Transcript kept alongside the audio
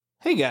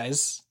Hey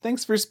guys,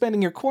 thanks for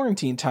spending your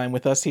quarantine time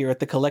with us here at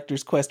the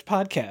Collector's Quest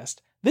podcast.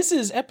 This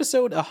is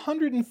episode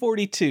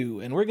 142,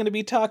 and we're going to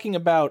be talking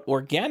about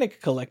organic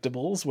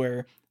collectibles,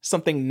 where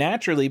something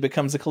naturally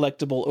becomes a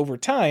collectible over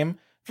time,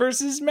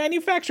 versus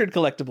manufactured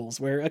collectibles,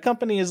 where a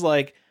company is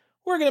like,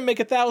 we're going to make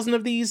 1,000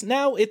 of these,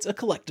 now it's a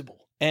collectible.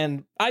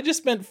 And I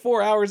just spent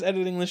 4 hours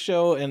editing the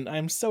show, and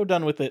I'm so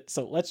done with it,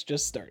 so let's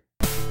just start.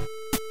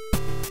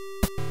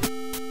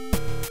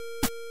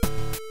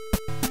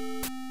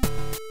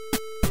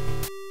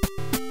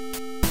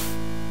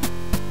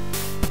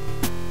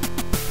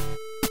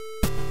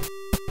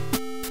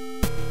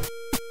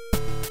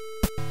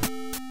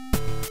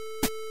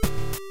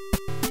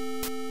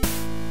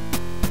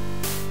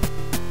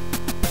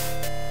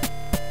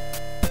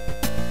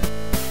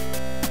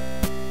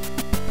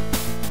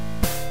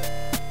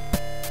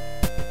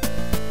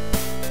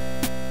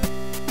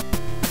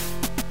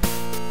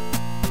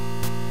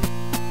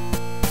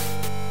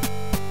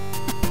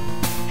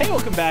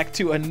 Back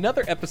to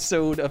another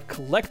episode of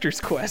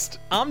Collector's Quest.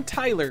 I'm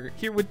Tyler,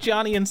 here with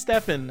Johnny and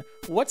Stefan.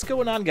 What's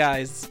going on,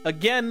 guys?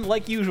 Again,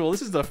 like usual,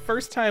 this is the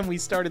first time we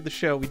started the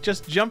show. We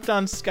just jumped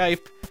on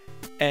Skype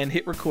and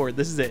hit record.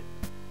 This is it.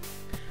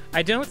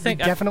 I don't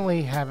think... We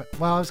definitely haven't...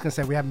 Well, I was going to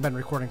say we haven't been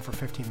recording for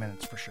 15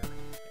 minutes for sure.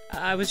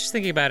 I was just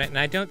thinking about it, and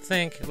I don't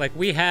think... Like,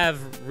 we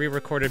have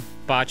re-recorded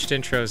botched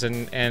intros,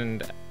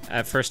 and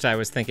at first I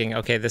was thinking,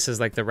 okay, this is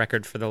like the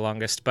record for the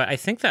longest. But I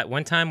think that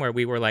one time where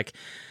we were like...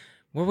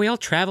 Were we all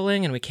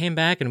traveling and we came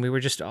back and we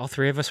were just, all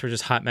three of us were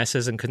just hot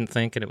messes and couldn't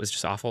think and it was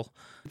just awful?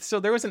 So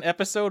there was an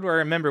episode where I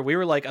remember we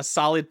were like a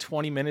solid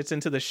 20 minutes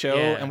into the show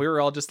and we were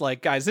all just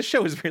like, guys, this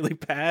show is really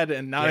bad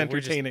and not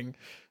entertaining.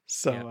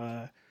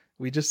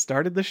 We just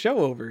started the show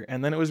over,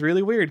 and then it was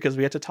really weird because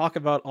we had to talk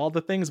about all the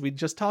things we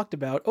just talked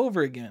about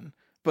over again.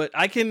 But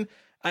I can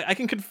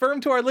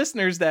confirm to our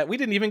listeners that we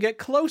didn't even get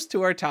close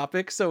to our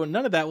topic, so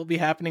none of that will be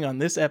happening on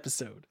this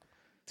episode.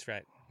 That's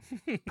right.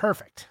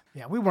 Perfect.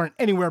 Yeah, we weren't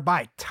anywhere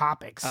by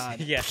topics.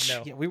 Yeah,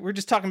 we were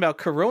just talking about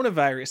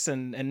coronavirus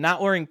and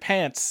not wearing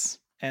pants.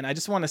 And I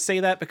just want to say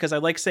that because I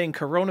like saying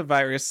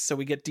coronavirus, so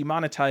we get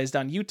demonetized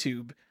on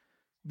YouTube.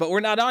 But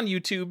we're not on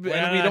YouTube,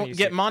 and we don't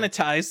get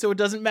monetized, so it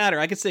doesn't matter.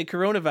 I could say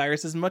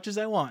coronavirus as much as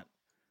I want.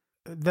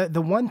 The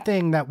one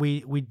thing that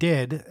we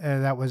did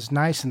that was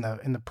nice in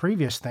the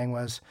previous thing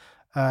was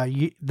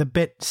the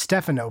bit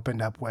Stefan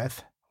opened up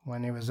with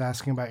when he was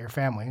asking about your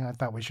family. I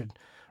thought we should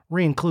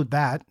re-include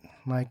that.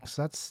 Like,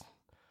 so that's...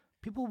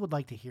 People would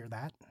like to hear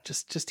that.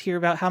 Just hear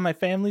about how my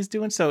family's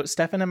doing. So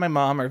Stefan and my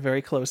mom are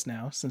very close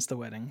now since the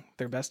wedding.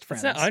 They're best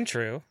friends. It's not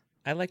untrue.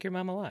 I like your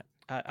mom a lot.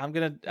 I'm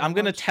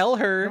gonna tell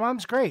her. Your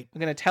mom's great. I'm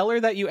gonna tell her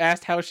that you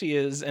asked how she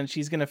is, and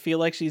she's gonna feel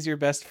like she's your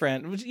best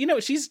friend. You know,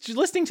 she's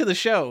listening to the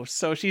show,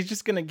 so she's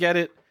just gonna get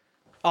it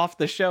off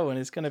the show, and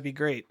it's gonna be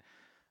great.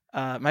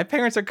 My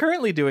parents are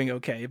currently doing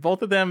okay.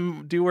 Both of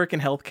them do work in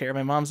healthcare.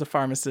 My mom's a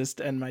pharmacist,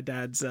 and my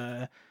dad's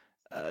the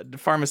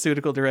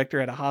pharmaceutical director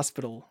at a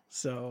hospital.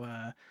 So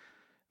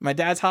my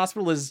dad's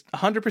hospital is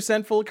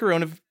 100% full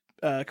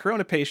of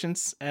corona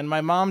patients, and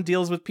my mom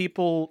deals with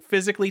people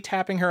physically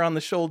tapping her on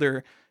the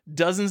shoulder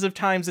dozens of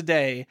times a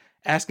day,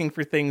 asking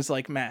for things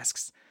like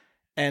masks.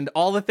 And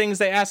all the things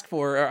they ask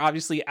for are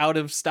obviously out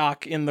of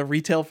stock in the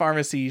retail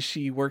pharmacy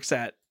she works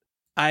at.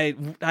 I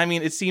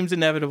mean, it seems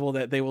inevitable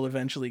that they will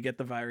eventually get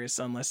the virus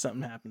unless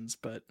something happens,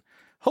 but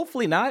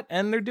hopefully not,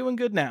 and they're doing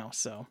good now,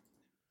 so...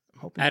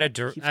 At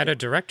a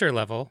director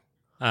level,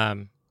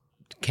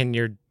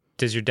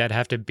 does your dad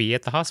have to be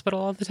at the hospital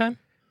all the time?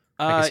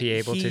 Like, is he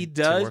able to? He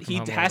does. He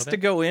has to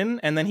go in,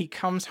 and then he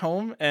comes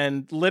home,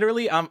 and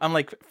literally, I'm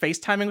like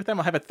FaceTiming with him.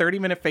 I'll have a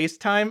 30-minute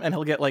FaceTime, and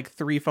he'll get like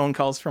 3 phone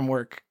calls from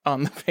work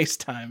on the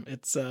FaceTime.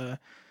 It's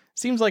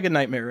seems like a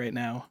nightmare right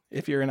now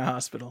if you're in a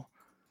hospital.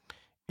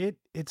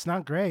 It's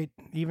not great,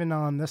 even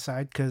on this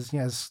side, because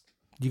as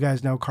you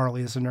guys know,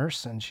 Carly is a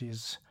nurse, and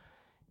she's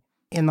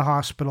in the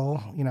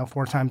hospital,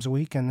 4 times a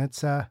week, and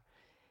it's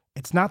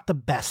not the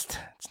best.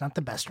 It's not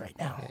the best right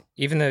now.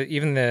 Even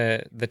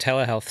the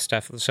telehealth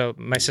stuff. So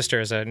my sister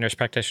is a nurse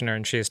practitioner,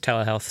 and she is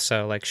telehealth.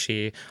 So like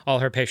all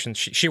her patients,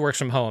 she works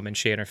from home, and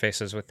she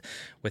interfaces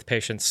with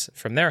patients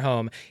from their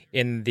home.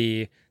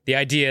 The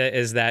idea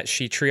is that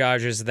she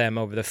triages them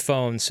over the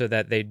phone so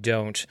that they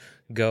don't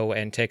go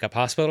and take up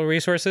hospital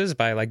resources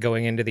by like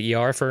going into the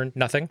ER for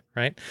nothing,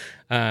 right?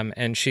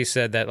 And she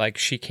said that like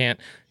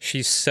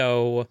she's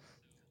so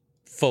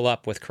full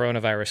up with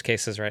coronavirus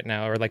cases right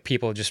now, or like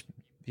people just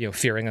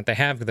fearing that they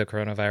have the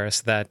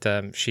coronavirus,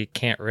 that she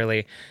can't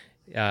really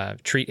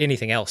treat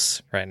anything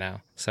else right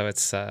now. So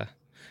it's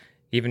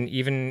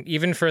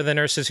even for the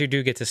nurses who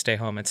do get to stay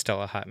home, it's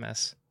still a hot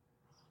mess.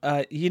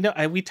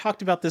 We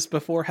talked about this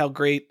before, how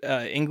great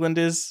England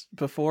is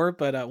before,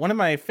 but one of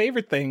my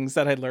favorite things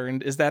that I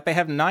learned is that they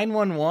have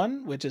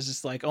 911, which is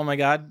just like, oh my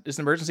God, it's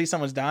an emergency,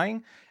 someone's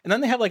dying. And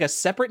then they have like a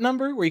separate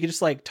number where you can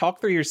just like talk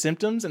through your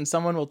symptoms and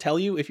someone will tell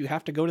you if you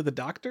have to go to the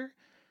doctor.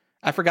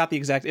 I forgot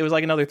it was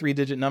like another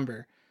 3-digit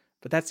number,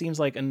 but that seems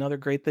like another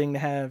great thing to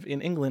have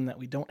in England that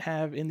we don't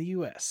have in the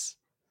US.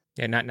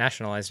 Yeah, not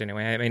nationalized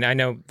anyway. I mean, I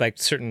know like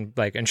certain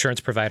like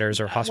insurance providers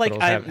or hospitals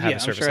Like have a I'm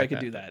service sure I like could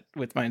that. do that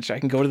with my insurance. I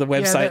can go to the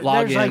website,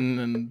 log in,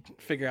 and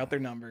figure out their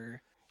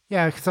number.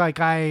 Yeah, because like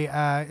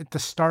at the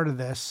start of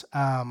this,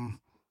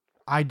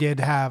 I did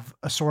have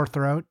a sore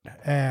throat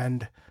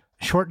and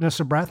shortness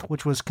of breath,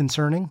 which was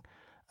concerning.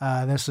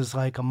 This is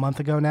like a month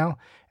ago now,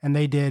 and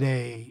they did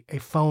a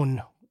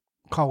phone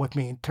call with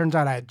me. It turns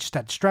out I just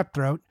had strep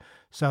throat,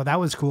 so that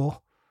was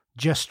cool.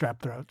 Just strep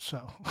throat,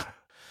 so.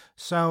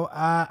 So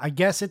I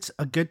guess it's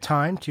a good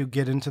time to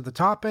get into the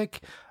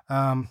topic.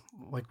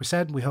 Like we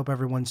said, we hope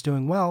everyone's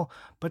doing well.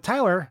 But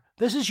Tyler,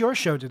 this is your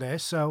show today,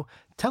 so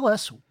tell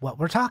us what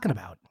we're talking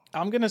about.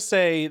 I'm going to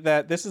say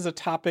that this is a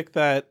topic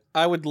that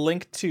I would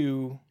link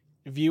to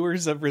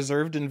viewers of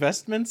Reserved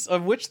Investments,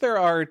 of which there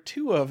are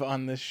 2 of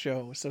on this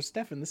show. So,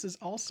 Stefan, this is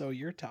also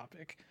your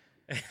topic.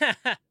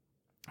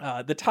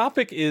 The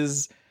topic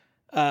is,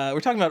 we're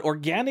talking about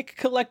organic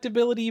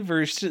collectibility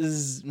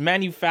versus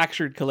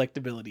manufactured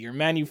collectibility or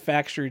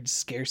manufactured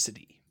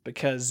scarcity.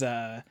 Because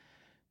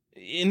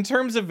in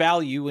terms of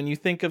value, when you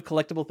think of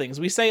collectible things,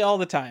 we say all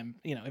the time,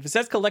 if it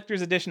says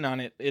collector's edition on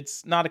it,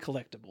 it's not a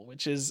collectible,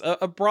 which is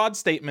a broad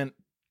statement.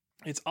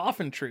 It's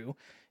often true.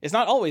 It's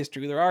not always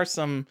true. There are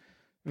some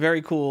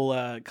very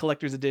cool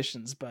collector's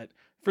editions, but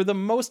for the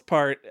most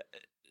part,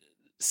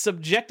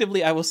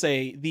 subjectively, I will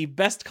say the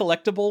best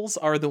collectibles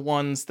are the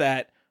ones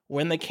that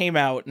when they came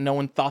out, no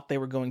one thought they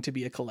were going to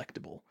be a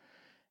collectible.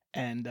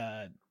 And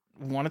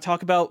want to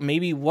talk about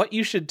maybe what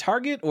you should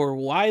target or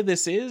why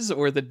this is,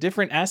 or the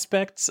different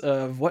aspects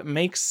of what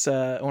makes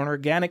an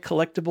organic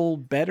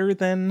collectible better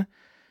than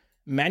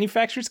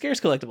manufactured scarce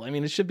collectible. I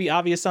mean, it should be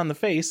obvious on the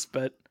face,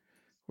 but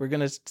we're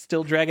going to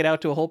still drag it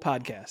out to a whole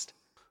podcast.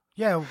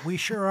 Yeah, we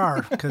sure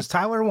are, because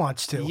Tyler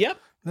wants to. Yep.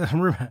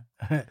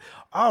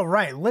 All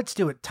right, let's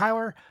do it.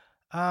 Tyler,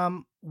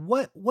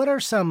 what are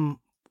some,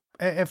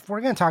 if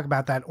we're going to talk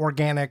about that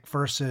organic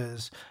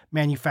versus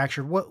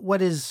manufactured,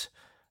 what is,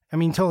 I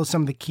mean, tell us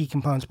some of the key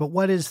components, but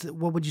what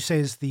would you say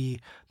is the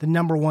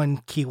number one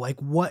key, like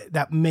what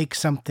that makes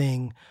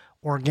something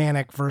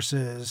organic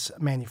versus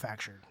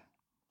manufactured?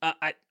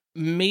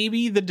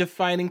 Maybe the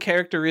defining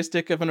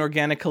characteristic of an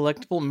organic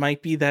collectible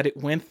might be that it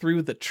went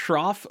through the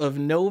Trough of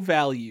No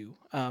Value.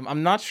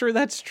 I'm not sure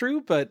that's true,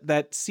 but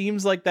that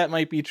seems like that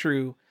might be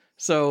true.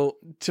 So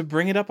to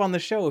bring it up on the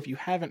show, if you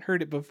haven't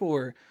heard it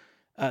before,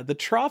 the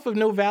Trough of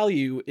No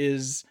Value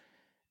is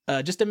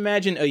just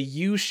imagine a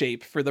U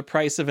shape for the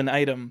price of an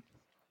item.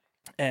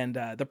 And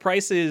the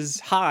price is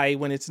high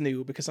when it's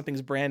new because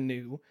something's brand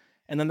new.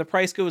 And then the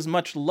price goes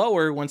much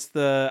lower once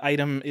the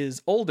item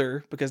is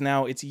older because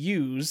now it's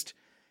used.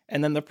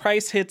 And then the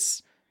price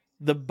hits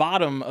the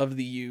bottom of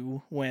the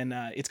U when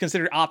it's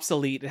considered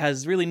obsolete. It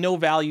has really no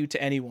value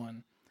to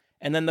anyone.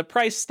 And then the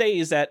price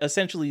stays at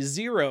essentially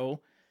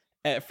 0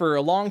 for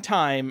a long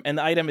time, and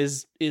the item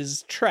is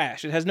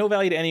trash. It has no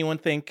value to anyone.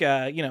 Think,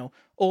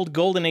 old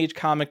Golden Age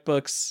comic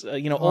books,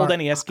 old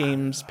NES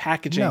games,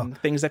 packaging,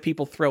 things that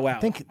people throw out.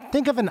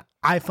 Think of an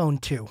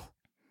iPhone 2,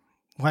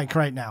 like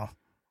right now,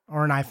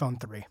 or an iPhone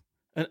 3.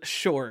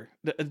 Sure.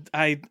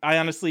 I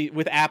honestly,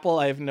 with Apple,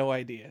 I have no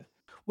idea.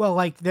 Well,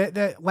 like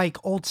like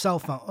old cell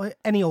phone,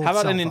 any old. How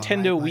about cell a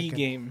Nintendo phone, right? Wii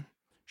game?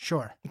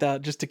 Sure.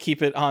 Just to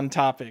keep it on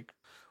topic.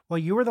 Well,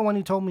 you were the one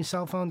who told me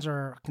cell phones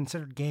are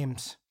considered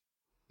games.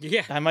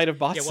 Yeah, I might have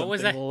bought something. What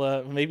was that?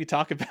 We'll maybe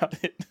talk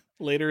about it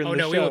later in the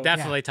show. Oh no, we will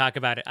definitely talk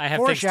about it. I have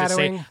things to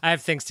say. I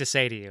have things to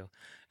say to you.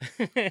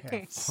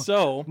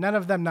 So none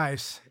of them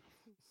nice.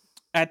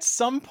 At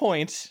some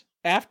point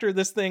after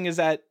this thing is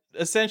at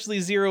essentially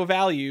 0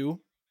 value,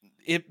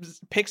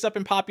 it picks up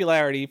in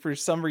popularity for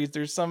some reason.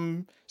 There's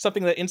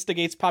something that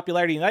instigates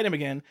popularity in the item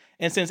again.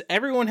 And since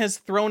everyone has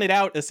thrown it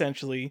out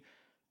essentially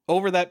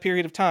over that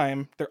period of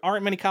time, there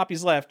aren't many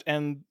copies left,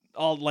 and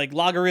all like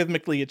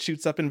logarithmically it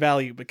shoots up in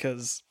value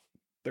because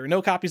there are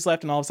no copies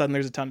left and all of a sudden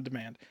there's a ton of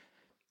demand.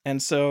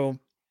 And so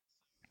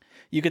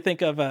you could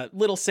think of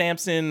Little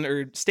Samson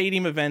or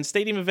Stadium Events.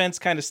 Stadium Events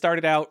kind of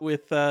started out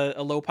with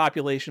a low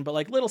population, but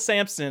like Little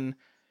Samson,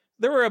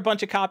 there were a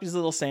bunch of copies of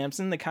Little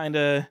Samson that kind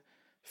of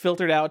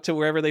filtered out to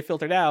wherever they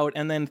filtered out,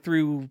 and then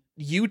through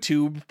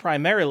YouTube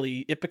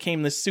primarily, it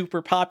became this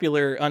super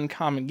popular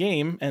uncommon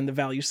game, and the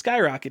value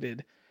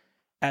skyrocketed,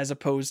 as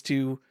opposed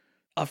to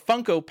a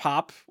Funko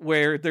Pop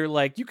where they're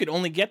like, you could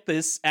only get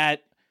this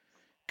at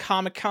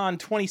Comic-Con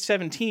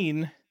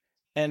 2017,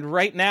 and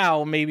right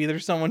now maybe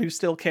there's someone who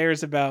still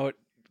cares about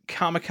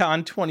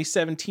Comic-Con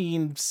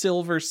 2017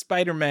 Silver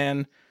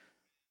Spider-Man.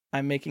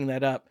 I'm making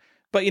that up.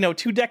 But,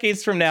 2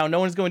 decades from now, no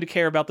one's going to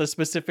care about the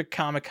specific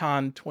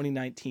Comic-Con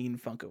 2019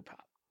 Funko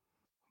Pop.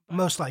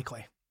 Most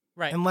likely.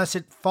 Right. Unless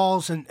it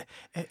falls in...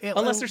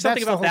 Unless there's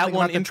something about that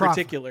one in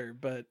particular,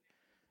 but...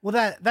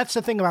 Well, that's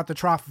the thing about the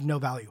Trough of No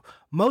Value.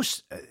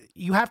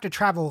 You have to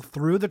travel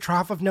through the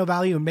Trough of No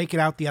Value and make it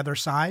out the other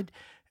side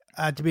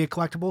to be a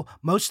collectible.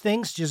 Most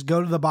things just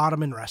go to the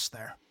bottom and rest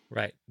there.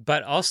 Right.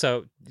 But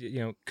also,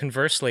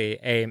 conversely,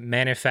 a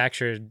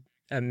manufactured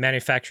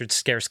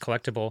scarce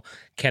collectible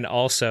can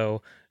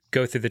also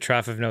go through the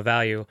Trough of No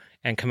Value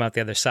and come out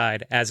the other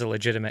side as a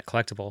legitimate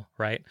collectible,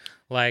 right?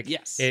 Like,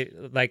 Yes.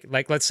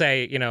 like let's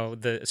say,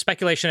 the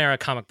speculation era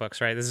comic books,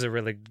 right? This is a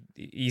really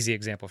easy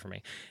example for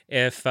me.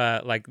 If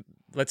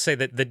let's say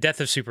that the Death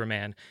of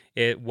Superman,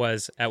 it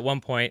was at one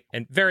point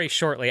and very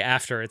shortly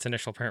after its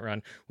initial print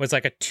run was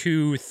like a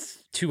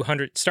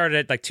 200, started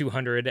at like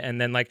 200, and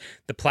then like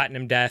the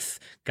Platinum Death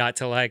got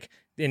to like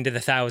into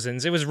the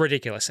thousands. It was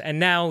ridiculous. And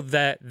now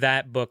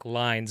that book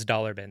lines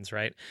dollar bins,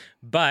 right?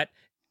 But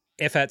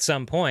if at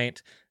some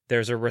point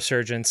there's a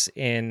resurgence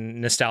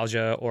in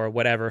nostalgia or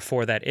whatever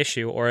for that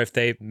issue, or if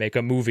they make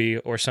a movie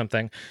or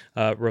something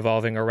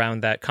revolving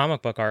around that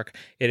comic book arc,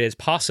 it is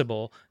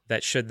possible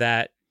that should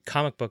that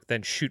comic book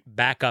then shoot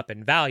back up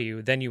in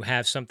value, then you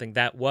have something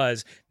that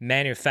was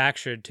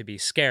manufactured to be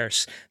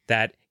scarce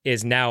that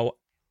is now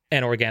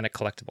an organic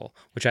collectible,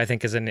 which I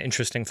think is an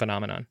interesting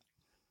phenomenon.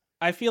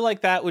 I feel like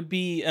that would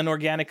be an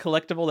organic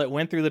collectible that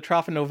went through the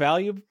Trough of No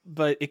Value,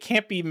 but it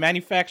can't be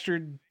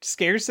manufactured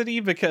scarcity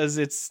because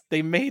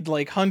they made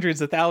like hundreds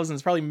of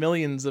thousands, probably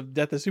millions of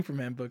Death of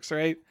Superman books,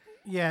 right?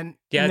 Yeah,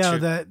 no,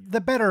 the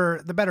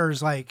better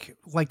is like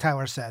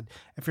Tyler said.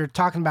 If you're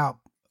talking about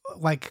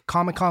like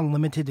Comic-Con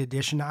limited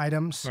edition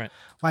items, right.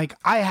 Like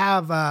I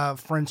have,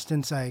 for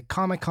instance, a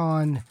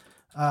Comic-Con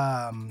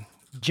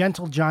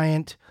Gentle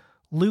Giant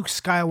Luke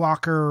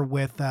Skywalker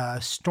with a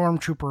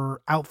Stormtrooper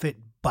outfit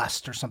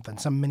bust or something,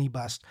 some mini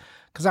bust.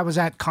 Because I was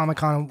at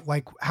Comic-Con,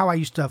 like how I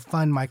used to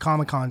fund my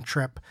Comic-Con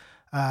trip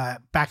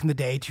back in the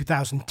day,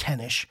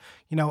 2010-ish.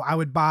 I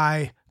would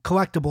buy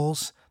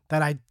collectibles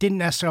that I didn't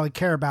necessarily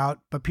care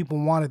about, but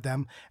people wanted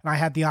them, and I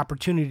had the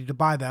opportunity to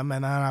buy them,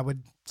 and then I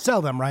would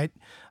sell them, right?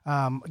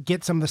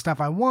 Get some of the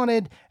stuff I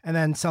wanted, and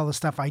then sell the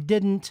stuff I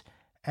didn't.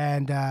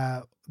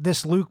 And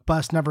this Luke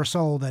bust never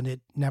sold, and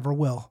it never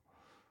will.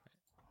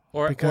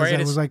 Because it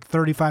was like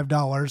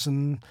 $35,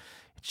 and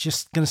it's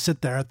just going to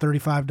sit there at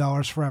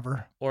 $35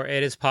 forever. Or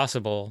it is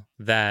possible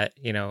that,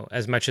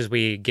 as much as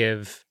we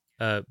give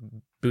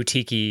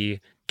boutique-y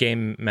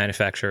game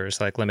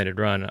manufacturers like Limited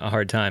Run a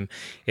hard time,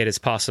 it is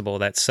possible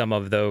that some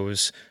of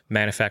those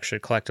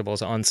manufactured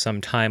collectibles on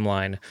some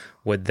timeline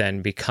would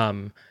then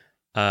become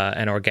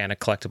an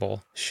organic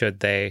collectible should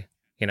they,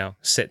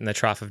 sit in the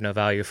Trough of No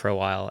Value for a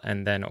while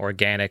and then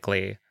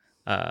organically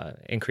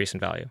increase in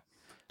value.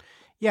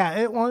 Yeah,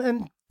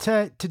 and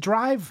to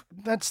drive,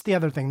 that's the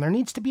other thing. There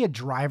needs to be a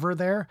driver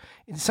there.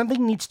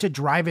 Something needs to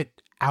drive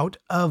it out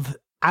of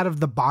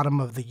the bottom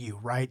of the U,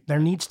 right? There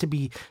needs to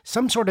be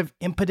some sort of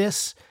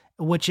impetus,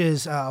 which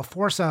is a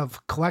force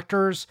of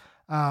collectors'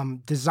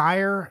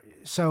 desire.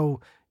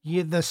 So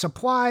the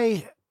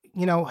supply,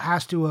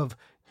 has to have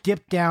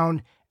dipped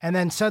down, and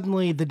then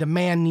suddenly the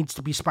demand needs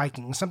to be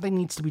spiking. Something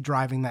needs to be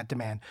driving that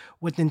demand.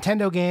 With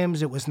Nintendo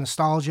games, it was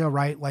nostalgia,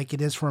 right? Like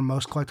it is for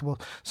most collectibles,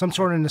 some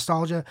sort of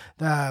nostalgia.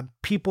 The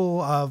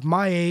people of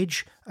my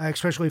age,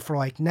 especially for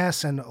like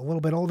Ness and a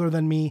little bit older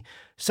than me,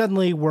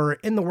 suddenly were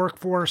in the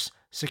workforce,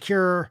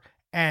 secure,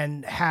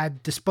 and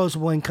had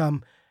disposable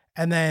income.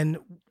 And then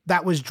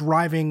that was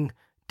driving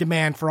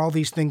demand for all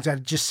these things that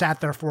had just sat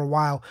there for a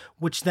while,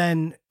 which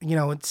then,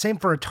 same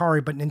for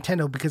Atari, but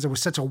Nintendo, because it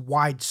was such a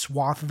wide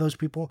swath of those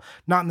people,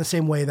 not in the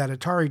same way that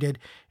Atari did,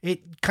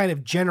 it kind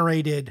of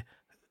generated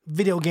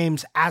video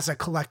games as a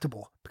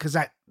collectible, because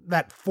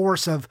that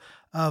force of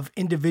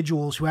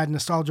individuals who had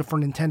nostalgia for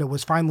Nintendo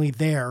was finally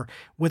there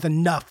with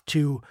enough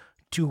to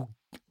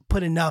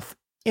put enough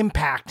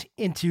impact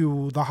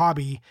into the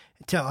hobby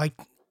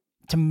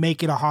to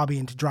make it a hobby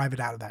and to drive it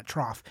out of that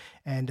trough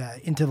and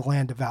into the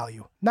land of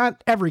value.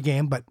 Not every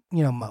game, but,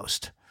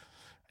 most.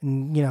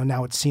 And,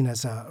 now it's seen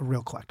as a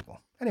real collectible.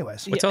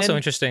 Anyways. What's also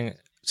interesting,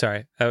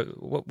 sorry,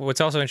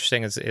 what's also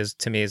interesting is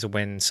to me is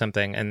when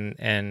something,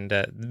 and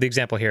the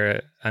example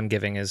here I'm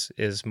giving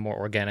is more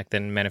organic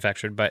than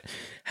manufactured, but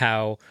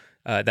how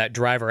that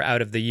driver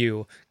out of the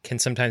U can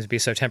sometimes be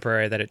so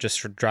temporary that it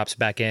just drops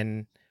back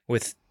in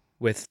with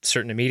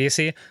certain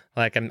immediacy.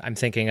 Like I'm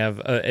thinking of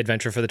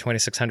Adventure for the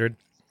 2600.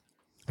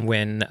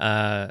 When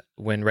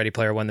Ready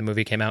Player One, the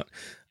movie, came out,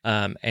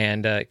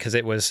 and because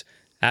it was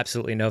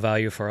absolutely no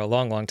value for a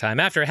long, long time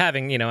after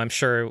having, I'm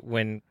sure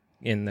when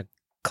in the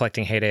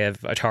collecting heyday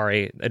of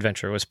Atari,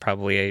 Adventure was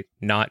probably a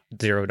not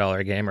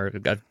 $0 game or a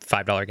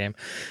 $5 game,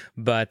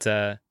 but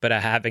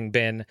having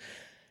been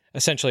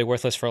essentially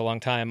worthless for a long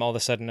time, all of a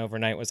sudden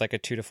overnight was like a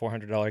 $200 to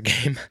 $400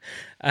 game,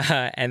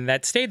 and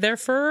that stayed there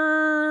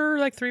for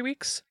like 3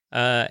 weeks,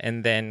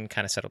 and then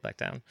kind of settled back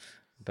down,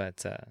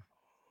 but.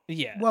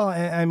 Yeah. Well,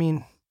 I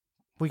mean,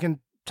 we can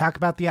talk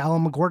about the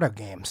Alamogordo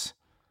games.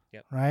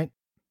 Yep. Right?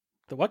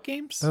 The what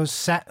games?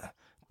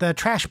 The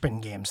trash bin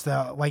games,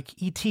 the like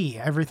E.T.,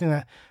 everything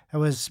that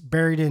was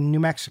buried in New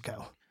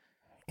Mexico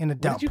in a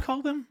dump. What did you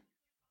call them?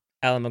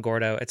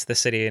 Alamogordo. It's the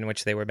city in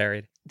which they were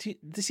buried.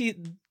 See,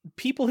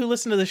 people who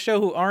listen to the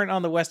show who aren't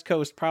on the West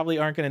Coast probably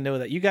aren't going to know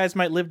that. You guys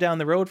might live down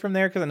the road from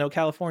there because I know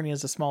California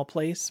is a small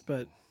place,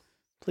 but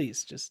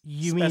please just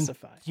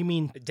specify. You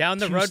mean down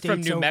the road from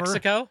New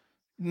Mexico?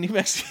 New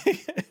Mexico,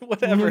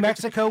 whatever. New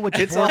Mexico, which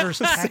It's all borders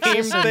the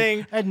Texas same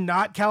thing. and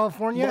not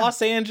California.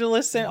 Los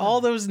Angeles and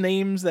all those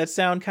names that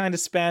sound kind of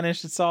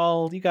Spanish. It's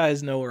all, you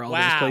guys know where all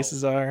those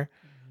places are.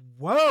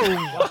 Whoa.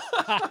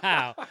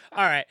 Wow. All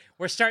right.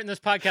 We're starting this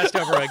podcast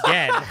over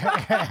again.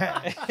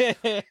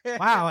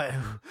 Wow.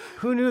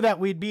 Who knew that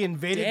we'd be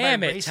invaded Damn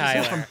by it,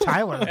 racism from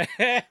Tyler?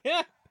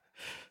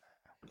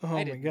 Oh I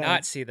my did God.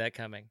 not see that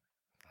coming.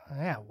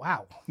 Yeah,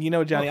 wow. You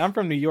know, Johnny, I'm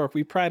from New York.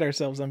 We pride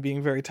ourselves on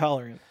being very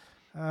tolerant.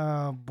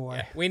 Oh boy.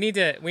 Yeah, we need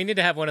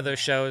to have one of those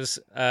shows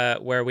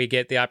where we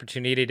get the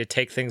opportunity to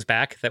take things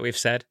back that we've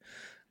said,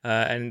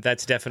 and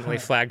that's definitely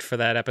flagged for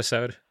that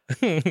episode.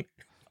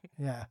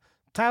 Yeah.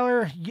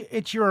 Tyler,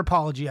 it's your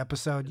apology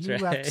episode. You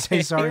right. have to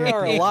say sorry. There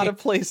are a lot of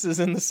places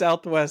in the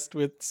Southwest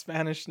with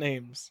Spanish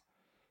names.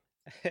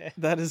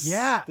 That is,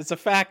 it's a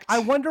fact. I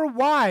wonder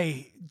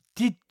why.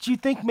 Did you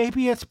think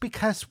maybe it's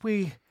because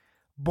we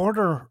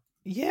border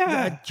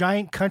a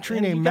giant country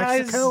And named you guys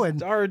Mexico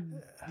and are,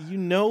 you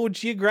know,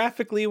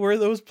 geographically where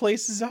those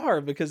places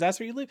are because that's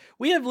where you live.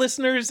 We have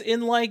listeners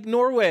in like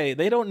Norway.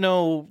 They don't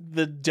know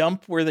the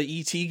dump where the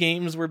ET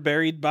games were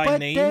buried by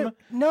name.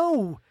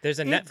 No, There's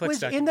a Netflix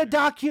documentary. in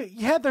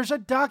the there's a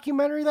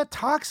documentary that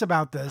talks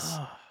about this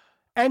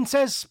and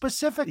says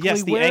specifically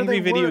Yes, the where Angry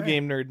they Video were.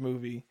 Game Nerd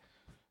movie.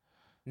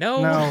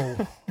 No.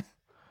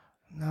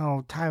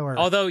 No, Tyler.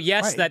 Although,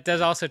 yes, Right. that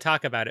does also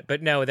talk about it.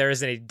 But no, there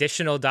is an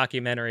additional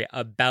documentary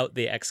about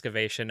the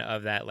excavation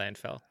of that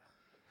landfill.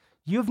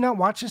 You have not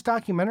watched this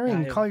documentary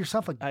and I call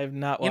yourself a I have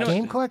not You watched know,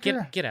 game it.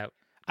 collector? Get out.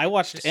 I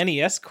watched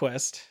NES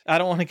Quest. I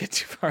don't want to get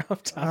too far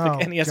off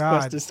topic. Oh, NES God.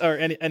 Quest is, or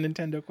a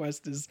Nintendo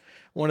Quest is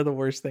one of the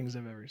worst things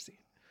I've ever seen.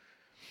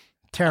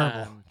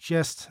 Terrible.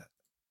 Just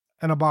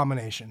an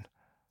abomination.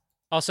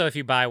 Also, if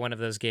you buy one of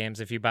those games,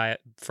 if you buy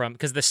it from,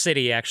 because the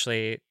city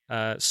actually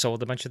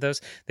sold a bunch of those,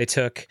 they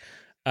took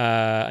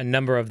a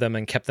number of them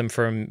and kept them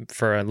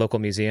for a local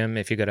museum.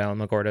 If you go to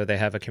Alamogordo, they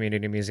have a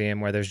community museum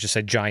where there's just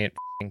a giant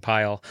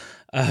pile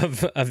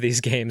of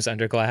these games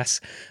under glass.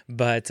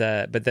 But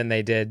then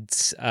they did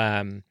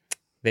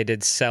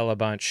sell a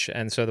bunch,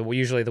 and so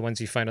usually the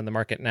ones you find on the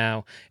market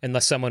now,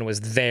 unless someone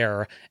was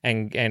there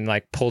and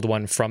like pulled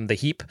one from the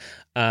heap,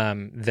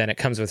 then it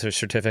comes with a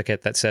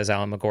certificate that says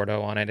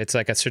Alamogordo on it. It's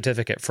like a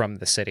certificate from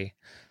the city.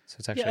 So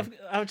it's actually.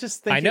 I was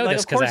just thinking. I know like,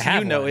 this of course because I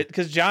have you know one. it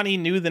because Johnny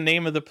knew the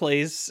name of the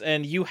place,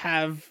 and you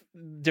have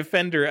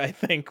Defender, I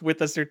think,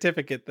 with a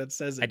certificate that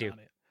says it I do. on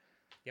it.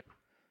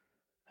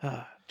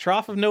 Yep.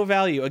 Trough of No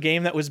Value, a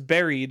game that was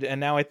buried,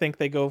 and now I think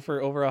they go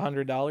for over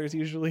 $100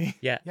 usually.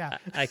 Yeah. Yeah.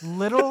 I,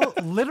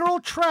 Literal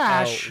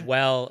trash.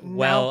 well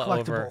now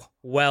over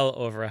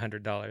collectible.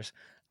 $100.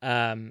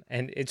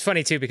 And it's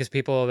funny too because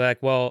people are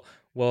like, well,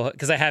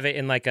 because I have it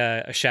in like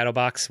a shadow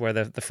box where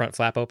the front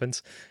flap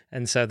opens,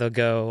 and so they'll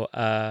go,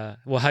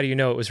 well, how do you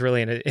know it was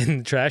really in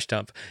the trash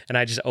dump? And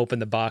I just open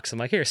the box. I'm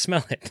like, here,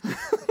 smell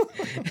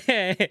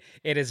it.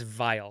 It is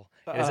vile.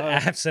 It is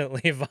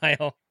absolutely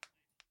vile.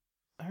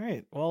 All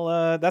right.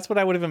 Well, that's what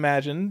I would have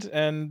imagined,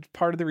 and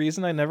part of the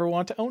reason I never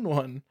want to own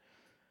one.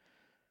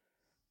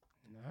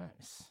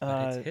 Nice.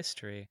 But it's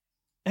history.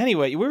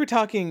 Anyway, we were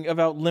talking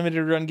about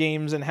limited run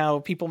games and how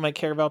people might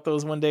care about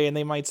those one day and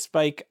they might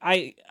spike.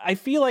 I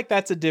feel like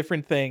that's a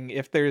different thing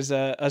if there's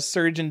a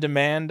surge in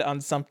demand on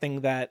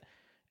something that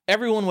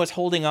everyone was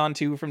holding on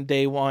to from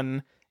day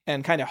one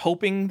and kind of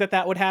hoping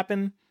that would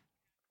happen.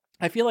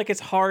 I feel like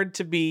it's hard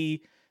to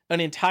be an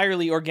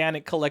entirely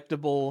organic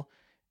collectible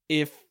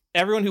if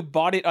everyone who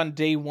bought it on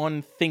day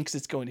one thinks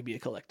it's going to be a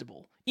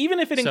collectible.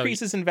 Even if it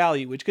increases in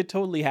value, which could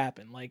totally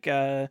happen. Like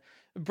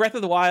Breath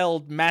of the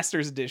Wild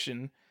Master's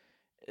Edition.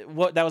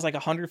 That was like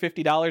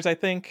 $150, I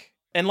think.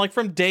 And like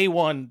from day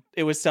one,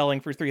 it was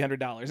selling for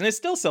 $300, and it's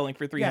still selling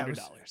for $300.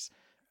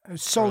 It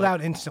was sold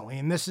out instantly,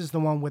 and this is the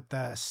one with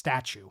the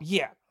statue.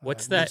 Yeah.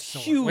 What's that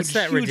Huge, What's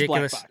that huge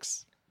ridiculous? black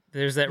box.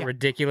 There's that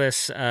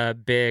ridiculous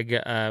big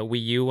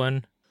Wii U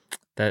one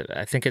that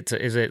I think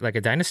is it like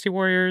a Dynasty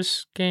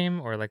Warriors game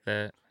or like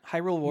the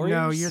Hyrule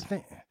Warriors?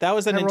 No, that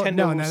was a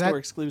Nintendo no, store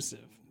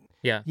exclusive.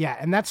 Yeah. Yeah,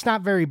 and that's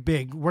not very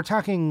big. We're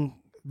talking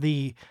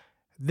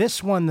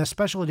this one, the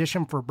special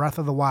edition for Breath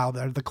of the Wild,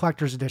 or the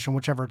collector's edition,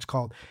 whichever it's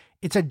called.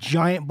 It's a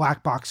giant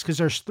black box because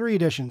there's 3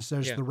 editions.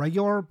 There's the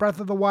regular Breath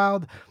of the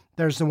Wild.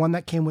 There's the one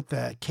that came with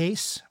the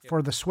case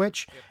for the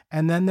Switch.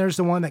 And then there's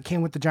the one that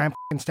came with the giant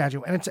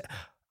statue. And it's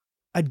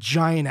a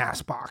giant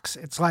ass box.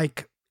 It's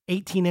like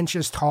 18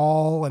 inches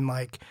tall and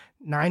like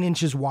 9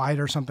 inches wide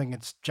or something.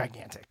 It's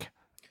gigantic.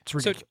 It's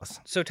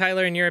ridiculous. So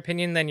Tyler, in your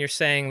opinion, then you're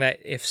saying that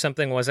if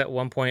something was at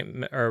one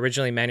point or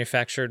originally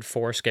manufactured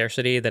for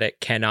scarcity, that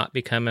it cannot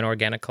become an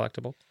organic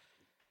collectible?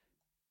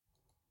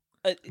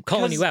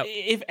 Calling you out.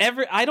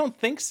 I don't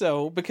think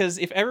so, because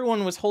if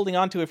everyone was holding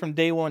on to it from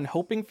day one,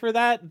 hoping for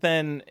that,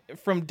 then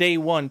from day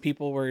one,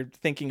 people were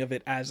thinking of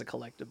it as a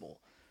collectible.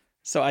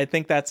 So I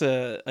think that's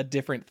a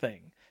different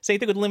thing. Same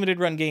thing with limited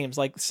run games.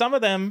 Like some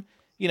of them,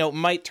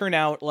 might turn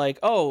out like,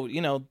 oh,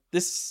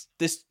 this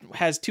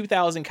has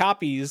 2,000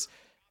 copies.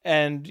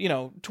 And,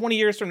 20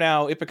 years from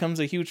now, it becomes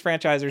a huge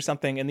franchise or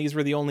something, and these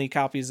were the only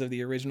copies of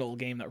the original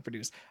game that were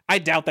produced. I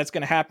doubt that's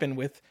going to happen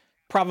with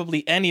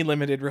probably any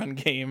limited run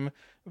game,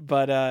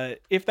 but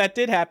if that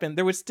did happen,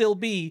 there would still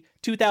be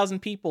 2,000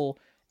 people.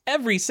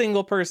 Every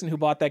single person who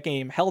bought that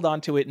game held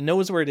onto it,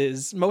 knows where it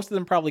is. Most of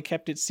them probably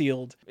kept it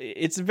sealed.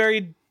 It's a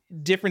very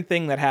different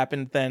thing that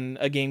happened than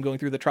a game going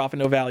through the Trough of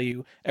No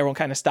Value. Everyone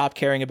kind of stopped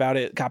caring about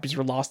it. Copies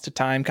were lost to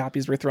time.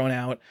 Copies were thrown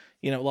out,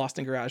 lost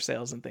in garage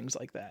sales and things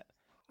like that.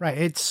 Right.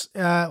 It's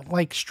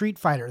like Street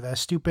Fighter, the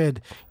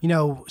stupid,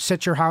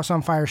 set your house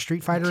on fire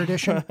Street Fighter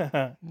edition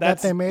that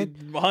they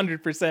made.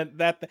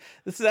 100%.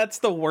 That's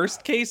the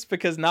worst case,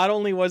 because not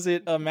only was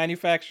it a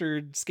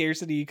manufactured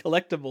scarcity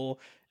collectible,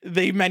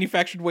 they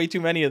manufactured way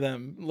too many of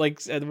them.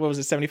 Like, what was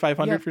it,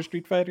 7,500 for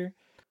Street Fighter?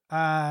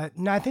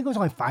 No, I think it was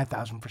only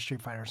 5,000 for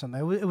Street Fighter or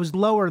something. It was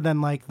lower than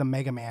like the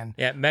Mega Man.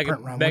 Yeah, Mega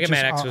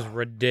Man X was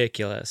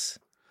ridiculous.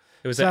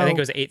 It was, I think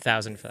it was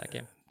 8,000 for that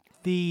game.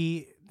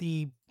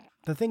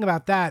 The thing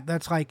about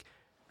that's like,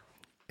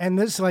 and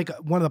this is like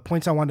one of the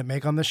points I wanted to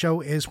make on the show,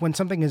 is when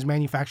something is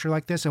manufactured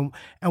like this, and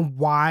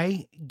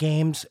why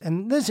games,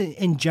 and this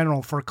in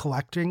general for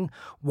collecting,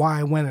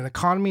 why when an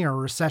economy or a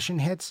recession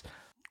hits,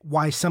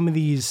 why some of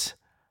these,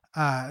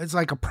 it's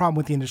like a problem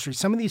with the industry.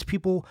 Some of these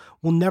people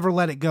will never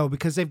let it go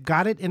because they've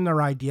got it in their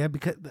idea,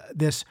 because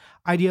this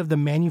idea of the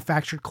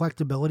manufactured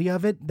collectibility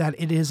of it, that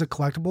it is a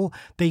collectible,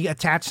 they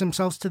attach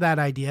themselves to that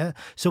idea.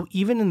 So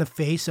even in the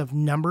face of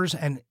numbers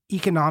and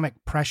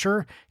economic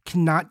pressure,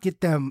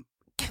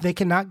 they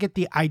cannot get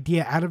the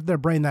idea out of their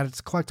brain that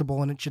it's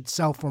collectible and it should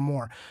sell for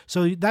more.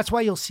 So that's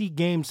why you'll see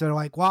games that are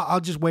like, well,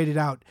 I'll just wait it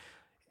out.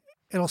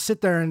 It'll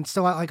sit there and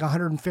still at like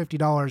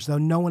 $150, though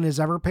no one has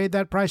ever paid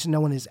that price and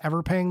no one is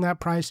ever paying that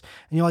price.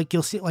 And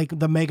you'll see like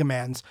the Mega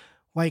Mans,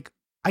 like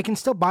I can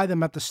still buy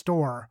them at the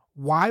store.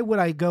 Why would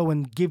I go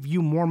and give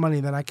you more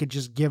money than I could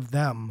just give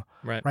them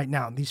right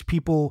now? These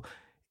people,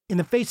 in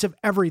the face of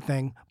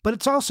everything, but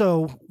it's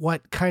also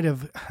what kind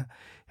of,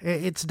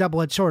 it's a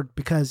double-edged sword,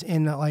 because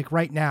in like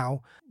right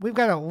now, we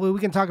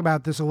can talk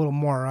about this a little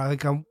more.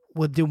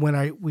 We'll do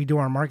when we do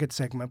our market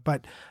segment,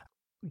 but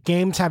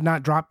games have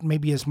not dropped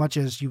maybe as much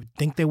as you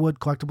think they would,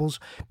 collectibles,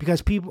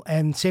 because people,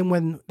 and same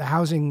when the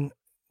housing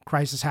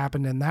crisis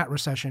happened in that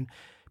recession,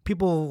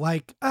 people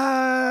like,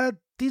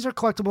 these are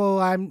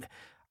collectible.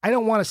 I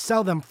don't want to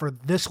sell them for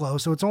this low.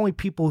 So it's only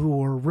people who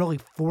were really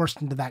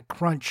forced into that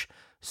crunch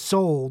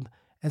sold.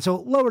 And so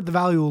it lowered the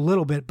value a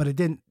little bit, but it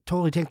didn't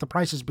totally tank the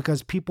prices,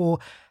 because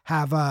people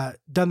have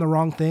done the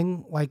wrong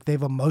thing. Like they've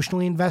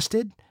emotionally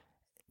invested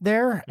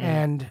there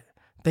and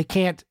they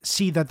can't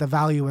see that the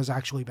value has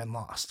actually been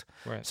lost.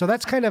 Right. So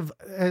that's kind of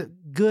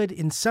good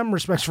in some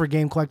respects for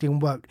game collecting,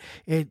 but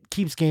it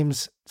keeps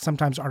games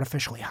sometimes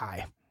artificially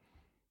high,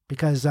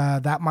 because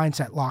that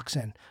mindset locks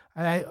in.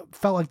 I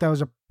felt like that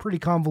was a pretty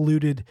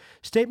convoluted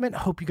statement.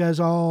 Hope you guys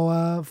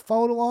all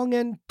followed along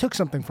and took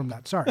something from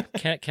that. Sorry.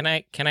 Can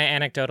I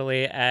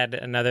anecdotally add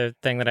another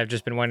thing that I've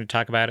just been wanting to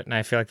talk about, and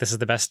I feel like this is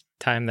the best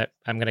time that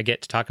I'm going to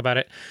get to talk about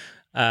it.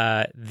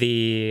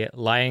 The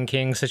Lion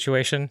King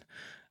situation.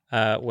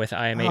 With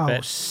I Am 8-Bit.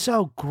 Oh,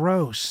 so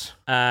gross.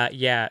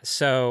 Yeah.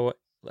 So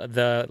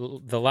the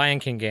Lion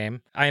King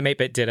game, I Am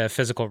 8-Bit did a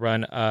physical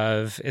run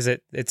of,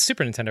 it's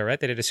Super Nintendo, right?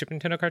 They did a Super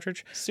Nintendo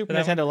cartridge? Super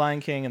Nintendo Lion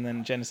King and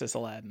then Genesis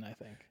Aladdin, I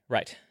think.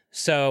 Right.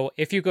 So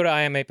if you go to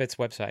I Am 8-Bit's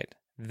website,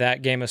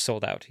 that game is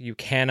sold out. You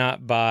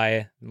cannot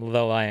buy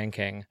the Lion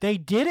King. They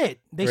did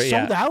it. They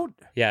sold out?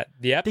 Yeah.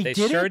 Yep. They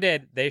sure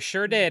did. They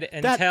sure did.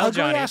 And that tell Johnny.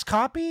 That ugly-ass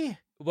copy?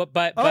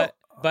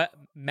 But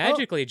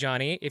magically,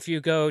 Johnny, if you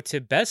go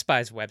to Best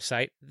Buy's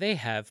website, they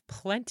have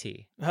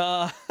plenty.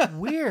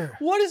 Weird.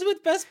 What is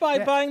with Best Buy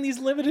buying these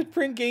limited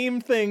print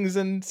game things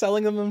and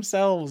selling them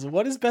themselves?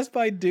 What is Best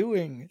Buy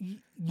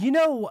doing?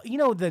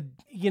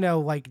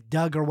 Like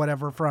Doug or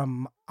whatever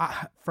from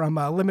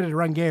Limited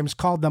Run Games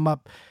called them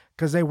up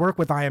because they work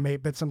with I Am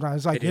 8-Bit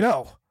sometimes. Like,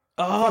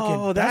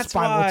 Oh, that's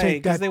why,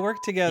 because they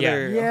work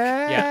together.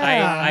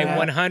 Yeah.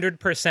 I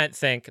 100%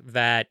 think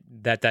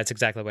that's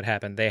exactly what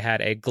happened. They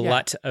had a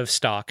glut of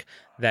stock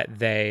that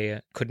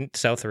they couldn't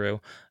sell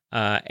through,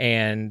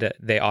 and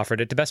they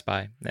offered it to Best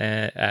Buy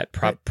at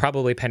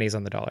probably pennies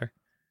on the dollar.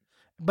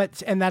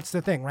 And that's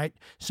the thing, right?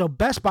 So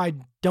Best Buy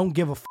don't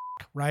give a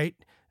right?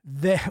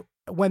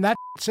 When that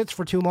sits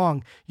for too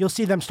long, you'll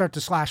see them start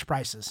to slash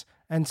prices.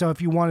 And so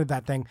if you wanted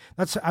that thing,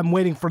 I'm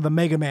waiting for the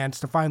Mega Mans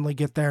to finally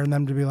get there and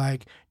them to be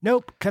like,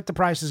 nope, cut the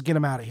prices, get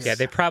them out of here. Yeah,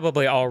 they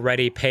probably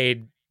already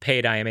paid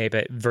I Am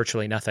 8-Bit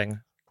virtually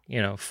nothing,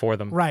 for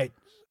them. Right.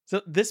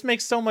 So this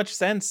makes so much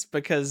sense,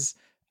 because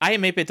I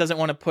Am 8-Bit doesn't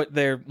want to put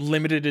their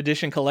limited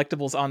edition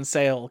collectibles on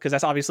sale, because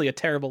that's obviously a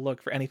terrible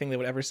look for anything they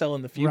would ever sell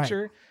in the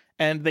future. Right.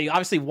 And they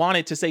obviously want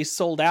it to say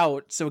sold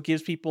out, so it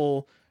gives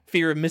people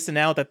fear of missing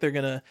out, that they're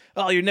gonna,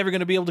 you're never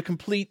gonna be able to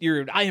complete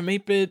your I Am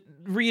 8-Bit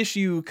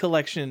reissue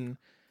collection.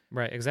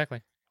 Right,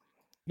 exactly.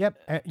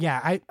 Yep.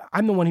 Yeah,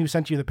 I'm the one who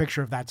sent you the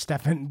picture of that,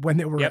 Stefan, when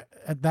they were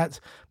at that.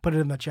 Put it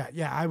in the chat.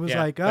 Yeah, I was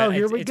like, oh,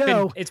 here we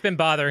go. It's been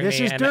bothering me. This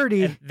is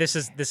dirty. And this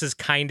is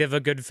kind of a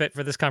good fit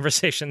for this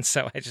conversation,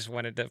 so I just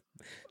wanted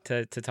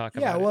to talk about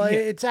it. Yeah, well,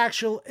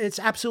 it's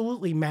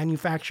absolutely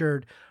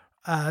manufactured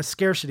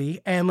scarcity,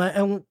 and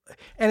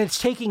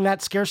it's taking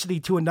that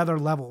scarcity to another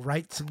level,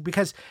 right? So,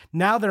 because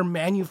now they're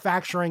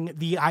manufacturing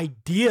the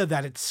idea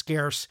that it's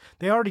scarce.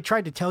 They already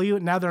tried to tell you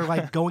it. Now they're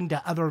like going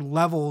to other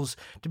levels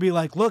to be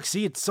like, look,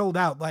 see, it's sold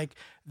out. Like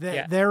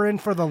they're in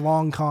for the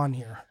long con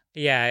here.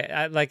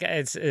 Yeah,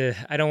 it's.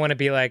 I don't want to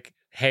be like,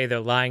 hey,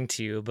 they're lying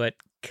to you, but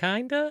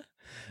kinda.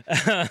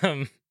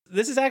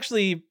 This is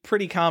actually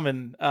pretty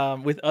common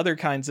with other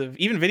kinds of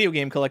even video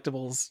game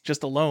collectibles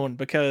just alone,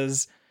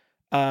 because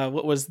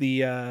what was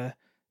the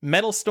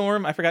Metal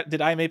Storm? I forgot. Did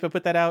IMAPA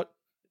put that out?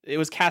 It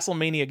was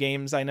Castlemania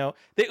games. I know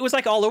it was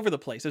like all over the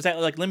place. It was at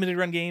like limited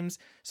run games.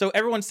 So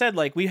everyone said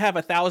like, we have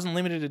 1,000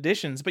 limited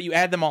editions, but you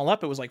add them all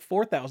up, it was like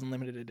 4,000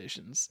 limited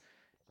editions.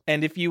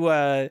 And if you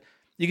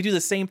could do the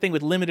same thing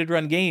with limited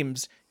run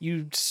games,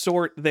 you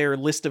sort their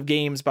list of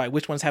games by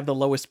which ones have the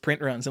lowest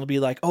print runs. And it'll be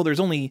like, oh, there's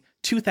only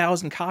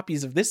 2,000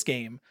 copies of this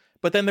game,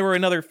 but then there were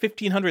another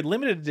 1,500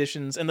 limited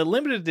editions, and the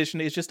limited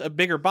edition is just a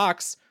bigger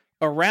box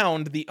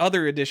around the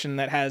other edition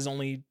that has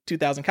only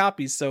 2,000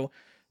 copies. So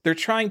they're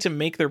trying to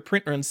make their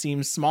print runs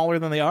seem smaller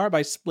than they are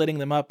by splitting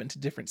them up into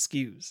different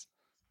SKUs.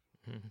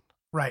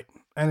 Right.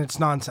 And it's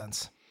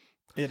nonsense.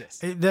 It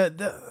is.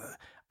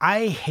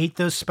 I hate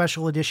those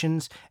special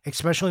editions,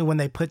 especially when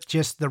they put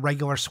just the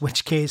regular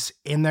Switch case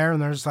in there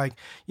and there's like,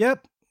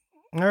 yep,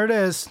 there it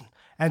is.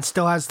 And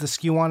still has the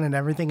SKU on and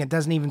everything. It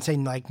doesn't even say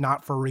like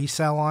not for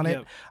resale on it.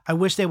 Yep. I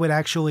wish they would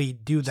actually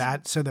do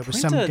that so there was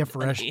some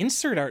differentiation. An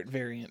insert art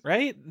variant,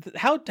 right?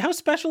 How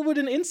special would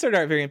an insert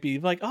art variant be?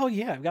 Like, oh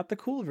yeah, I've got the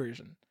cool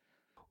version.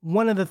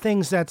 One of the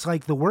things that's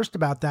like the worst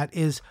about that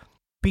is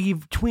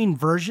between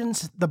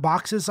versions, the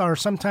boxes are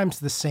sometimes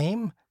the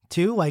same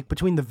too, like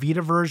between the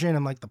Vita version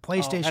and like the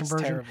PlayStation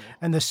version terrible.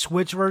 And the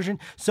Switch version.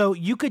 So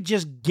you could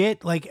just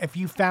get like, if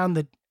you found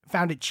it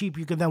cheap,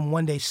 you could then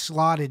one day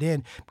slot it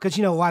in, because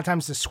a lot of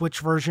times the Switch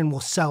version will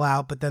sell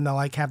out, but then they'll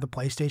like have the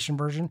PlayStation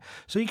version.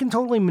 So you can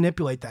totally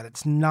manipulate that.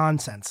 It's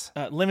nonsense.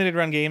 Limited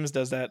run games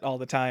does that all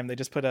the time. They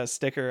just put a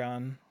sticker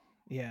on.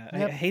 Yeah.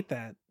 Yep. I hate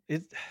that.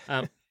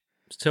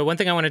 So one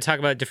thing I want to talk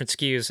about different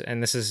SKUs,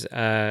 and this is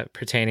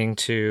pertaining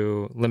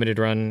to limited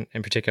run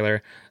in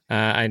particular.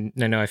 I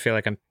know I feel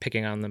like I'm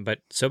picking on them, but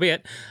so be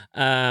it.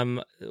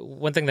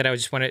 One thing that I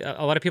just wanted,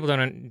 a lot of people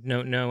don't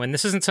know, and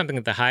this isn't something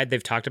that the Hide,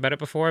 they've talked about it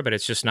before, but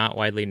it's just not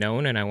widely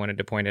known, and I wanted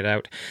to point it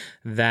out,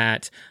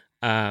 that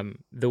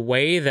the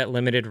way that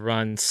Limited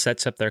Run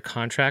sets up their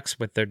contracts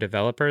with their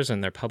developers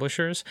and their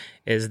publishers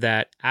is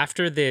that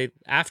after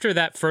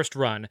that first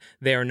run,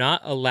 they are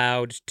not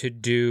allowed to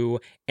do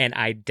an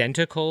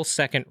identical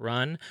second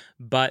run,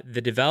 but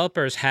the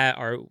developers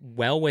are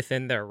well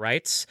within their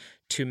rights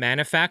to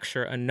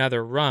manufacture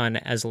another run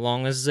as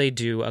long as they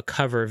do a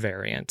cover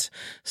variant.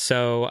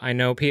 So I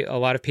know a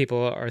lot of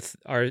people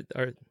are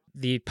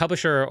the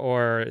publisher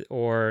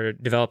or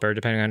developer,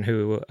 depending on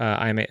who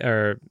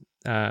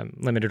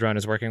Limited Run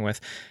is working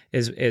with,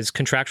 is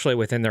contractually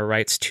within their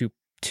rights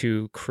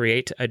to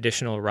create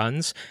additional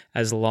runs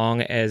as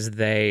long as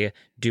they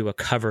do a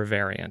cover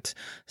variant.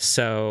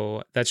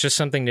 So that's just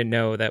something to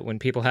know, that when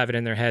people have it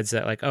in their heads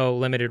that like, oh,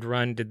 Limited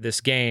Run did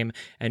this game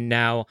and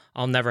now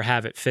I'll never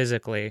have it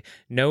physically,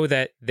 know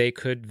that they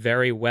could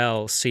very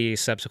well see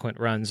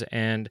subsequent runs,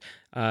 and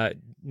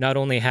not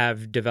only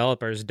have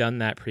developers done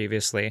that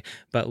previously,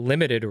 but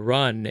Limited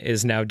Run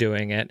is now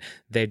doing it.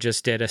 They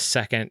just did a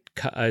second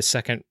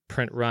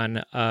print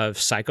run of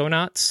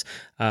Psychonauts.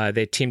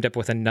 They teamed up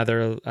with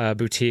another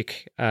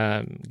boutique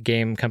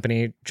game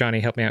company.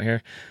 Johnny, help me out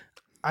here.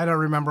 I don't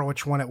remember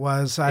which one it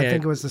was. I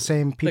think it was the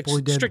same people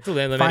who did Strictly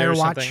Limited Firewatch. Or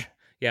something.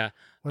 Yeah.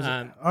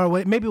 Or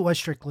wait, maybe it was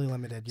Strictly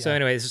Limited. Yeah. So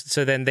anyways,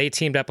 so then they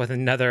teamed up with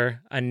another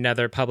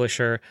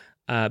publisher,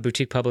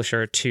 boutique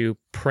publisher, to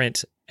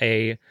print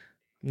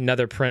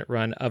another print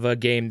run of a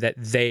game that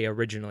they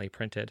originally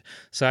printed.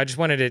 So I just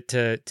wanted it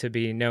to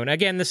be known.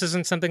 Again, this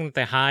isn't something that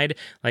they hide.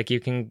 Like, you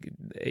can,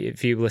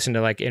 if you listen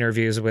to like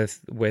interviews with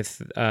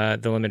the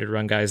Limited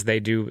Run guys, they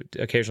do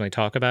occasionally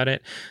talk about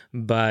it.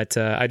 But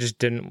I just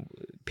didn't.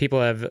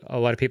 A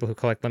lot of people who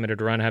collect Limited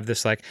Run have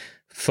this like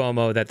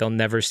FOMO that they'll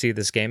never see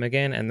this game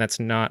again, and that's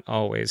not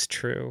always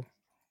true.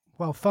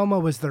 Well,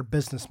 FOMO is their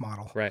business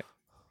model, right?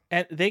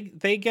 And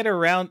they get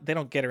around, they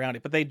don't get around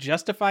it, but they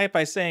justify it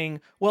by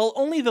saying, well,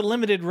 only the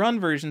Limited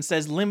Run version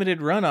says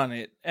Limited Run on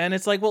it. And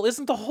it's like, well,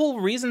 isn't the whole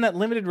reason that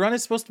Limited Run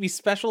is supposed to be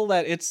special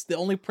that it's the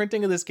only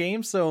printing of this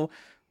game? So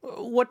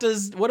what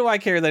do I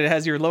care that it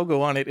has your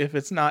logo on it if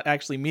it's not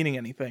actually meaning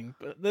anything?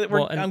 But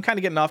I'm kind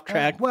of getting off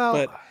track,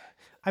 but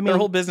I mean, their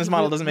whole business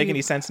model doesn't make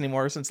any sense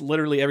anymore, since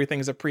literally everything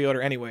is a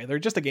pre-order anyway. They're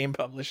just a game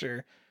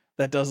publisher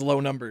that does low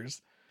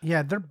numbers.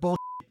 Yeah, they're bullshit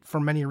for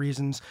many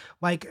reasons.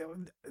 Like,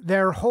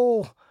 their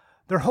whole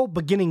their whole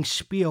beginning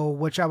spiel,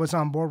 which I was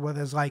on board with,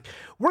 is like,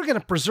 we're going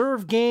to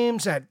preserve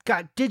games that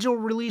got digital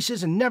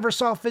releases and never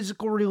saw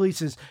physical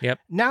releases. Yep.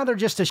 Now they're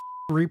just a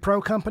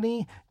repro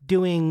company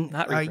doing,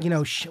 no,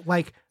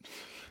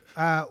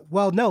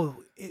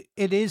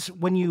 it is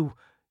when you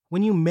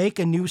make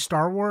a new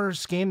Star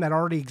Wars game that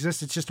already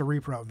exists, it's just a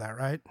repro of that,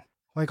 right?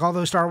 Like all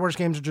those Star Wars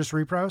games are just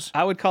repros?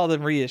 I would call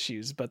them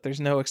reissues, but there's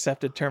no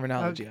accepted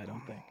terminology, I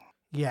don't think.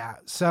 Yeah,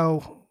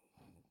 so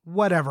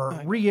whatever.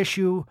 Okay.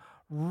 Reissue,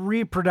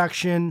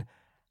 reproduction,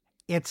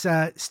 it's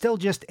still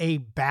just a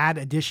bad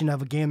edition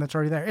of a game that's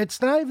already there.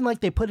 It's not even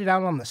like they put it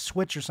out on the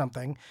Switch or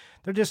something.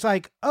 They're just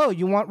like, oh,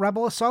 you want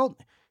Rebel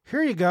Assault?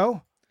 Here you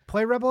go.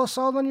 Play Rebel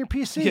Assault on your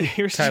PC. Yeah,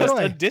 here's just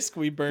a disc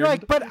we burned. You're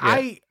like, but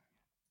I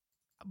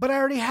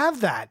already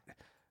have that.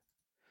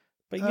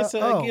 But you get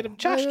a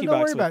tchotchke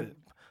box with it.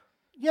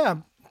 Yeah,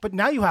 but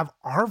now you have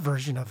our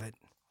version of it.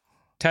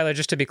 Tyler,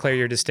 just to be clear,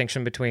 your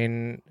distinction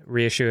between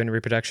reissue and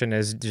reproduction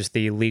is just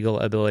the legal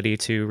ability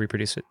to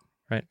reproduce it,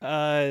 right?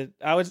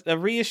 A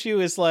reissue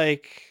is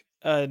like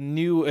a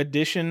new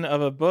edition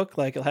of a book.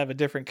 Like it'll have a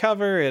different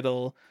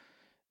cover.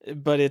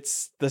 But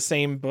it's the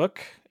same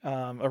book.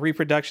 A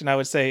reproduction, I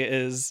would say,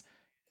 is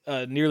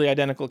a nearly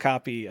identical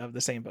copy of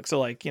the same book. So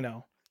like,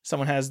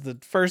 someone has the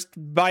first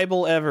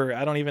Bible ever.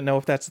 I don't even know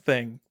if that's a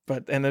thing,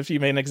 and if you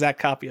made an exact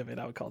copy of it,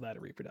 I would call that a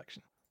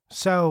reproduction.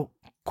 So,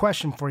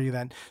 question for you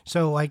then.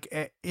 So,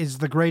 like, is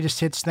the greatest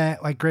hits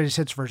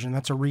version,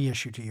 that's a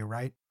reissue to you,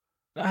 right?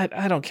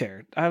 I don't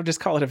care. I would just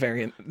call it a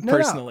variant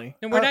personally.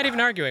 And we're not even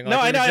arguing. No,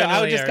 I know.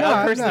 I would just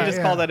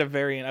call that a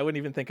variant. I wouldn't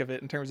even think of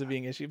it in terms of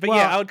being issue. But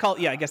I would call.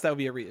 Yeah, I guess that would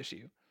be a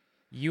reissue.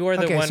 You are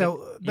the one.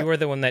 You are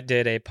the one that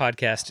did a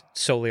podcast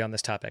solely on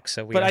this topic.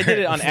 But I did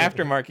it on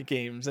aftermarket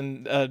games,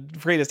 and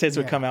greatest hits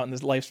would come out in the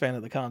lifespan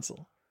of the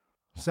console.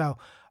 So,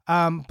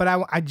 but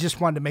I just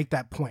wanted to make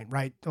that point,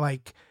 right?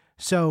 Like,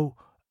 so.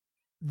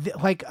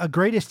 Like a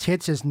greatest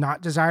hits is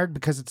not desired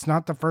because it's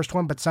not the first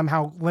one, but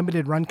somehow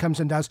Limited Run comes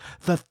and does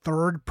the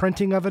third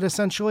printing of it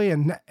essentially,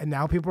 and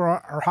now people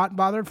are hot and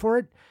bothered for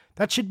it.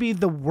 That should be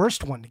the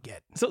worst one to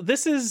get. So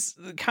this is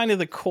kind of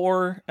the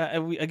core.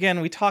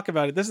 We talk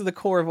about it. This is the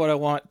core of what I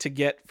want to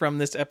get from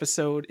this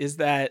episode is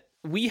that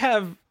we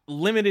have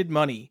limited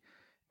money,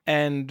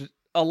 and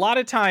a lot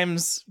of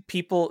times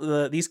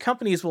these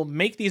companies will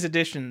make these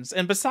editions,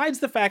 and besides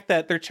the fact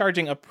that they're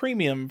charging a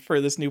premium for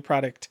this new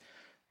product.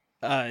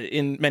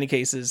 In many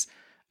cases,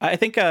 I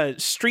think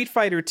Street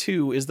Fighter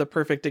 2 is the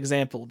perfect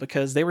example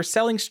because they were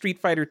selling Street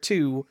Fighter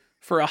 2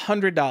 for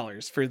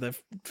 $100 for the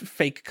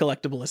fake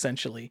collectible,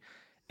 essentially.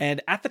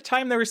 And at the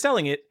time they were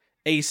selling it,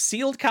 a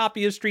sealed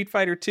copy of Street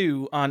Fighter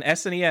 2 on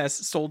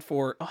SNES sold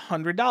for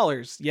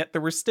 $100. Yet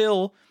there were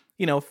still,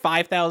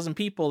 5,000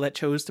 people that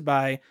chose to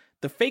buy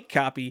the fake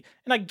copy.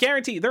 And I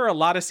guarantee there are a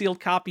lot of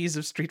sealed copies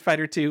of Street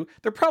Fighter 2.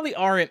 There probably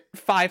aren't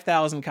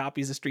 5,000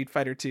 copies of Street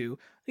Fighter 2.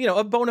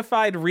 A bona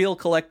fide real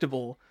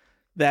collectible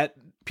that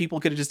people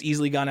could have just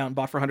easily gone out and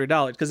bought for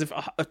 $100. Because if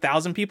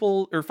 1,000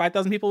 people or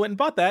 5,000 people went and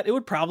bought that, it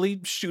would probably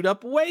shoot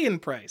up way in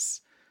price.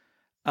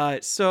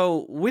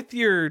 So with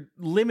your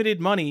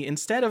limited money,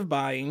 instead of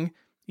buying,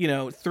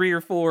 3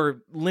 or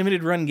 4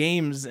 limited run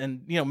games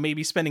and,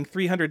 maybe spending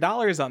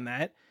 $300 on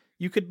that,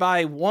 you could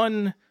buy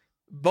one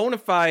bona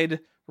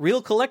fide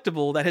real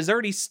collectible that has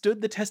already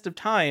stood the test of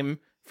time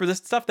for the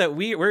stuff that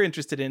we're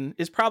interested in.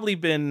 It's probably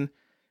been,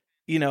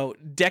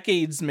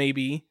 decades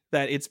maybe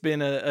that it's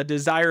been a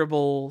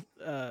desirable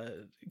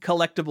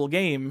collectible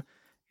game.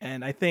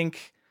 And I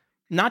think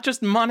not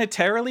just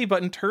monetarily,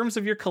 but in terms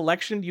of your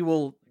collection, you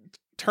will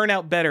turn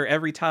out better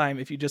every time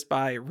if you just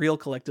buy real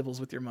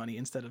collectibles with your money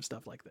instead of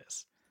stuff like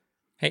this.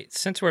 Hey,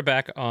 since we're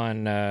back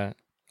on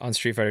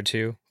Street Fighter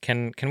 2,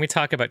 can we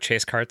talk about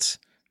chase carts?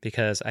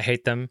 Because I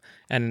hate them,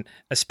 and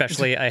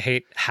especially I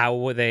hate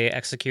how they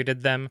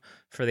executed them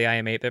for the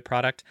IM 8-bit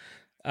product.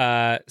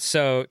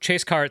 So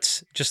chase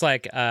carts, just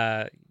like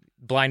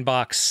blind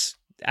box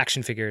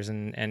action figures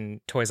and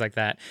toys like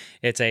that,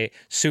 it's a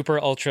super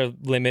ultra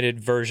limited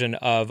version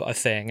of a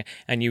thing,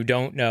 and you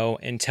don't know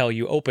until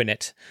you open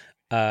it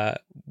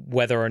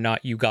whether or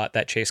not you got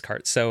that chase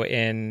cart. So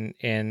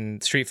in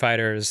Street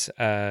Fighter's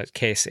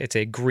case, it's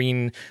a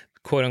green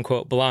quote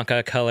unquote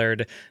Blanca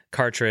colored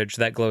cartridge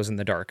that glows in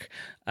the dark.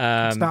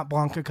 It's not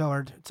Blanca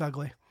colored. It's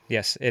ugly.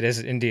 Yes, it is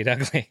indeed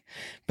ugly.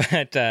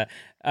 But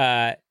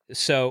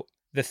so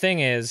the thing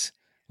is,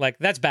 like,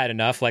 that's bad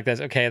enough. Like,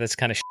 that's okay. That's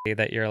kind of shitty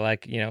that you're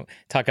like,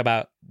 talk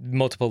about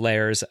multiple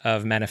layers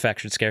of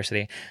manufactured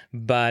scarcity.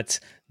 But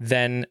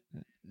then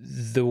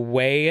the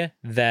way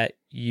that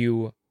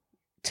you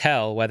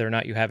tell whether or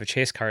not you have a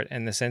chase cart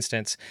in this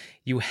instance,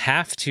 you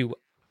have to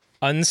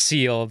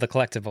unseal the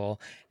collectible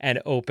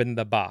and open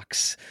the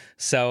box.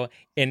 So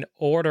in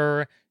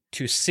order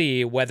to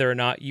see whether or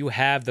not you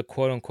have the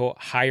quote unquote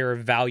higher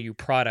value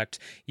product,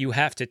 you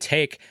have to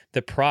take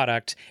the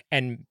product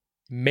and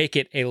make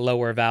it a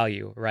lower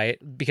value, right?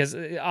 Because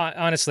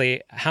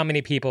honestly, how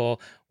many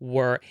people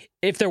were,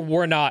 if there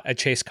were not a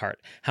chase cart,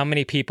 how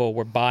many people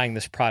were buying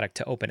this product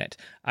to open it?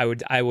 I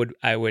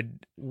would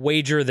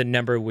wager the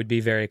number would be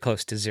very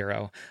close to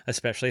zero,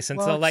 especially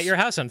since they'll light your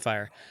house on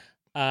fire.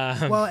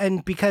 Well,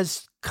 and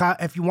because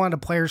if you wanted a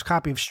player's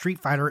copy of Street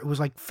Fighter, it was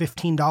like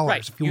 $15.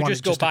 Right. If you wanted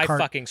just go buy a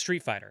cart. fucking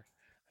Street Fighter.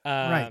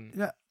 Right.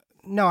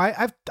 No,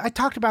 I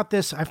talked about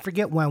this. I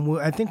forget when.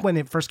 I think when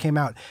it first came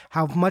out,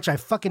 how much I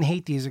fucking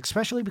hate these,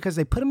 especially because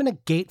they put them in a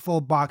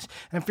gatefold box.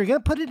 And if you're gonna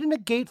put it in a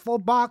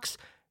gatefold box,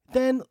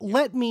 then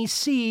let me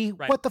see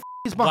what the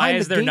is behind. Why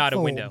is the there not a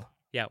gatefold. window?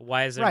 Yeah.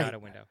 Why is there not a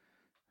window?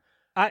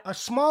 A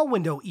small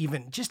window,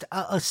 even just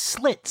a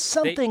slit,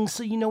 something,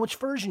 so you know which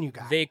version you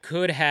got. They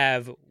could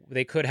have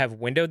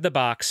windowed the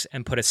box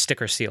and put a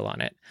sticker seal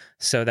on it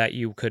so that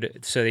you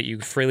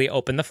freely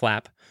open the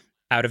flap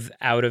out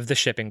of the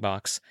shipping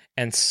box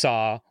and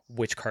saw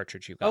which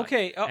cartridge you got.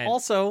 Okay.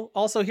 Also,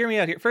 hear me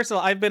out here. First of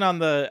all, I've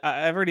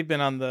already been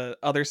on the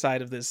other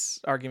side of this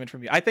argument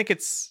from you. I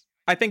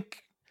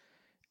think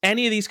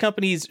any of these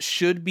companies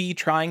should be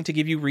trying to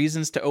give you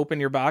reasons to open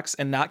your box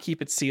and not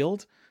keep it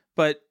sealed,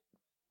 but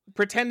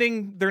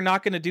pretending they're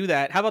not going to do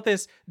that. How about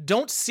this?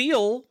 Don't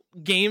seal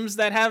games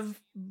that have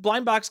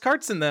blind box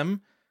carts in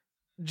them.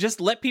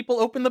 Just let people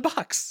open the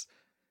box.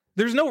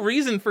 There's no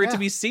reason for it to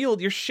be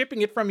sealed. You're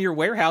shipping it from your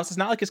warehouse. It's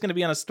not like it's going to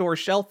be on a store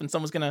shelf and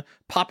someone's going to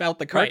pop out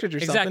the cartridge or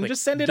something.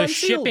 Just send it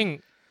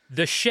unsealed.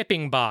 The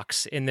shipping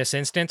box in this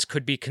instance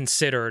could be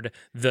considered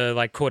the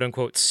like quote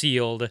unquote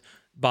sealed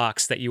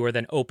box that you are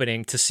then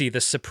opening to see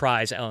the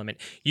surprise element.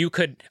 You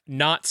could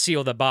not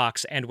seal the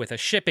box and with a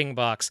shipping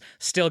box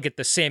still get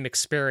the same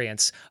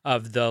experience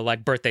of the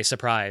like birthday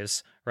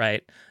surprise,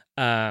 right?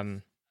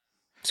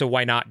 So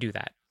why not do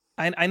that?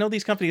 I know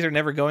these companies are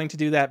never going to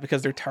do that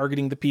because they're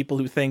targeting the people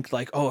who think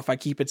like, oh, if I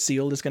keep it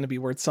sealed, it's going to be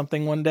worth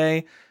something one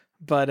day.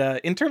 But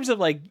in terms of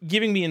like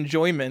giving me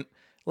enjoyment,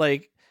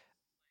 like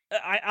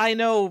I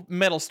know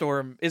Metal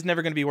Storm is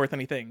never going to be worth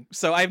anything.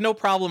 So I have no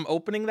problem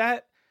opening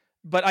that.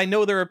 But I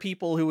know there are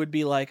people who would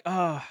be like,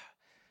 oh,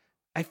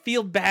 I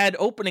feel bad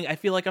opening. I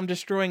feel like I'm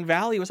destroying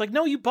value. It's like,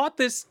 no, you bought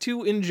this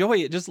to enjoy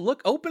it. Just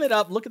open it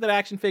up, look at that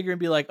action figure and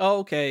be like, oh,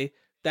 okay,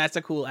 that's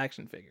a cool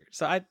action figure.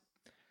 So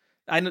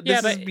I know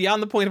this is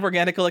beyond the point of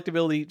organic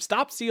collectibility.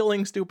 Stop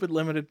sealing stupid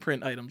limited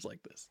print items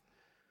like this.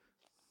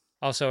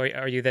 Also,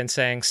 are you then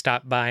saying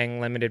stop buying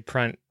limited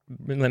print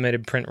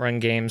run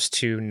games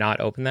to not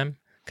open them?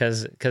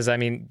 Because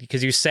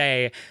you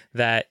say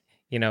that,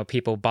 you know,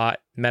 people bought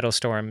Metal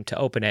Storm to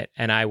open it,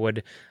 and I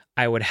would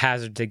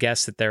hazard to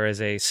guess that there is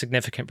a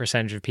significant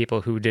percentage of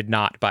people who did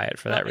not buy it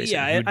for that reason.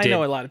 Yeah, I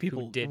know a lot of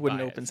people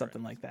wouldn't open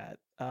something like that.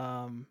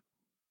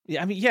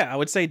 I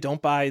would say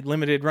don't buy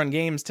limited run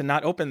games to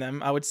not open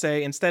them. I would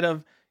say instead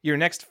of your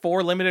next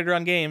 4 limited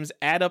run games,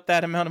 add up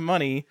that amount of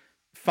money,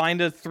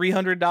 find a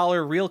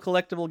 $300 real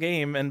collectible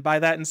game and buy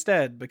that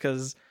instead.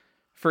 Because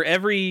for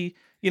every,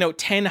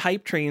 10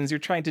 hype trains you're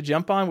trying to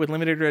jump on with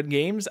limited run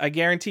games, I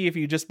guarantee if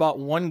you just bought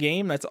one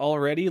game that's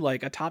already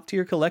like a top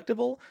tier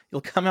collectible, you'll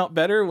come out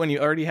better when you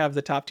already have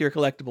the top tier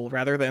collectible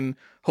rather than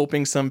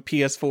hoping some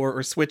PS4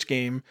 or Switch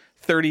game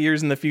 30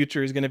 years in the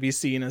future is going to be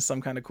seen as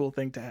some kind of cool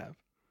thing to have.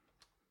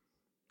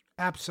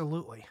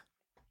 Absolutely.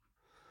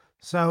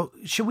 So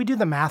should we do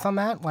the math on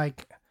that?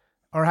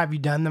 Or have you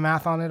done the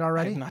math on it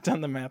already? I've not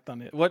done the math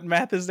on it. What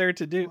math is there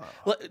to do?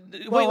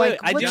 Wait.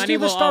 Johnny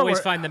will always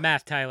find the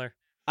math, Tyler.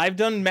 I've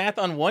done math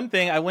on one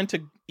thing. I went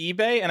to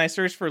eBay and I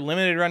searched for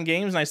limited run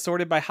games and I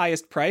sorted by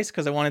highest price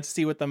because I wanted to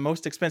see what the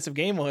most expensive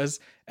game was.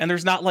 And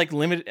there's not like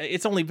limited.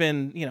 It's only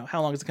been,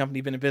 how long has the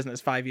company been in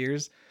business? 5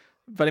 years.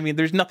 But I mean,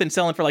 there's nothing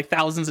selling for like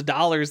thousands of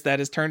dollars that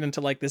has turned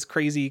into like this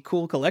crazy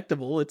cool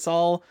collectible. It's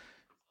all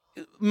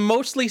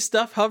mostly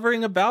stuff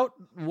hovering about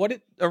what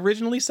it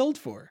originally sold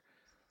for.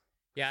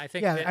 Yeah, I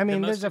think. Yeah,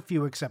 there's a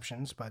few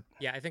exceptions, but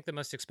yeah, I think the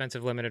most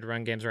expensive limited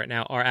run games right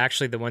now are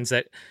actually the ones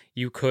that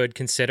you could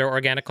consider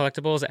organic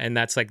collectibles, and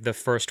that's like the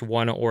first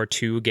 1 or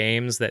 2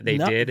 games that they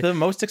did. The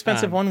most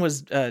expensive one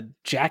was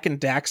Jack and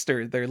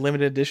Daxter, their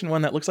limited edition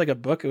one that looks like a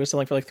book. It was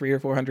selling for like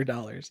 $300 or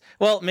 $400.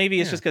 Well, maybe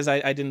it's just because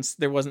I didn't.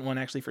 There wasn't one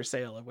actually for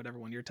sale of whatever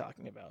one you're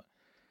talking about.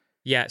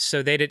 Yeah,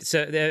 so they did.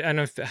 So I don't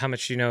know how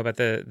much you know about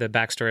the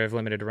backstory of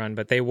Limited Run,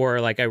 but they were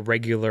like a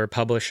regular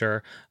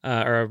publisher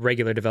or a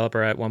regular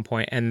developer at one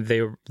point, and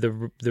the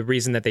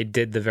reason that they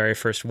did the very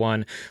first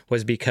one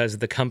was because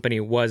the company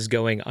was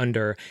going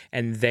under,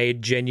 and they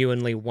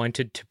genuinely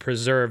wanted to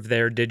preserve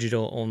their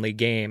digital only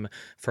game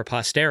for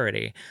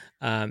posterity.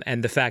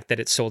 And the fact that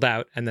it sold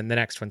out, and then the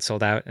next one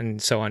sold out,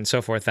 and so on and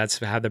so forth. That's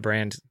how the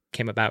brand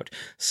came about.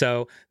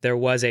 So there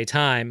was a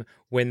time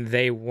when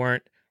they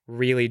weren't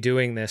really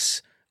doing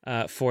this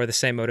for the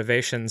same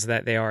motivations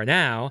that they are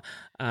now,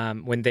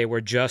 when they were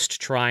just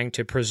trying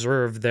to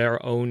preserve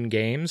their own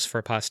games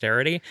for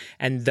posterity,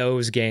 and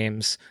those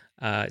games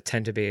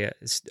tend to be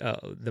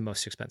the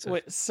most expensive.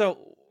 Wait,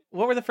 so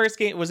what were the first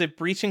game? Was it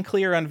Breach and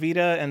Clear on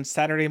Vita and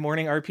Saturday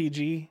Morning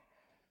RPG?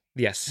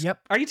 Yes. Yep.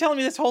 Are you telling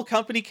me this whole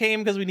company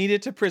came because we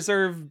needed to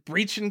preserve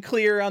Breach and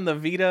Clear on the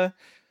Vita?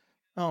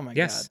 Oh my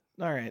God.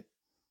 All right.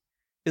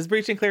 Is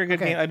Breaching Clear a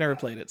good Okay. game? I've never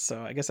played it,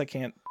 so I guess I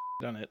can't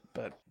on it,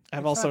 but I've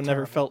It's also not never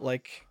terrible. felt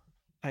like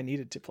I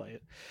needed to play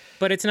it.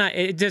 But it's not.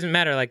 It doesn't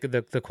matter. Like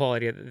the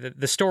quality of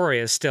the story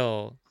is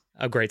still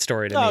a great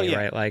story to me, yeah.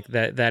 right? Like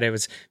that it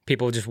was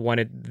people just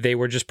they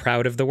were just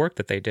proud of the work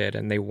that they did,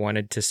 and they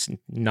wanted to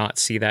not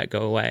see that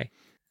go away.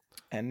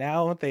 And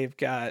now they've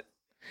got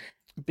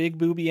big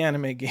booby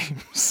anime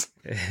games.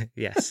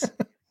 Yes.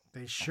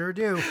 They sure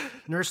do.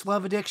 Nurse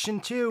Love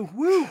Addiction too.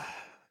 Woo!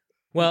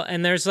 Well,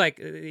 and there's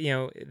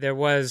there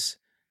was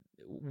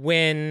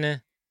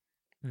when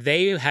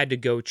they had to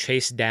go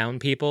chase down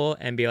people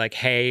and be like,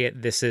 hey,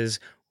 this is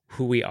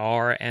who we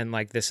are and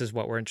like this is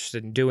what we're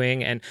interested in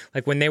doing. And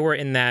like when they were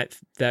in that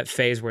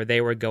phase where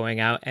they were going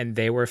out and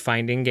they were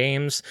finding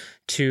games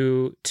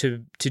to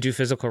do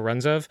physical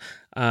runs of,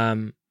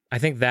 I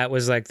think that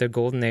was like the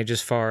golden age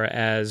as far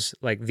as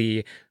like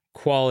the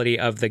quality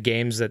of the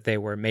games that they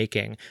were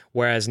making.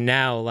 Whereas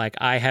now, like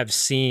I have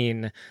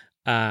seen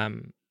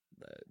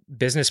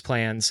business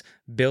plans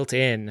built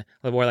in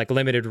where like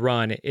limited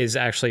run is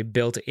actually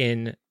built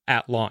in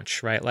at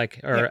launch, right? Like,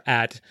 or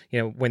at,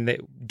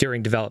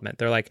 during development,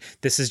 they're like,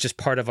 this is just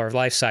part of our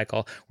life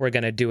cycle. We're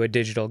going to do a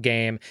digital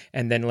game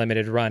and then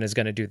limited run is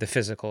going to do the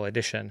physical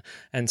edition.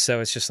 And so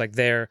it's just like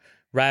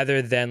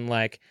rather than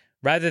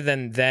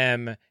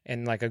them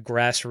in like a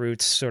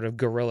grassroots sort of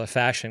guerrilla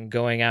fashion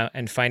going out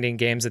and finding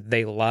games that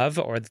they love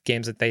or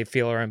games that they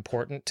feel are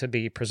important to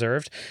be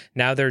preserved.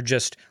 Now they're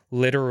just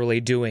literally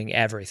doing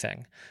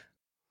everything.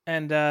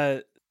 And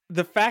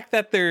the fact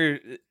that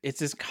it's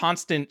this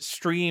constant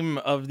stream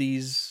of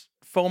these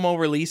FOMO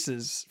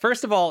releases.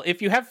 First of all,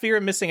 if you have fear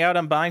of missing out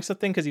on buying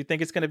something because you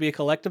think it's going to be a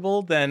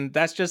collectible, then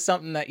that's just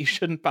something that you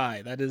shouldn't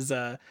buy. That is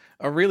a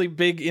really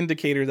big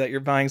indicator that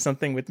you're buying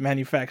something with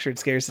manufactured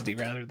scarcity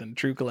rather than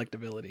true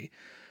collectibility.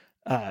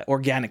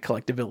 Organic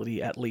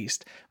collectibility, at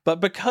least. But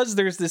because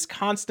there's this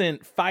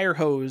constant fire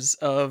hose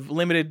of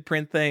limited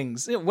print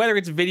things, whether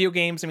it's video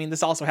games, I mean,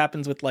 this also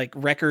happens with like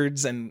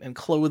records and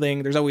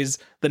clothing. There's always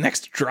the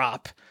next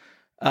drop.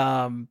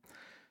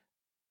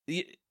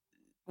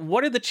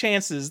 What are the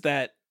chances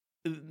that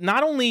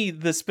not only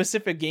the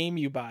specific game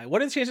you buy,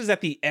 what are the chances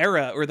that the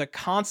era or the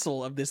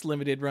console of this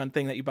limited run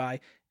thing that you buy,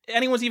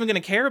 anyone's even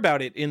going to care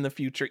about it in the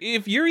future?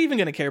 If you're even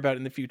going to care about it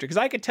in the future, because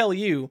I could tell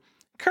you,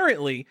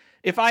 currently,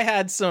 if I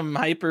had some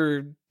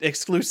hyper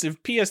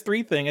exclusive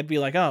PS3 thing, I'd be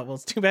like, oh, well,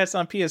 it's too bad it's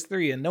on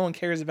PS3 and no one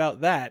cares about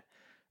that.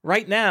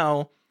 Right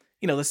now,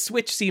 the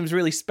Switch seems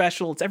really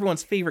special. It's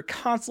everyone's favorite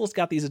console. It's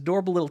got these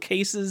adorable little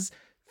cases.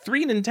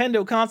 3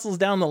 Nintendo consoles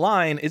down the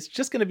line, it's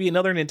just going to be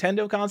another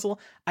Nintendo console.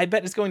 I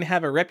bet it's going to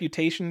have a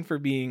reputation for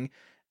being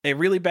a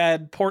really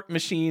bad port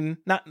machine.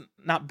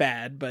 Not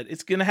bad, but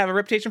it's going to have a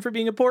reputation for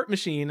being a port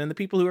machine. And the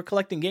people who are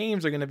collecting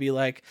games are going to be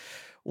like,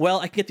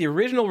 well, I can get the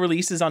original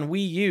releases on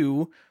Wii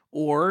U,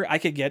 or I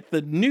could get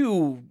the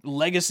new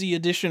Legacy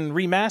Edition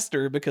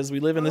remaster because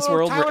we live in this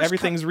world where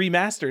everything's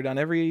remastered on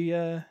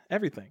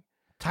everything.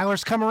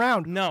 Tyler's come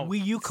around. No.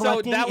 Wii U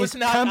collecting so that was is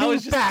not, coming I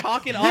was just back.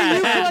 talking on Wii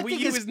U that. collecting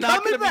Wii U is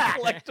not going to be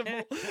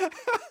collectible.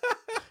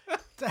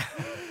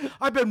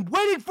 I've been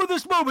waiting for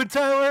this moment,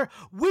 Tyler.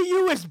 Wii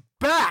U is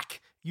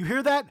back. You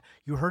hear that?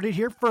 You heard it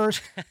here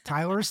first.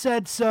 Tyler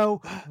said so.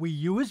 Wii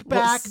U is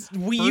back.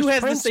 Wii U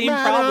has the same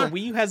problem.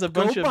 Wii U has a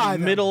bunch of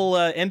middle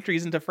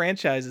entries into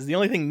franchises. The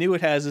only thing new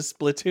it has is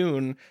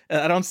Splatoon.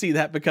 I don't see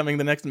that becoming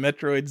the next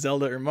Metroid,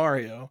 Zelda, or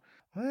Mario.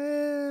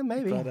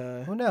 Maybe.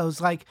 But, who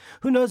knows? Like,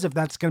 who knows if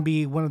that's going to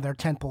be one of their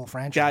tentpole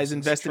franchises? Guys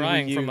invested in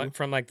Wii U.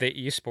 From the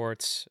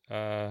esports,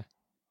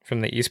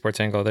 from the esports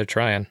angle, they're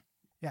trying.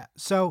 Yeah.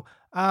 So,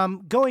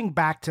 going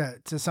back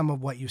to some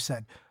of what you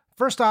said.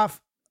 First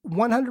off,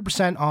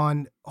 100%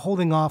 on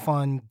holding off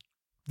on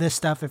this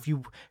stuff. If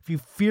you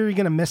fear you're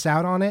going to miss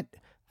out on it,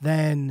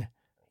 then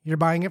you're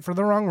buying it for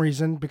the wrong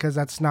reason, because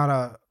that's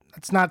not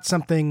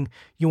something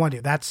you want to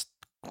do. That's,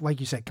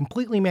 like you said,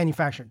 completely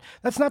manufactured.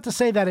 That's not to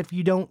say that if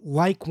you don't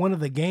like one of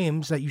the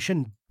games that you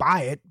shouldn't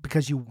buy it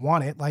because you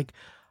want it. Like,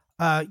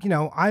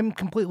 I'm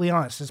completely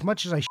honest. As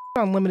much as I shit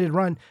on limited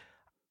run,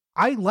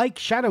 I like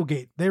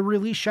Shadowgate. They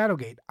released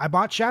Shadowgate. I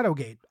bought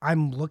Shadowgate.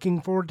 I'm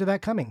looking forward to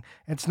that coming.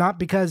 It's not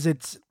because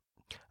it's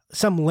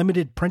some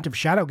limited print of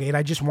Shadowgate.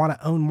 I just want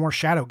to own more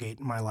Shadowgate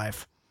in my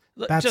life.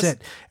 That's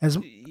it.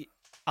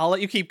 I'll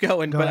let you keep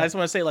going, but ahead. I just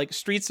want to say, like,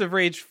 Streets of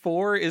Rage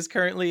 4 is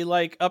currently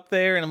like up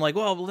there, and I'm like,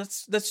 well,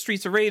 that's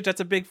Streets of Rage.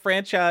 That's a big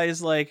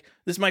franchise. Like,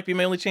 this might be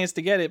my only chance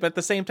to get it. But at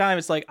the same time,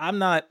 it's like I'm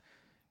not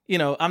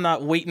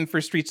waiting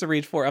for Streets of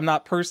Rage 4. I'm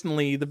not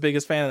personally the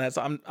biggest fan of that.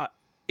 So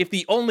if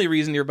the only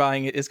reason you're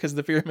buying it is because of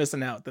the fear of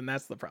missing out, then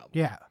that's the problem.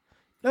 Yeah.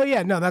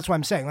 No, that's what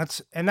I'm saying.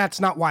 That's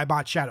not why I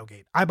bought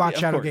Shadowgate. I bought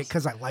Shadowgate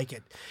because I like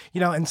it.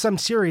 In some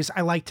series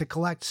I like to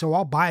collect, so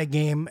I'll buy a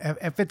game.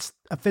 If it's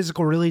a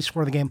physical release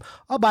for the game,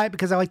 I'll buy it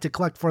because I like to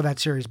collect for that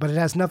series, but it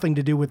has nothing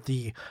to do with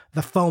the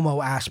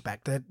FOMO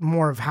aspect. That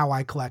more of how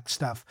I collect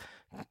stuff.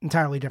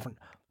 Entirely different.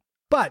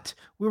 But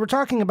we were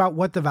talking about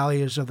what the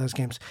value is of those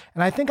games.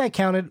 And I think I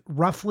counted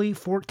roughly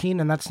 14,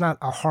 and that's not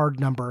a hard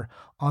number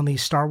on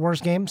these Star Wars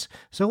games.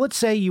 So let's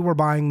say you were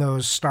buying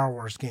those Star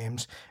Wars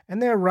games,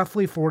 and they're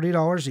roughly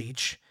 $40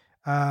 each.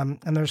 And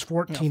there's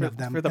 14 of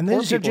them. For the and poor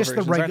these are people just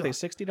versions, the aren't regular.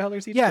 they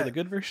 $60 each Yeah. for the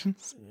good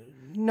versions?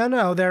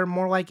 No, they're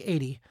more like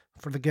 80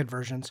 for the good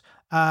versions.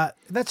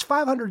 That's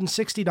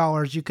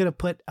 $560 you could have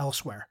put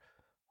elsewhere.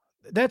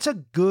 That's a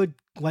good,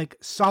 like,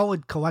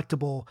 solid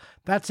collectible.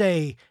 That's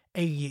a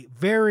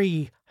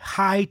very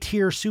high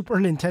tier Super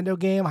Nintendo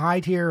game,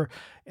 high tier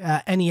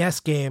NES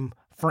game,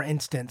 for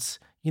instance.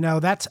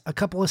 That's a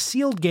couple of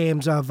sealed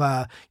games of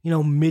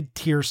mid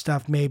tier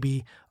stuff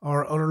maybe,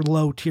 or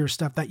low tier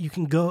stuff that you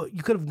could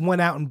have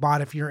went out and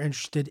bought if you're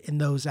interested in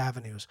those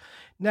avenues.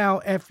 Now,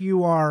 if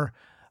you are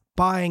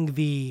buying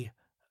the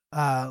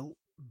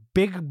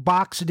big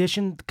box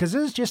edition, because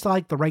this is just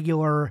like the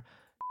regular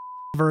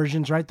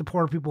versions, right? The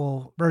poor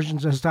people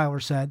versions, as Tyler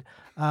said.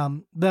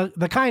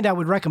 The kind I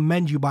would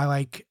recommend you buy,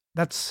 like,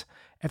 that's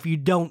if you're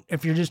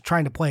just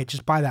trying to play it,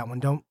 just buy that one.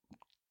 Don't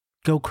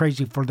go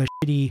crazy for the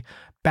shitty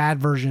bad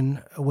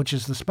version, which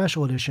is the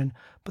special edition.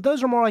 But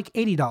those are more like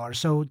 $80.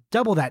 So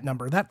double that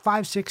number. That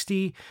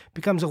 $560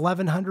 becomes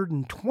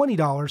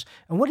 $1,120.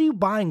 And what are you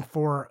buying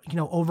for,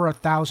 over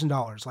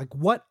 $1,000? Like,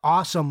 what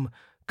awesome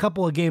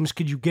couple of games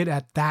could you get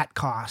at that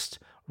cost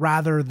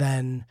rather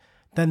than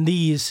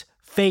these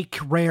fake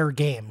rare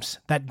games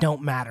that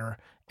don't matter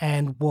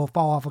and will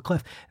fall off a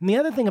cliff? And the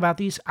other thing about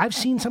these, I've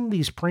seen some of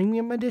these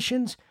premium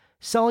editions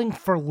selling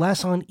for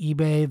less on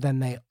eBay than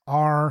they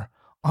are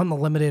on the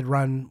limited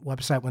run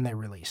website when they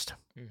released.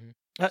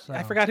 Mm-hmm.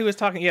 I forgot who was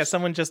talking. Yeah,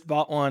 someone just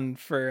bought one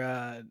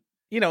for,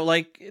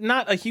 like,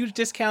 not a huge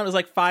discount. It was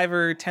like $5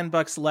 or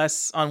 $10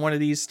 less on one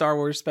of these Star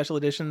Wars special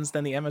editions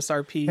than the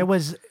MSRP.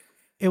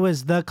 It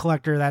was the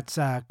collector. That's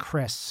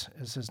Chris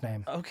is his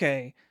name.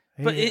 Okay.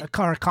 But a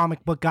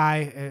comic book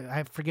guy.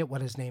 I forget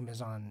what his name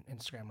is on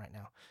Instagram right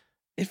now.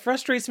 It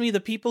frustrates me, the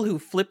people who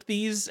flip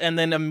these and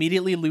then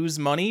immediately lose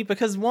money,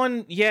 because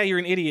one, yeah, you're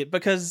an idiot,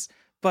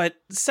 but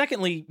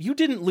secondly, you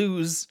didn't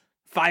lose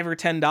 $5 or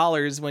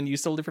 $10 when you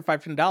sold it for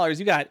 $5 or $10.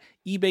 You got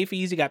eBay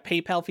fees, you got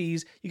PayPal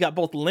fees, you got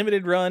both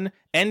limited run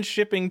and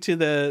shipping to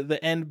the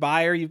end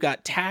buyer. You've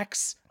got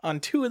tax on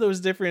 2 of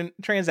those different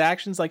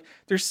transactions. Like,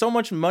 there's so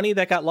much money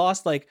that got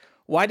lost. Like,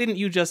 why didn't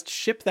you just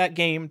ship that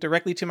game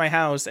directly to my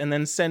house and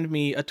then send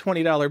me a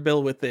 $20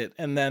 bill with it?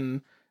 And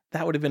then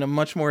that would have been a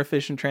much more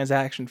efficient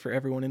transaction for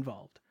everyone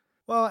involved.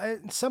 Well,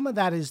 some of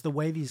that is the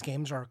way these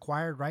games are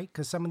acquired, right?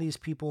 Because some of these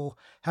people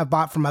have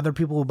bought from other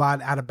people who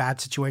bought out of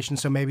bad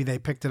situations, so maybe they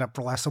picked it up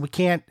for less. So you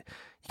can't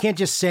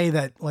just say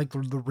that, like, the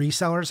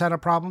resellers had a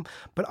problem.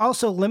 But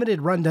also,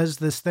 Limited Run does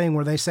this thing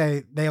where they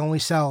say they only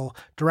sell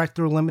direct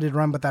through Limited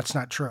Run, but that's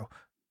not true.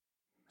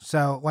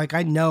 So, like,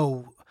 I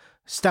know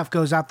stuff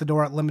goes out the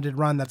door at Limited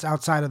Run that's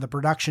outside of the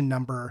production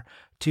number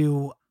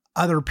to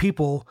other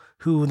people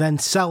who then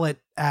sell it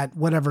at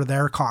whatever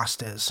their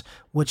cost is,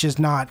 which is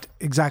not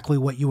exactly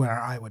what you and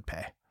I would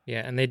pay. Yeah,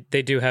 and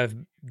they do have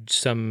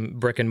some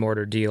brick and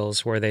mortar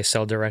deals where they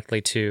sell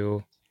directly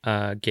to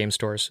game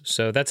stores.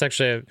 So that's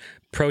actually a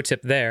pro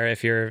tip there.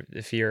 If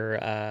you're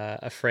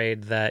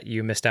afraid that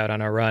you missed out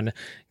on a run,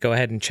 go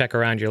ahead and check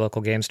around your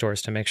local game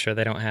stores to make sure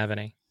they don't have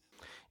any.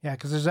 Yeah,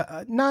 because there's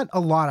not a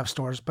lot of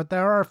stores, but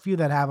there are a few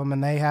that have them,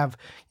 and they have,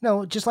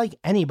 just like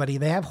anybody,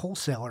 they have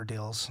wholesaler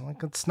deals.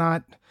 Like, it's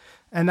not,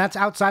 and that's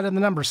outside of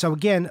the number. So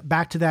again,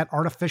 back to that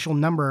artificial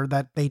number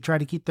that they try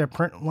to keep their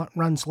print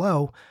runs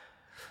low.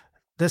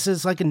 This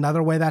is like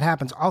another way that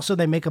happens. Also,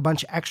 they make a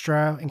bunch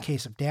extra in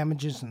case of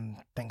damages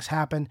and things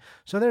happen.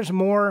 So there's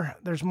more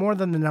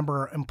than the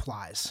number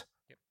implies.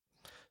 Yep.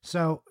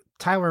 So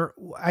Tyler,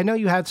 I know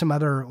you had some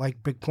other,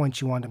 like, big points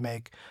you wanted to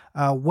make.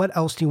 What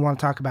else do you want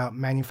to talk about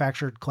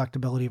manufactured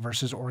collectibility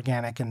versus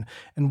organic, and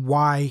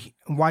why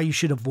you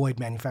should avoid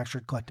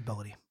manufactured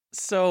collectibility?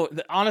 So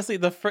honestly,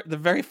 the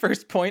very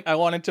first point I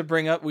wanted to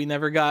bring up, we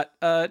never got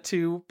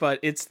to, but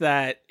it's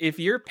that if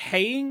you're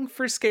paying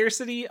for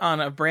scarcity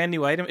on a brand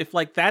new item, if,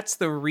 like, that's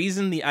the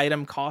reason the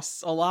item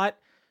costs a lot,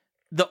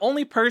 the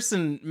only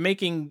person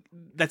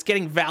that's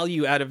getting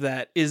value out of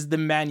that is the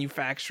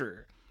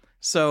manufacturer.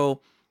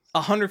 So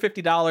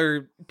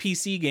 $150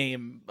 PC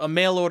game, a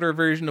mail order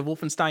version of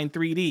Wolfenstein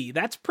 3D,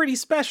 that's pretty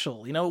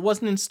special. It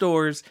wasn't in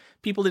stores.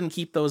 People didn't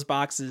keep those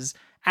boxes.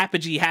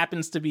 Apogee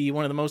happens to be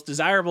one of the most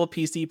desirable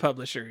PC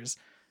publishers.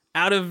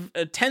 Out of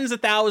tens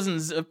of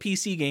thousands of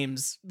PC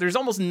games, there's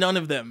almost none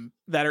of them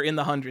that are in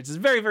the hundreds. It's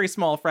a very, very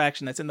small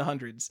fraction that's in the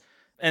hundreds.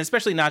 And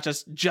especially not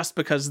just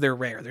because they're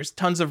rare. There's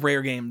tons of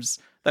rare games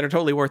that are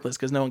totally worthless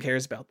because no one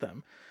cares about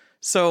them.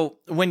 So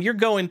when you're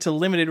going to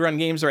limited run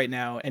games right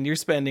now and you're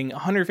spending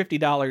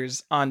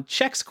 $150 on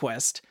Chex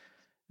Quest,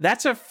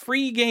 that's a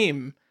free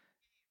game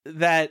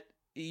that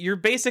you're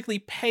basically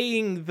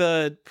paying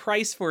the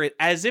price for it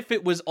as if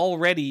it was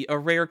already a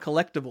rare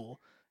collectible.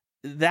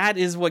 That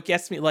is what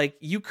gets me. Like,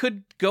 you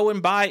could go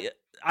and buy,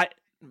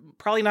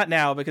 probably not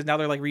now because now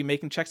they're, like,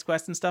 remaking Chex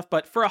Quest and stuff,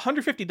 but for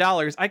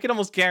 $150, I could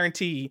almost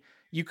guarantee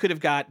you could have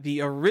got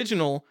the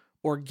original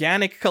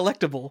organic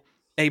collectible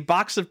a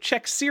box of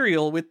Chex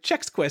cereal with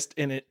Chex Quest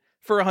in it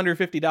for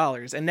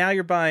 $150. And now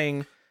you're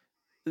buying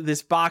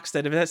this box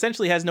that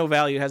essentially has no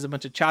value. It has a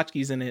bunch of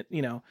tchotchkes in it,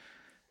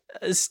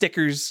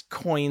 stickers,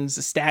 coins,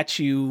 a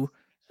statue,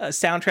 a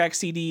soundtrack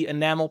CD,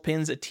 enamel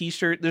pins, a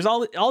t-shirt. There's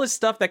all this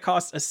stuff that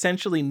costs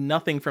essentially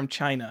nothing from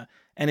China.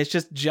 And it's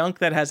just junk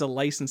that has a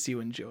license you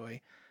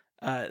enjoy.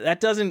 That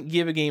doesn't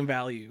give a game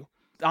value.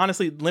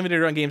 Honestly,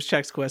 limited run games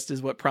Chex Quest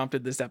is what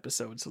prompted this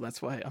episode. So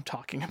that's why I'm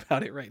talking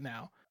about it right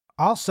now.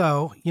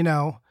 Also,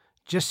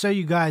 just so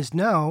you guys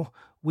know,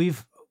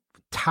 we've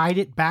tied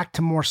it back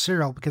to more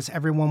cereal because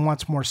everyone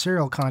wants more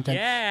cereal content.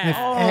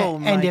 Yeah.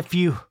 And if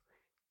you...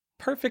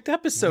 Perfect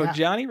episode,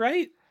 Johnny,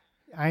 right?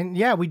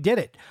 We did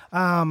it.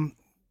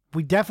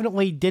 We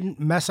definitely didn't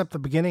mess up the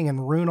beginning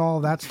and ruin all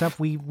of that stuff.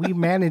 We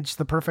managed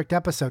the perfect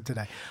episode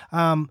today.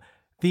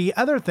 The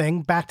other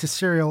thing, back to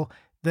cereal,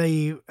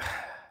 the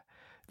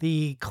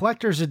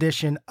collector's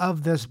edition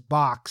of this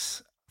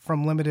box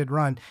from Limited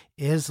Run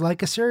is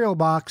like a cereal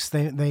box.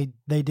 They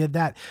did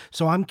that.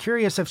 So I'm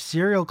curious if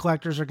cereal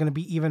collectors are going to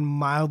be even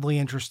mildly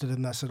interested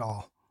in this at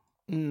all.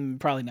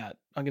 Probably not.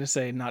 I'm going to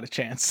say not a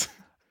chance.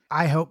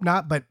 I hope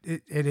not, but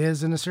it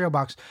is in a cereal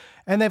box.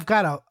 And they've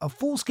got a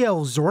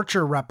full-scale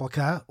Zorcher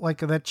replica, like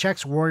the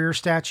Chex Warrior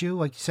statue,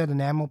 like you said,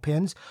 enamel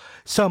pins,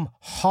 some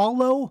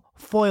hollow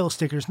foil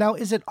stickers. Now,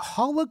 is it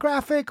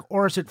holographic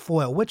or is it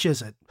foil? Which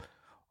is it?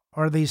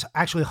 Or are these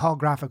actually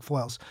holographic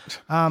foils?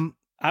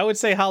 I would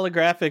say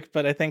holographic,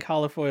 but I think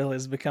holofoil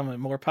has become a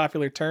more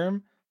popular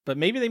term, but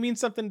maybe they mean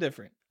something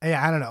different.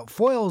 Yeah, I don't know.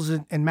 Foils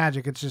in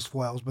Magic, it's just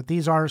foils, but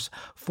these are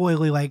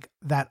foily like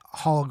that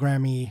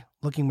hologrammy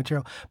looking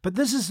material. But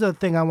this is the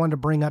thing I wanted to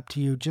bring up to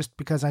you just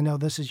because I know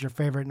this is your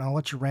favorite, and I'll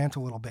let you rant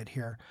a little bit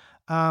here.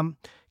 Can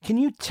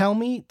you tell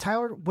me,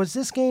 Tyler, was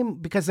this game,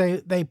 because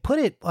they put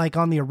it like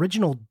on the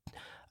original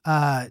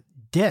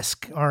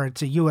disc, or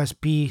it's a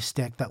USB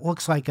stick that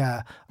looks like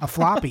a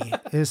floppy.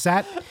 Is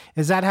that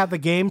how the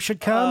game should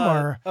come?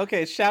 Or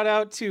okay, shout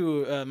out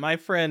to my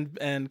friend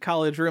and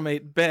college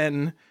roommate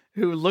Ben,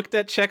 who looked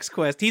at Chex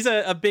Quest. He's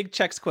a big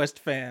Chex Quest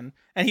fan,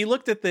 and he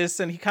looked at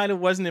this and he kind of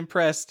wasn't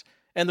impressed.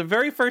 And the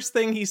very first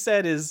thing he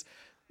said is,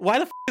 "Why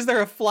the is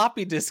there a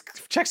floppy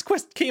disk? Chex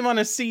Quest came on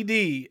a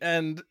CD."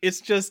 And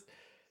it's just,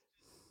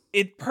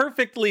 it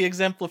perfectly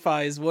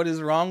exemplifies what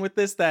is wrong with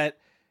this, that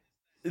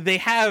they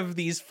have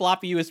these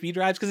floppy USB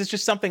drives because it's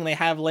just something they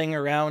have laying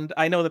around.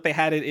 I know that they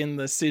had it in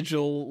the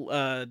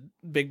Sigil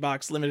big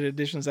box limited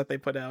editions that they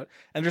put out.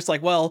 And just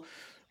like, well,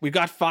 we've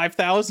got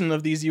 5,000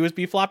 of these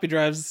USB floppy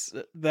drives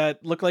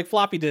that look like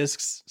floppy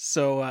disks.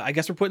 So I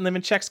guess we're putting them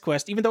in Chex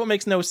Quest, even though it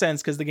makes no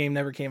sense because the game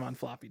never came on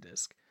floppy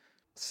disk.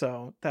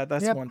 So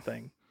that's one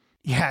thing.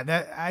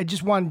 Yeah, I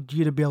just wanted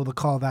you to be able to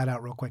call that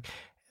out real quick.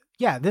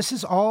 Yeah, this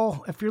is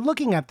all, if you're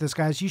looking at this,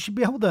 guys, you should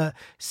be able to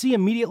see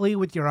immediately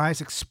with your eyes,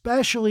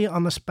 especially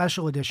on the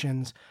special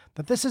editions,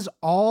 that this is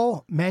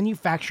all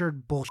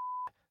manufactured bullshit,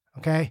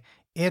 okay?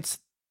 It's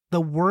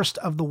the worst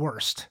of the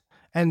worst.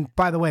 And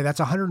by the way, that's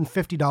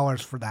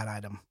 $150 for that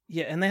item.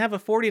 Yeah, and they have a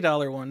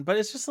 $40 one, but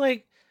it's just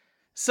like,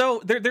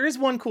 so there is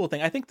one cool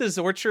thing. I think the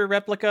Zorcher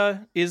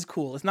replica is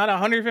cool. It's not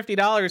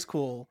 $150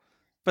 cool,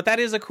 but that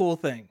is a cool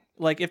thing.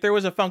 Like if there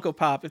was a Funko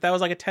Pop, if that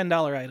was like a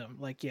 $10 item,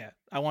 like, yeah,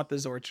 I want the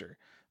Zorcher.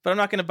 But I'm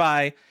not going to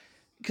buy,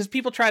 because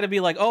people try to be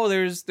like, oh,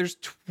 there's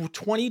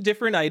 20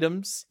 different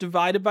items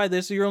divided by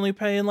this, so you're only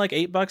paying like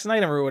 $8 an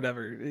item or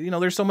whatever.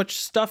 There's so much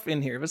stuff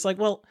in here. It's like,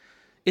 well,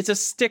 it's a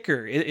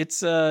sticker.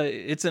 It's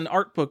an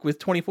art book with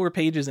 24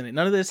 pages in it.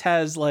 None of this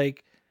has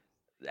like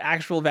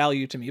actual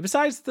value to me,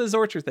 besides the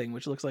Zorcher thing,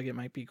 which looks like it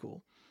might be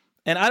cool.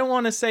 And I don't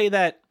want to say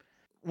that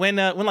when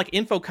like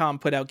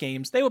Infocom put out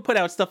games, they would put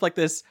out stuff like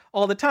this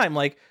all the time.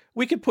 Like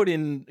we could put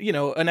in,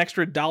 an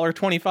extra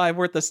 $1.25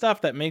 worth of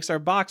stuff that makes our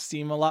box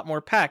seem a lot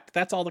more packed.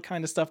 That's all the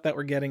kind of stuff that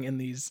we're getting in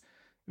these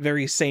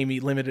very samey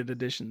limited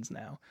editions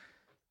now.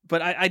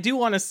 But I do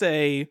want to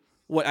say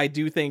what I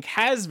do think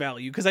has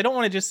value, because I don't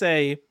want to just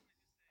say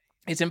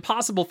it's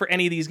impossible for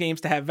any of these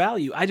games to have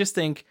value. I just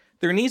think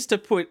there needs to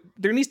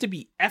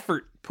be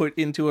effort put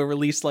into a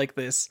release like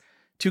this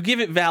to give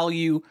it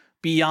value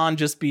beyond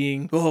just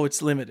being, oh,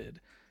 it's limited.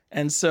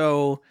 And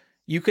so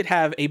you could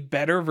have a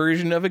better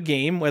version of a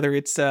game, whether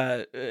it's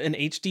an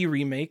HD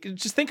remake.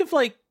 Just think of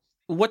like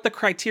what the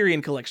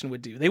Criterion Collection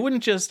would do. They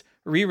wouldn't just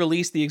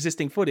re-release the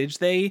existing footage.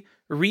 They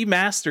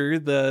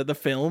remaster the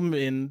film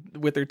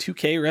with their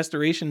 2K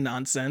restoration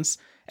nonsense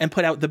and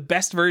put out the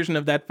best version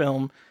of that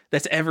film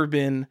that's ever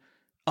been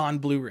on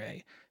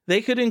Blu-ray.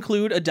 They could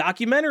include a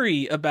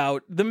documentary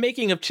about the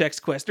making of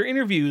Chex Quest or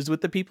interviews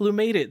with the people who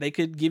made it. They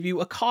could give you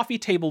a coffee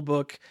table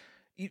book,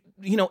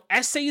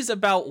 essays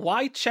about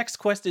why Chex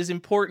Quest is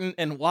important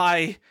and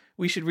why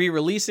we should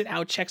re-release it,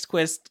 how Chex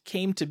Quest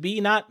came to be.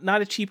 Not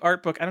a cheap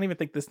art book. I don't even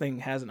think this thing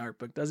has an art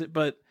book, does it?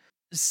 But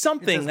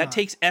something that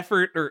takes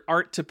effort or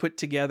art to put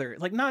together.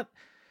 Like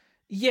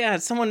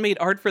someone made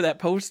art for that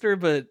poster,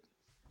 but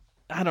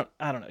I don't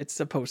know. It's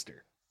a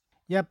poster.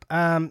 Yep.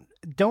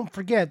 Don't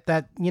forget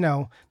that,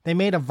 they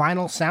made a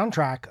vinyl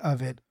soundtrack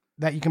of it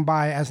that you can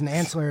buy as an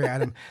ancillary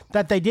item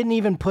that they didn't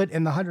even put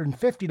in the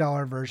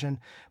 $150 version.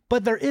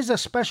 But there is a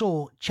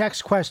special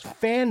Chex Quest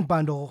fan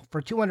bundle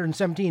for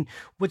 $217,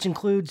 which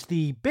includes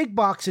the big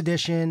box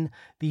edition,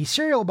 the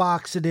cereal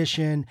box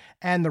edition,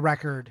 and the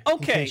record.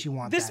 Okay, in case you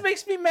want this that.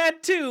 makes me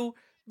mad too,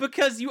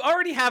 because you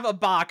already have a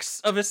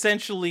box of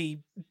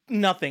essentially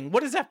nothing.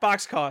 What does that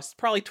box cost?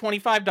 Probably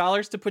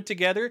 $25 to put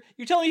together.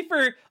 You're telling me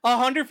for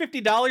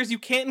 $150 you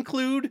can't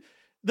include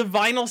the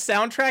vinyl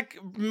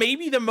soundtrack,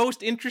 maybe the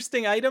most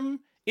interesting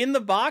item in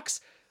the box?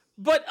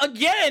 But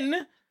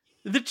again,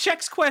 the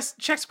Chex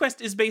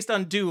Quest is based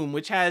on Doom,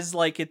 which has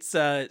like its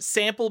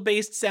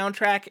sample-based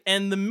soundtrack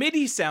and the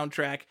MIDI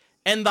soundtrack,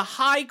 and the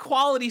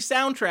high-quality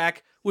soundtrack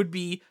would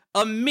be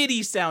a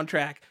MIDI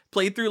soundtrack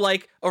played through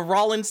like a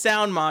Roland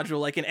sound module,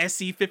 like an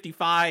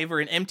SC55 or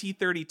an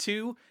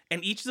MT32,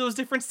 and each of those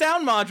different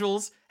sound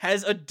modules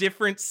has a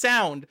different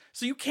sound.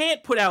 So you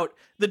can't put out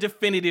the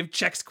definitive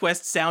Chex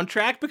Quest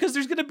soundtrack because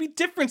there's going to be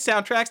different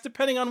soundtracks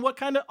depending on what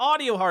kind of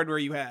audio hardware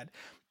you had.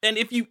 And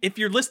if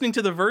you're listening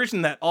to the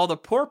version that all the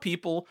poor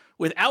people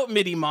without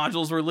MIDI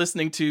modules were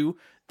listening to,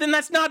 then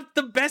that's not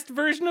the best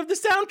version of the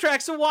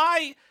soundtrack. So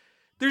why?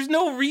 There's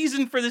no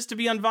reason for this to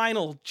be on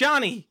vinyl.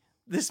 Johnny,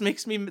 this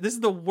is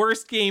the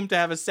worst game to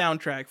have a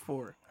soundtrack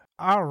for.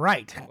 All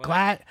right.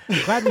 Glad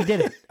we did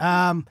it.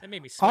 That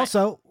made me sweat.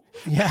 Also,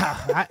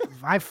 yeah,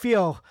 I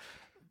feel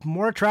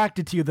more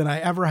attracted to you than I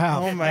ever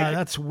have. Oh my,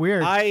 that's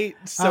weird. I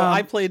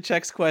played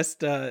Chex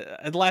Quest.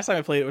 The last time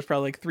I played it was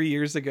probably like 3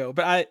 years ago.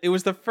 But it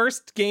was the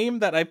first game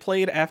that I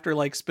played after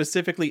like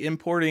specifically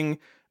importing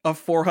a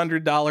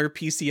 $400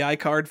 PCI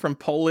card from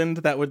Poland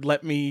that would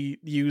let me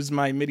use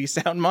my MIDI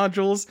sound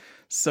modules.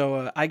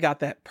 So I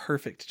got that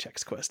perfect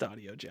Chex Quest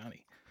audio,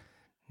 Johnny.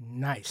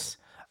 Nice.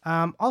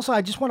 Also,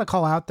 I just want to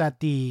call out that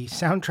the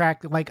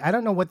soundtrack, like, I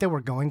don't know what they were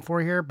going for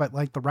here, but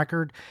like the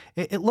record,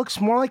 it looks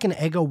more like an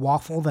Eggo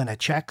waffle than a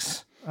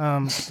Chex,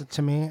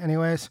 to me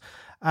anyways.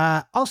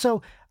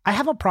 Also, I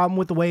have a problem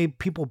with the way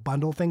people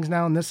bundle things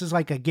now. And this is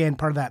like, again,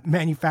 part of that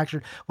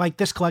manufactured, like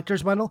this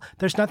collector's bundle.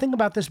 There's nothing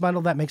about this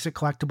bundle that makes it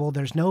collectible.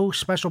 There's no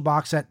special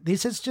box set.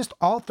 This is just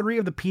all three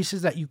of the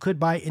pieces that you could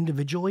buy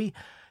individually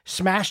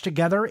smashed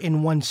together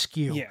in one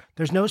SKU. Yeah.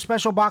 There's no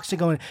special box to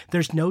go in.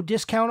 There's no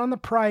discount on the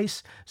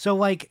price. So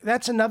like,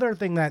 that's another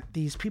thing that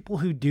these people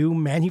who do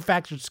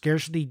manufactured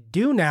scarcity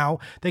do now.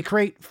 They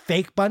create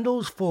fake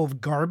bundles full of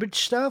garbage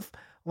stuff,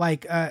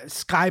 like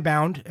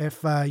Skybound.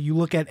 If you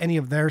look at any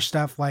of their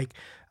stuff, like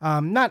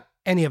not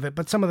any of it,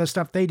 but some of the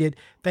stuff they did,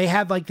 they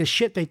had like the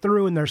shit they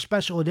threw in their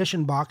special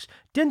edition box,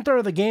 didn't throw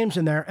the games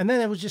in there, and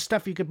then it was just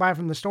stuff you could buy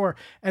from the store.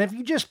 And if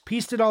you just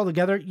pieced it all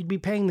together, you'd be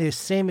paying the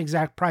same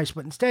exact price,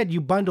 but instead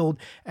you bundled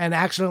and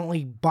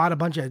accidentally bought a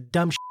bunch of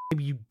dumb shit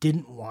you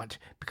didn't want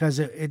because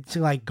it's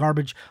like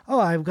garbage.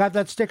 Oh, I've got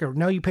that sticker.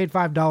 No, you paid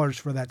 $5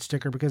 for that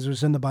sticker because it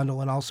was in the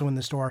bundle and also in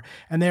the store,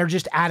 and they're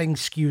just adding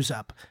SKUs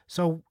up.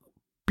 So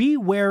be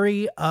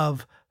wary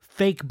of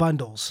fake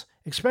bundles,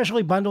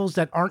 especially bundles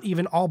that aren't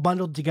even all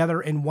bundled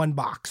together in one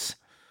box.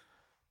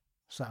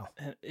 So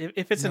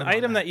if it's an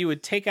item that you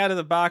would take out of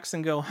the box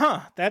and go,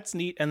 that's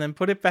neat, and then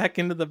put it back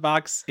into the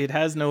box, it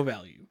has no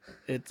value.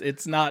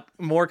 It's not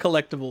more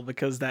collectible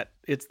because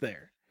it's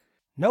there.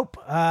 Nope.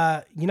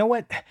 You know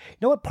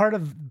what part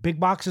of big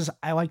boxes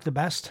I like the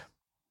best?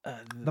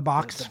 The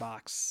box. The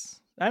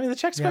box. I mean, the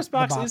Chex Quest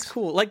box is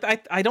cool. Like,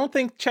 I don't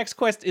think Chex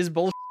Quest is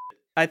bullshit.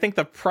 I think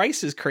the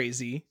price is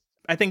crazy.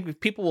 I think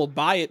people will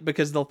buy it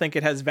because they'll think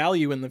it has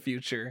value in the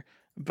future.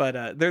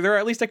 But there are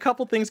at least a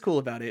couple things cool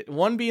about it.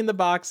 One being the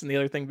box and the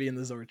other thing being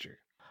the Zorcher.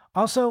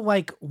 Also,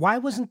 like, why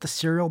wasn't the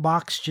cereal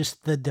box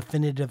just the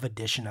definitive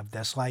edition of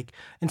this? Like,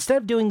 instead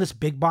of doing this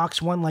big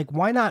box one, like,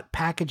 why not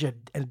package a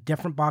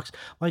different box?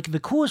 Like,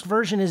 the coolest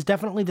version is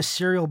definitely the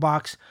cereal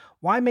box.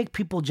 Why make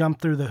people jump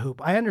through the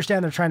hoop? I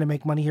understand they're trying to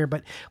make money here,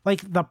 but,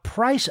 like, the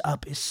price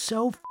up is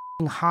so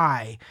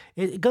high.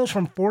 It goes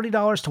from $40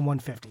 to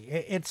 $150.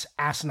 It's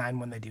asinine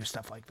when they do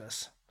stuff like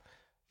this.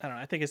 I don't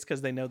know. I think it's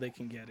because they know they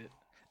can get it.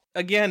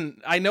 Again,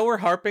 I know we're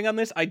harping on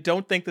this. I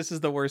don't think this is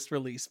the worst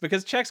release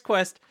because Chex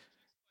Quest,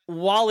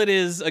 while it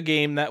is a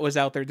game that was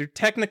out there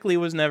technically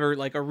was never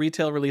like a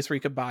retail release where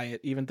you could buy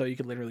it, even though you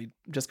could literally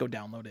just go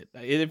download it.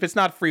 If it's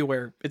not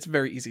freeware, it's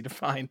very easy to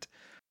find.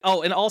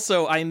 Oh, and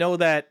also I know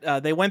that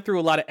they went through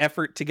a lot of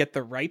effort to get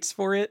the rights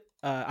for it.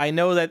 I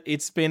know that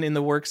it's been in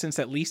the works since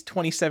at least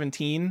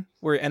 2017,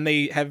 and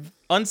they have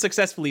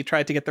unsuccessfully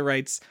tried to get the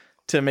rights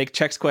to make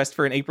Chex Quest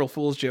for an April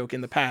Fool's joke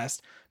in the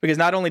past. Because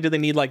not only do they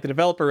need like the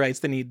developer rights,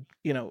 they need,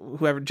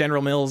 whoever,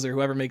 General Mills or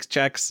whoever makes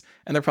Chex,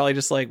 and they're probably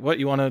just like, what,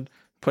 you want to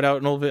put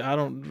out an old,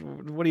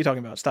 what are you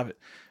talking about? Stop it.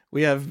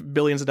 We have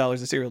billions of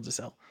dollars of cereal to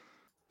sell.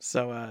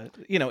 So,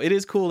 it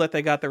is cool that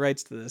they got the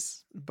rights to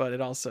this, but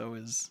it also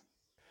is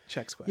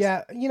Chex Quest.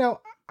 Yeah,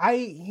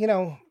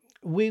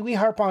 we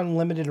harp on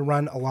limited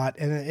run a lot,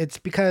 and it's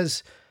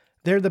because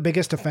they're the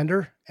biggest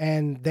offender,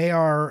 and they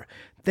are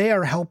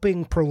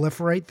helping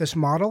proliferate this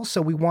model.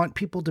 So we want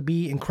people to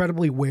be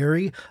incredibly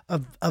wary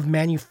of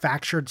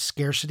manufactured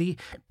scarcity,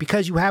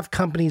 because you have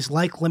companies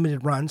like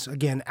Limited Runs,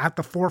 again, at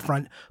the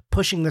forefront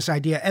pushing this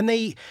idea. And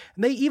they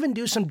even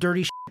do some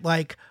dirty shit,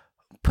 like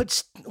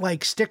put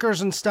like stickers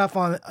and stuff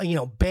on,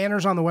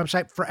 banners on the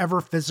website,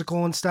 forever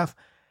physical and stuff.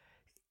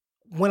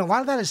 When a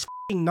lot of that is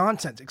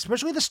nonsense,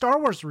 especially the Star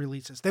Wars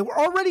releases. They were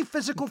already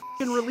physical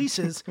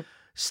releases.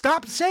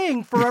 Stop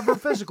saying forever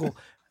physical.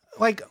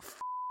 Like,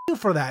 you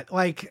for that.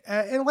 Like,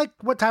 and like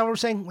what Tyler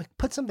was saying, like,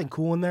 put something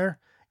cool in there.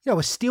 A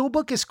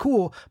steelbook is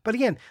cool, but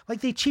again,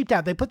 like, they cheaped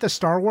out. They put the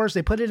Star Wars,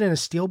 they put it in a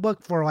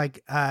steelbook for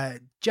like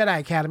Jedi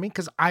Academy,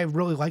 because I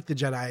really like the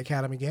Jedi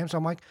Academy game. So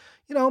I'm like,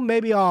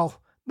 maybe I'll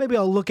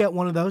look at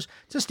one of those.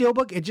 It's a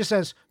steelbook. It just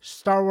says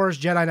Star Wars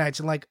Jedi Knights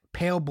in like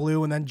pale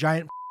blue, and then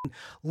giant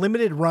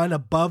limited run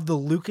above the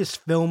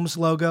Lucasfilms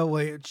logo.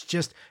 It's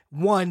just,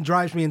 one,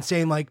 drives me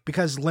insane, like,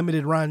 because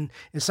limited run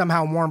is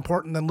somehow more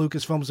important than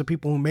Lucasfilms, the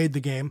people who made the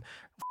game.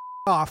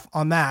 Off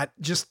on that.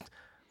 Just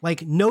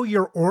like, know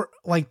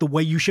like the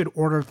way you should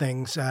order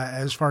things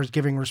as far as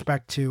giving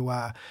respect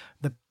to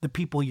the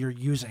people you're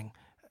using.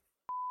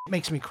 It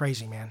makes me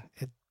crazy, man.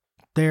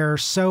 They're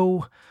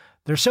so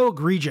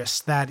egregious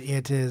that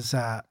it is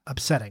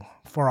upsetting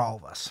for all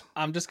of us.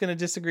 I'm just going to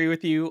disagree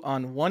with you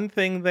on one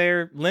thing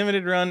there.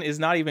 Limited Run is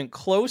not even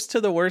close to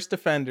the worst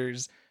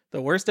offenders.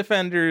 The worst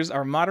offenders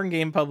are modern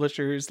game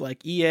publishers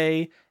like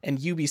EA and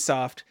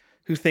Ubisoft,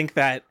 who think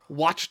that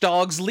Watch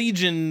Dogs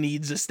Legion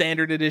needs a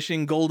standard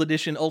edition, gold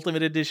edition,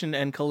 ultimate edition,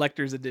 and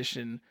collector's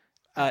edition.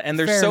 And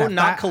they're Fair so enough.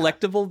 not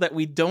collectible that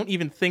we don't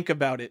even think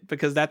about it,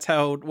 because that's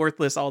how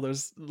worthless all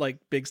those like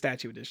big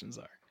statue editions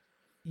are.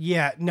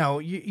 Yeah, no,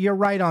 you're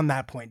right on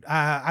that point.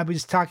 I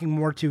was talking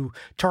more to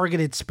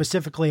targeted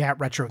specifically at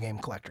retro game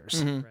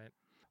collectors, Mm-hmm. Right.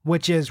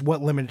 which is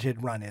what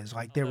Limited Run is.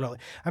 Like, they're really,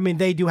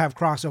 they do have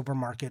crossover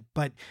market,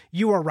 but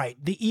you are right.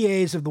 The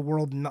EAs of the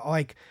world,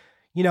 like,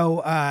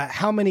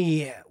 how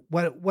many,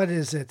 what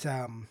is it?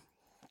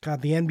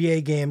 God, the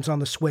NBA games on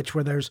the Switch,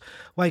 where there's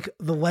like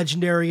the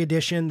Legendary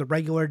Edition, the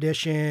regular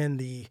edition,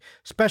 the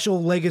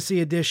Special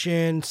Legacy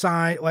Edition,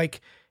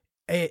 like,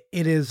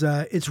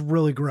 it's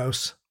really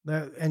gross.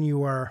 And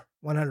you are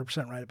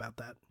 100% right about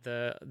that.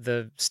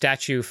 The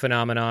statue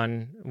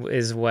phenomenon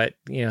is what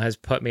has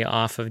put me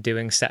off of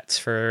doing sets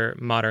for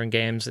modern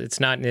games. It's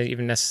not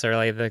even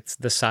necessarily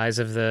the size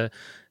of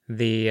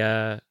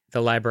the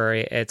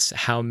library. It's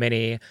how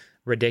many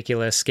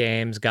ridiculous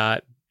games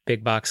got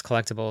big box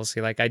collectibles.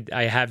 Like,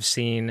 I have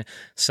seen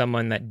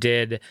someone that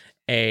did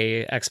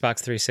a Xbox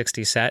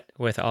 360 set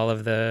with all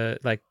of the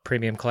like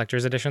premium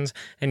collector's editions,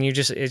 and it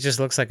just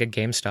looks like a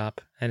GameStop,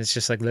 and it's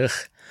just like, ugh.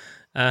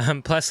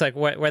 Plus, like,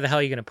 where the hell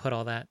are you going to put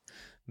all that?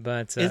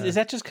 But is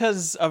that just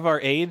because of our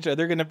age? Are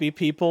there going to be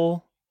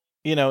people,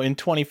 in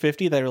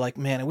 2050 that are like,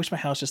 man, I wish my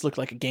house just looked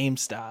like a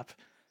GameStop,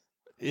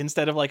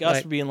 instead of like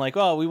us being like,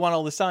 oh, we want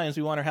all the signs,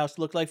 we want our house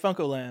to look like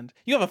Funkoland.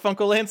 You have a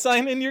Funkoland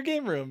sign in your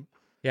game room.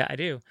 Yeah, I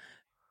do.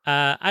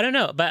 I don't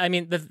know, but I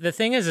mean, the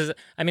thing is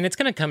it's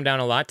going to come down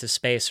a lot to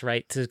space,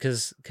 right?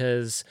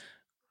 Because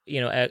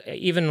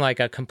even like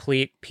a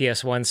complete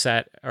PS1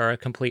 set or a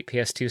complete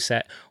PS2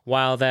 set,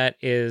 while that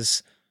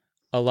is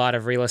a lot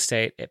of real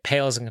estate, it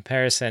pales in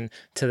comparison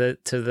to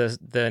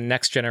the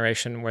next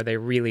generation, where they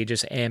really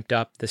just amped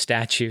up the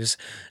statues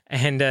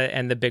and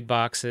the big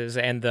boxes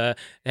and the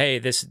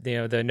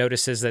the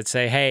notices that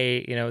say,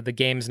 hey, the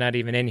game's not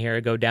even in here,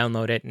 go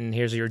download it, and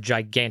here's your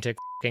gigantic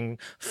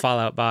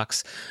Fallout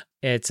box.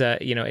 It's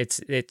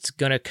it's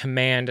gonna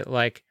command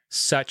like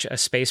such a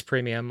space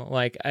premium.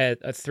 Like a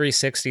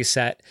 360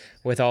 set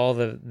with all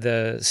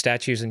the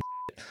statues and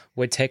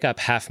would take up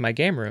half my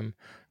game room.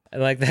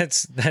 Like,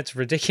 that's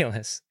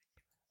ridiculous.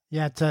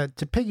 Yeah, to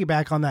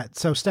piggyback on that.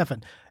 So,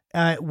 Stefan,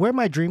 where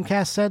my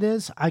Dreamcast set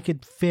is, I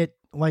could fit,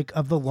 like,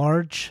 of the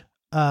large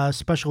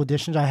special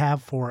editions I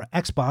have for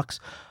Xbox,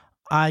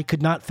 I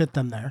could not fit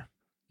them there.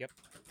 Yep.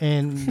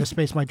 In the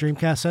space my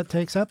Dreamcast set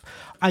takes up.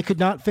 I could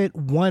not fit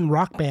one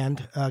Rock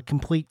Band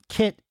complete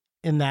kit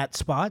in that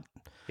spot.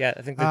 Yeah,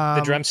 I think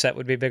the drum set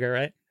would be bigger,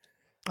 right?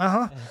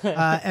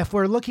 If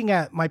we're looking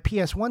at my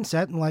PS1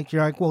 set, and like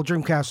you're like, well,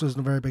 Dreamcast isn't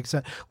a very big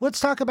set. Let's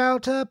talk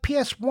about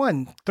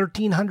PS1,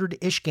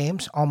 1,300-ish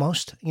games,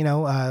 almost.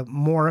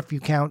 More if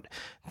you count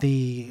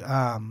the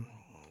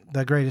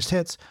greatest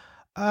hits.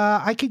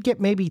 I could get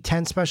maybe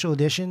 10 special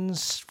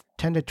editions,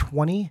 10 to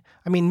 20.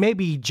 I mean,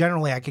 maybe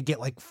generally I could get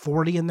like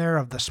 40 in there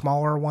of the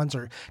smaller ones,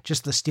 or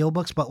just the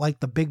steelbooks. But like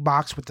the big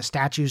box with the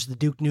statues, the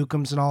Duke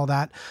Nukems, and all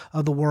that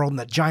of the world, and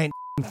the giant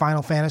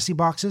Final Fantasy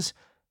boxes.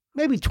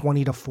 Maybe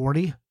 20 to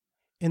 40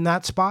 in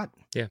that spot.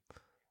 Yeah.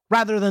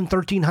 Rather than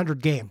 1,300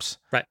 games.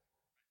 Right.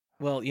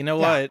 Well, you know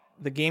what?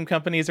 The game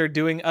companies are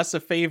doing us a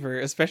favor,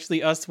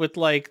 especially us with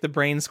like the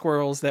brain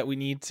squirrels that we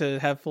need to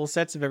have full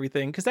sets of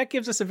everything, because that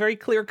gives us a very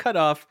clear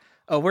cutoff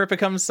where it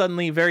becomes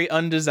suddenly very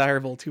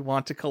undesirable to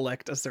want to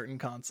collect a certain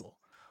console.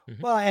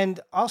 Mm-hmm. Well, and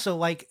also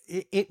like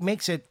it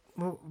makes it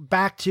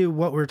back to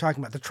what we were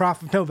talking about, the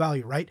Trough of No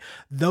Value, right?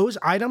 Those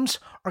items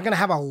are going to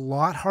have a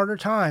lot harder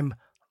time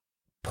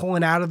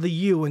pulling out of the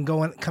U and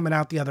coming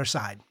out the other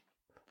side.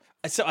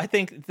 So I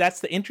think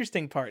that's the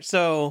interesting part.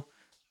 So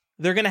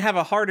they're going to have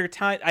a harder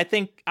time.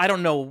 I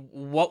don't know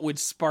what would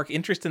spark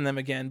interest in them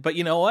again, but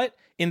you know what?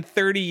 In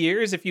 30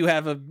 years, if you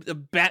have a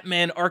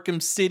Batman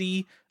Arkham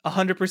City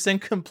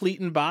 100% complete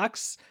in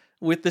box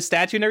with the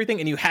statue and everything,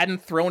 and you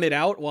hadn't thrown it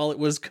out while it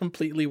was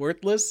completely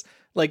worthless,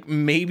 like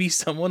maybe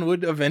someone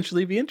would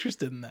eventually be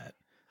interested in that.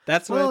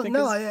 That's what I think.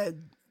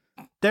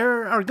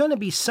 There are going to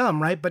be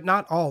some, right? But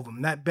not all of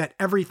them. That bet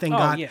everything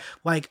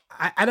like,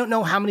 I don't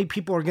know how many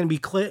people are going to be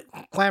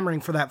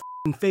clamoring for that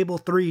Fable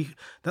 3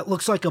 that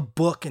looks like a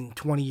book in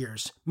 20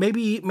 years.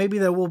 Maybe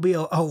there will be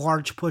a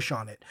large push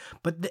on it.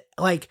 But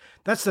like,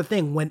 that's the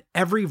thing. When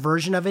every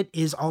version of it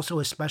is also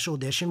a special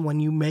edition, when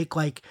you make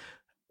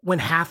when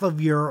half of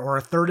your or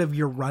a third of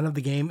your run of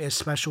the game is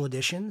special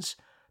editions,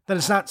 then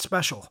it's not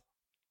special.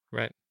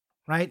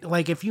 Right?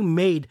 Like if you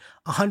made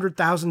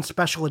 100,000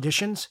 special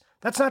editions,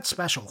 that's not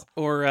special.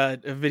 Or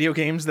video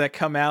games that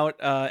come out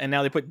and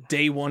now they put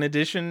day one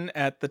edition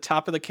at the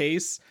top of the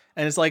case.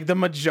 And it's like the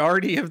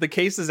majority of the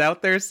cases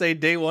out there say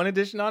day one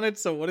edition on it.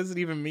 So what does it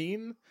even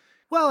mean?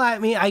 Well, I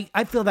mean,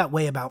 I feel that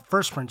way about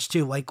first prints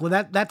too. Like,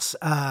 well, that's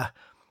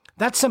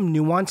some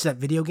nuance that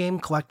video game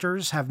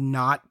collectors have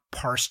not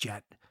parsed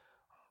yet,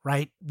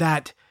 right?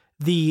 That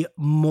the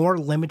more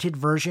limited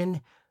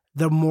version,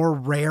 the more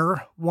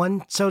rare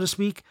one, so to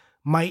speak,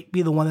 might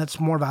be the one that's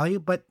more value.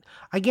 But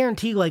I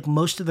guarantee like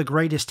most of the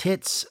greatest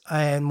hits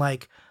and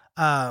like,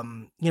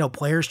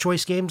 player's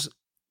choice games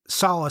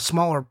saw a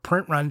smaller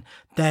print run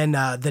than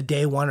the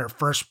day one or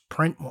first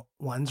print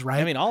ones, right?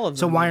 I mean, all of them.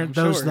 So why aren't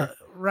those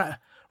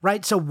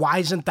right? So why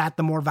isn't that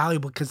the more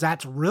valuable? Because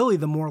that's really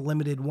the more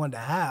limited one to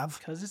have.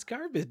 Because it's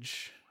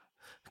garbage.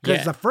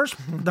 Because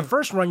the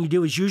first run you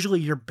do is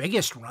usually your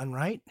biggest run,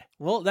 right?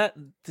 Well,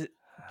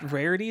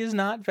 rarity is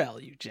not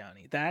value,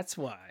 Johnny. That's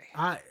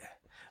why.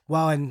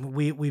 Well, and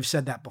we've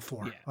said that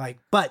before. Yeah.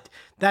 But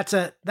that's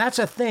a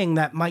thing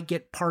that might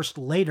get parsed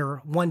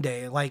later one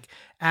day. Like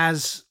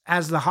as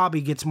the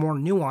hobby gets more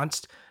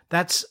nuanced,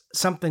 that's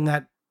something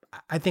that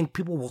I think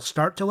people will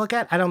start to look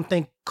at. I don't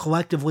think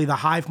collectively the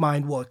hive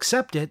mind will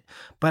accept it,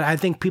 but I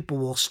think people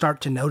will start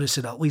to notice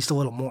it at least a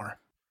little more.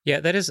 Yeah,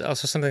 that is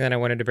also something that I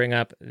wanted to bring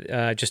up,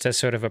 just as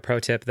sort of a pro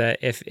tip, that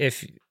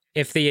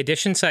if the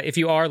edition side, if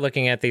you are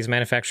looking at these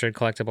manufactured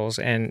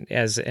collectibles and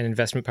as an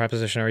investment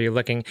proposition, or you're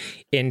looking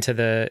into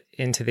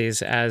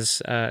these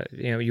as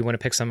you want to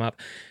pick some up,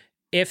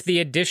 if the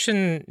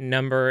edition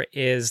number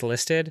is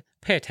listed,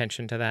 pay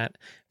attention to that,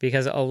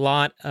 because a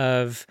lot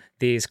of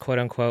these quote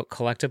unquote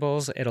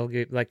collectibles, it'll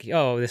be like,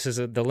 oh, this is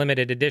the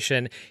limited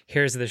edition.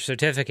 Here's the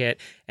certificate,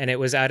 and it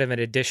was out of an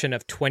edition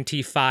of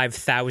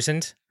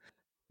 25,000.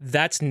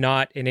 That's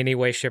not in any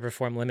way, shape, or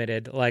form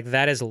limited. Like,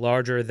 that is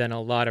larger than a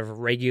lot of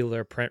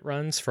regular print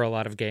runs for a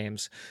lot of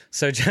games.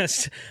 So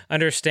just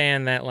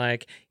understand that,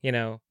 like,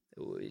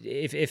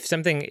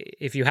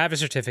 if you have a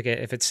certificate,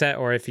 if it's set,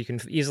 or if you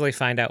can easily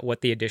find out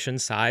what the edition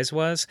size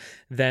was,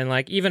 then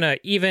like even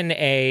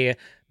a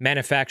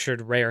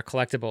manufactured rare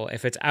collectible,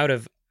 if it's out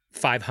of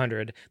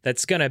 500,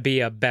 that's going to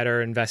be a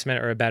better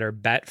investment or a better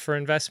bet for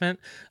investment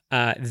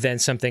than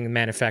something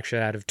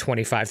manufactured out of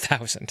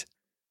 25,000.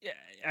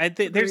 I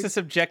think there's a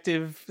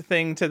subjective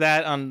thing to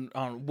that on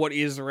what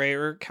is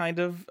rare, kind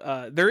of.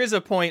 There is a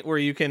point where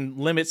you can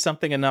limit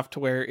something enough to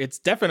where it's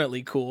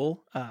definitely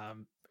cool.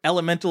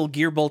 Elemental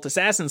Gearbolt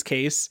Assassin's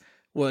case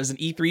was an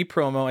E3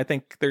 promo. I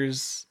think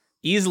there's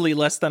easily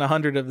less than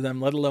 100 of them,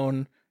 let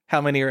alone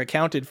how many are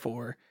accounted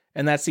for.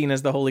 And that's seen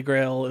as the holy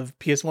grail of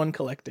PS1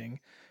 collecting.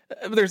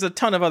 There's a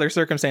ton of other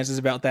circumstances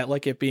about that,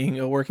 like it being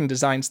a working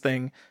designs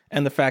thing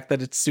and the fact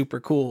that it's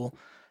super cool.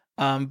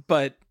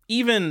 But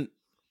even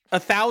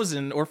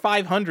 1,000 or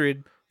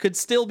 500 could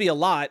still be a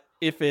lot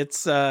if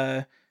it's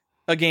a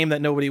game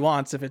that nobody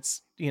wants, if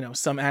it's,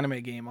 some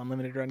anime game on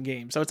limited run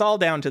game. So it's all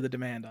down to the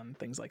demand on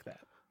things like that.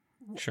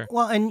 Sure.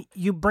 Well, and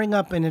you bring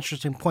up an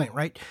interesting point,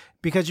 right?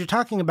 Because you're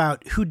talking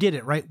about who did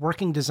it, right?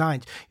 Working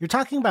designs. You're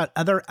talking about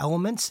other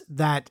elements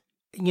that,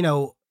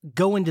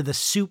 go into the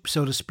soup,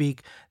 so to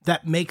speak,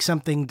 that make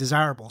something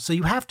desirable. So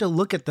you have to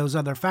look at those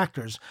other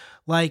factors.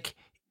 Like,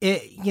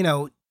 is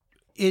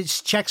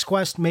Chex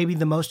Quest maybe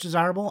the most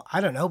desirable?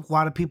 I don't know. A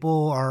lot of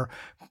people are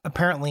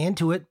apparently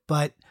into it,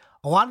 but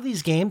a lot of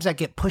these games that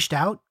get pushed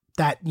out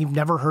that you've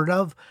never heard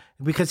of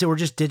because they were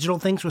just digital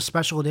things with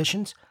special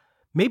editions,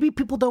 maybe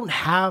people don't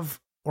have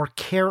or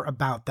care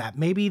about that.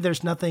 Maybe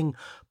there's nothing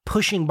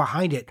pushing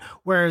behind it.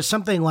 Whereas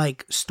something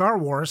like Star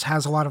Wars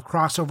has a lot of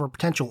crossover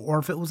potential, or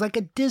if it was like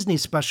a Disney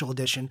special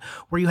edition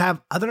where you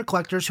have other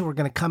collectors who are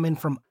going to come in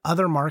from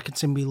other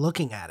markets and be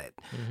looking at it,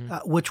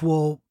 which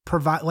will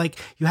provide, like,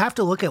 you have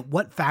to look at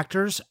what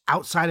factors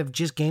outside of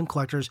just game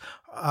collectors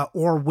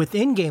or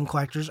within game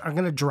collectors are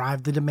going to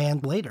drive the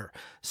demand later.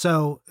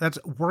 So that's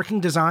working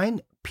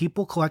design.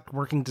 People collect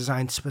working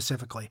design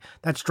specifically.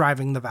 That's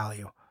driving the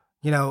value.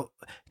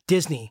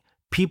 Disney,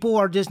 people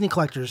are Disney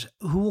collectors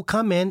who will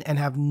come in and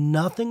have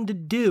nothing to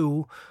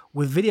do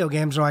with video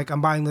games. They're like,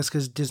 I'm buying this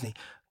because Disney.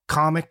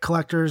 Comic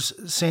collectors,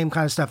 same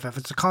kind of stuff. If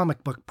it's a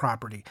comic book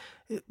property,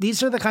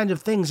 these are the kind of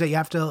things that you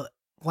have to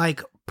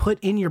like put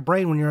in your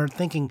brain when you're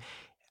thinking,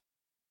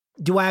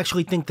 do I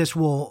actually think this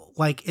will,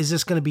 like, is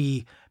this going to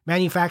be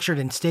manufactured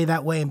and stay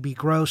that way and be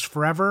gross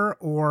forever?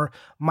 Or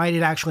might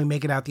it actually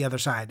make it out the other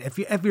side?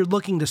 If you're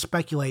looking to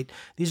speculate,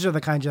 these are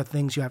the kinds of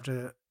things you have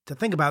to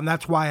think about. And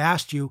that's why I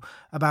asked you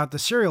about the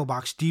cereal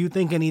box. Do you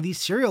think any of these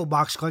cereal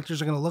box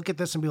collectors are going to look at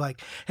this and be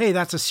like, hey,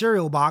 that's a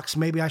cereal box.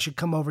 Maybe I should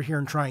come over here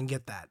and try and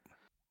get that?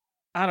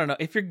 I don't know.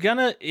 If you're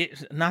gonna,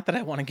 not that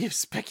I want to give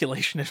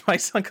speculation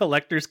advice on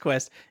Collector's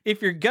Quest.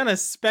 If you're gonna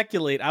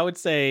speculate, I would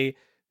say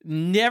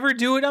never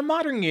do it on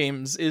modern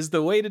games is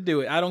the way to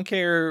do it. I don't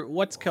care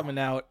what's coming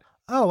out.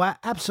 Oh,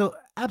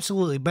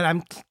 absolutely. But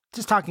I'm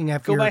just talking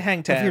if go you're, buy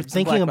hang tags, if you're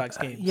thinking black box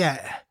games.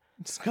 Yeah.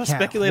 Just go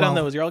speculate on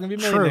those. You're all gonna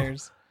be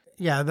millionaires. True.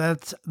 Yeah,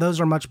 those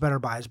are much better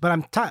buys. But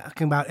I'm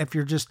talking about if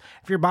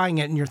you're buying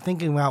it and you're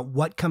thinking about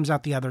what comes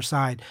out the other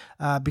side,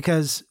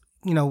 because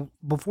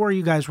before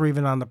you guys were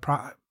even on the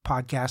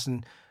podcast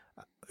and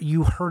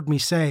you heard me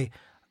say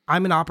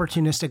I'm an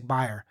opportunistic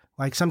buyer.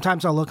 Like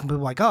sometimes I'll look at people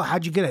like, oh,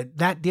 how'd you get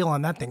that deal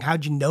on that thing?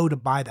 How'd you know to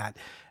buy that?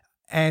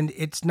 And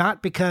it's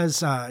not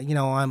because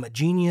I'm a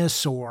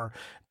genius or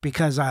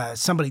because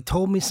somebody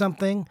told me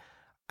something.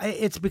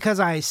 It's because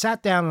I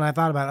sat down and I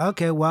thought about,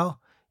 okay, well,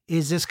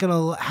 how's this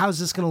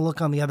gonna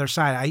look on the other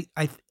side?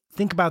 I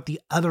think about the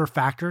other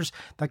factors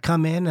that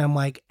come in and I'm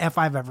like, if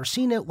I've ever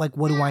seen it, like,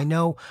 what do I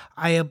know?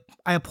 I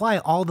apply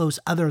all those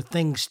other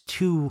things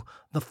to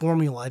the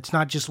formula. It's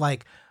not just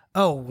like,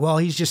 oh, well,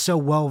 he's just so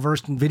well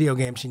versed in video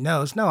games, he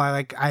knows. No,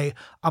 I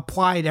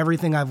applied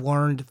everything I've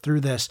learned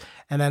through this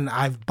and then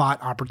I've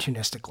bought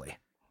opportunistically.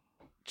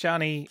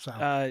 Johnny,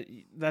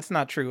 that's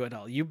not true at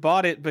all. You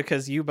bought it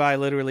because you buy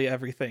literally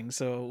everything.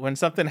 So when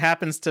something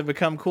happens to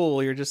become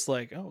cool, you're just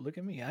like, oh, look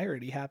at me. I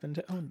already happen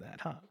to own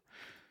that, huh?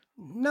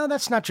 No,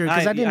 that's not true.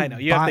 Because I know.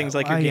 You have things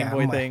like your Game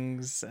Boy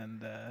things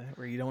and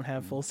where you don't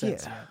have full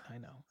sets yet. I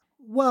know.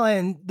 Well,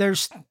 and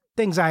there's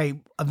things I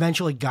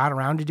eventually got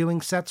around to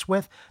doing sets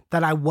with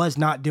that I was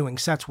not doing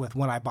sets with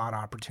when I bought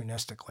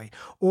opportunistically.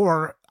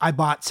 Or I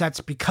bought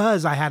sets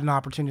because I had an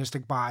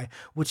opportunistic buy,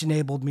 which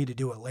enabled me to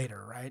do it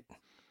later, right?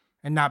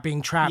 And not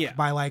being trapped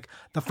by like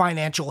the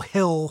financial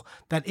hill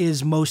that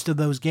is most of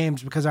those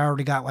games because I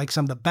already got like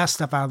some of the best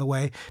stuff out of the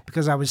way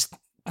because I was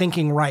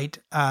thinking right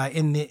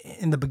in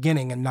the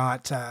beginning and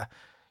not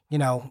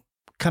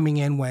coming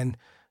in when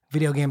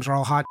video games are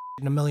all hot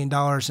and $1 million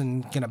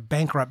and gonna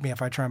bankrupt me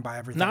if I try and buy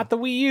everything. Not the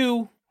Wii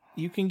U.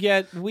 You can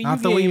get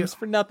Wii U games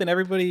for nothing.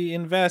 Everybody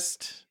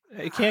invest.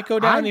 It can't go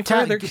down any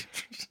further.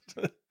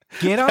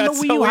 Get on the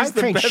Wii U hype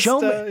train.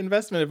 Show me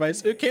investment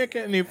advice. It can't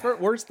get any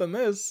worse than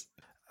this.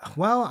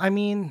 Well, I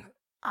mean,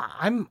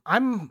 I'm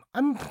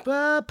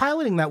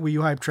piloting that Wii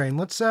U hype train.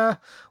 Let's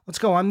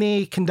go. I'm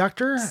the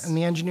conductor and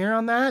the engineer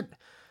on that.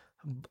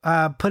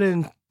 Put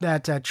in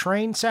that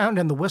train sound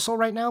and the whistle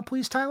right now,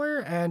 please, Tyler.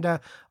 And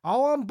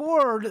all on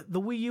board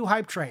the Wii U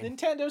hype train.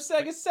 Nintendo,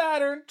 Sega,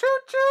 Saturn. Choo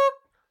choo.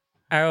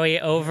 Are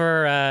we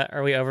over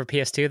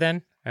PS2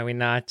 then? Are we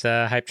not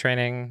hype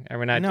training? Are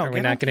we not going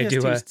to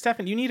do a...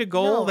 Stefan, you need a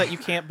goal that you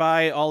can't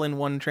buy all in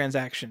one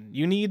transaction.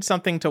 You need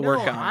something to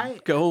work on.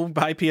 Go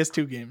buy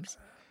PS2 games.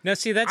 No,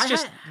 see,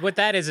 that's what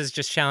that is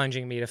just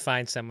challenging me to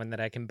find someone that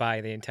I can buy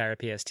the entire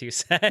PS2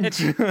 set.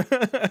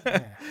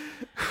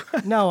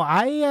 No,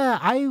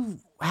 I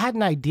had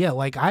an idea.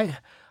 Like I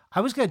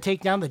was going to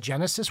take down the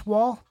Genesis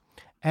wall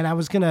and I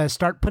was going to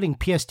start putting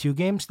PS2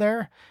 games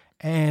there.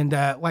 And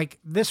like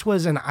this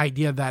was an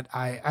idea that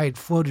I had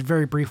floated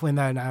very briefly in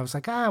that, and I was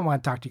like, I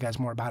want to talk to you guys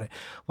more about it.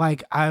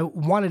 Like I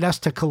wanted us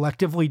to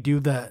collectively do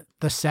the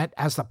set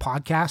as the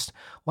podcast.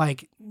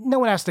 Like no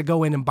one has to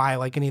go in and buy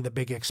like any of the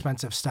big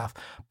expensive stuff,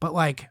 but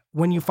like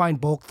when you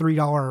find bulk $3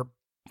 or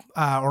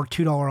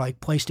 $2 like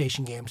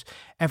PlayStation games,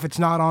 if it's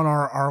not on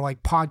our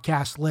like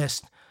podcast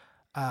list,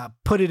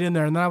 put it in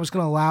there. And then I was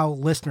going to allow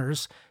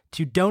listeners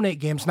to donate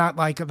games, not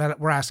like that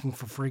we're asking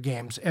for free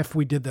games if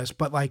we did this,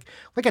 but like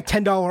a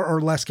 $10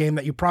 or less game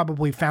that you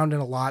probably found in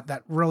a lot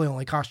that really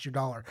only cost you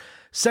 $1.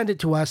 Send it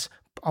to us.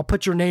 I'll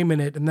put your name in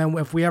it. And then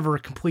if we ever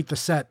complete the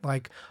set,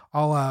 like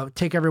I'll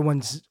take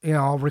everyone's,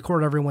 I'll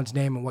record everyone's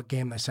name and what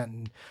game they sent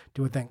and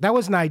do a thing. That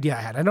was an idea I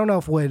had. I don't know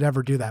if we'd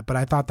ever do that, but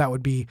I thought that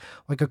would be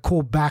like a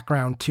cool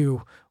background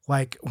to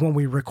like when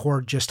we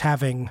record, just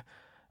having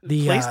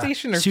the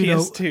PlayStation or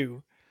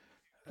PS2?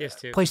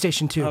 PS2.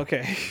 PlayStation 2.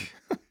 Okay.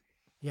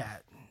 Yeah,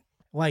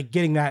 like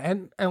getting that.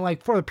 And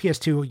like for the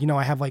PS2,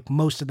 I have like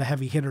most of the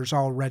heavy hitters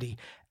already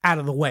out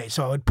of the way.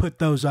 So I would put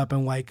those up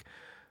and like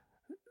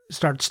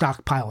start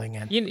stockpiling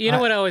in. You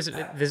know what always,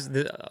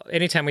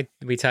 anytime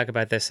we talk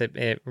about this,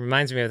 it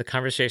reminds me of the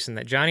conversation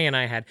that Johnny and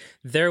I had.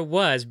 There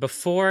was,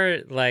 before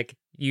like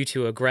you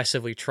two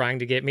aggressively trying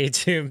to get me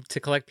to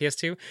collect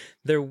PS2,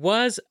 there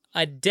was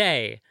a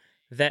day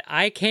that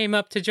I came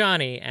up to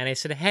Johnny and I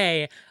said,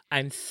 hey,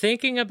 I'm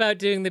thinking about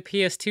doing the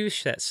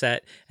PS2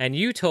 set, and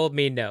you told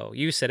me no.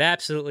 You said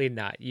absolutely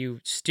not.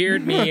 You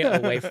steered me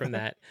away from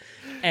that.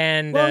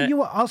 And Well,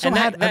 you also and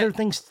had other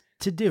things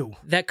to do.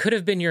 That could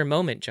have been your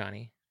moment,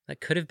 Johnny. That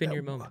could have been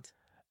your moment.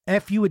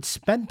 If you had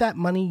spent that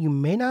money, you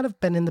may not have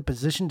been in the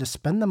position to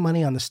spend the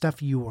money on the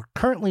stuff you were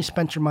currently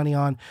spent your money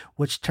on,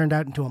 which turned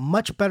out into a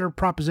much better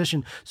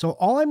proposition. So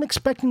all I'm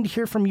expecting to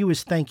hear from you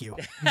is thank you.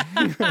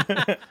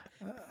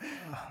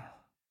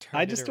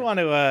 I just want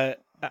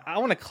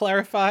to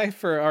clarify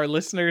for our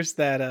listeners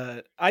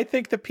that I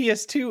think the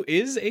PS2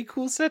 is a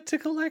cool set to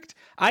collect.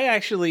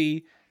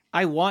 I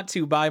want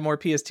to buy more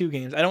PS2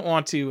 games. I don't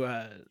want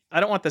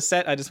the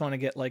set. I just want to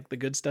get like the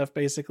good stuff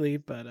basically,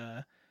 but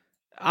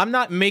I'm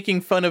not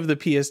making fun of the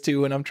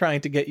PS2 and I'm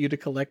trying to get you to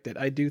collect it.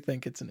 I do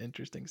think it's an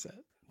interesting set.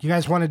 You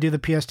guys want to do the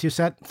PS2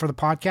 set for the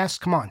podcast?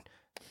 Come on.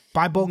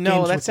 Buy bulk games.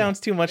 No, that sounds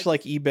too much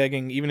like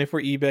e-begging, even if we're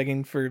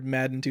e-begging for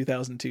Madden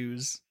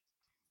 2002s.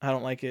 I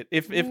don't like it.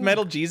 If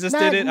Metal Jesus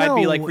did it, I'd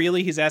be like,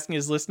 really? He's asking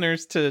his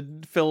listeners to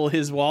fill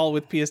his wall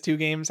with PS2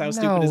 games? How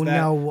stupid is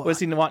that? No. What does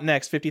he want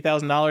next?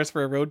 $50,000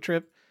 for a road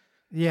trip?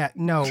 Yeah,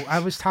 no. I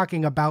was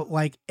talking about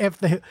like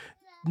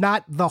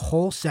not the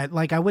whole set.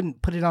 Like I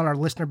wouldn't put it on our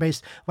listener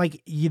base.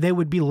 Like they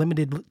would be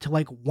limited to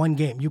like one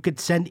game. You could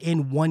send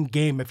in one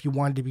game if you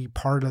wanted to be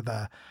part of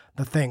the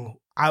thing.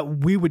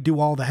 We would do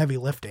all the heavy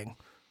lifting.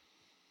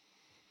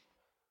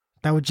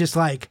 That would just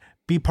like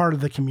be part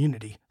of the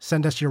community.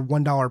 Send us your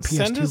 $1 PS2 game.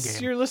 Send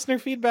us your listener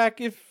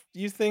feedback if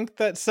you think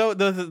that. So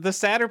the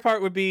sadder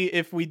part would be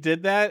if we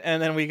did that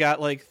and then we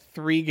got like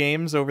 3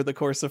 games over the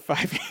course of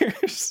 5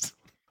 years.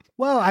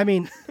 Well, I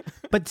mean,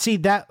 but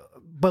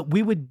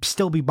we would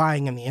still be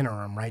buying in the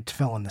interim, right, to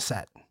fill in the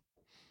set.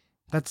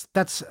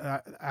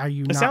 Are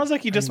you? It sounds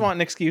like you just want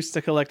an excuse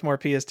to collect more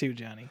PS2,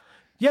 Johnny.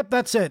 Yep,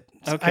 that's it.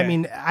 Okay. I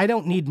mean, I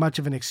don't need much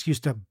of an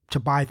excuse to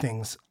buy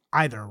things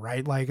either,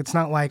 right? Like it's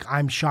not like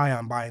I'm shy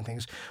on buying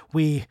things.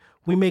 We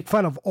make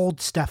fun of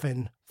old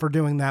Stefan for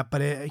doing that,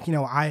 but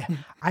I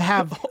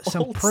have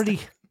some pretty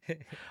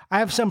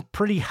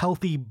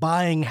healthy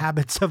buying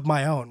habits of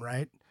my own,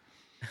 right?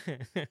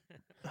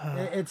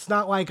 It's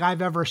not like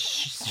I've ever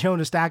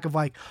shown a stack of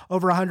like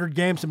over 100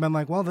 games and been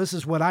like, well, this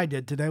is what I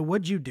did today.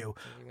 What'd you do?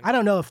 I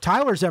don't know if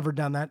Tyler's ever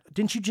done that.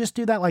 Didn't you just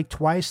do that like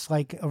twice,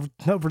 like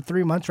over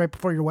 3 months right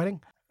before your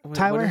wedding?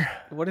 Tyler?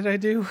 What did I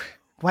do?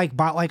 Like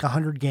bought like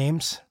 100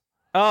 games?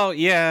 Oh,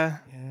 yeah.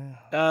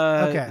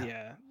 Okay.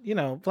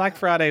 Yeah. Black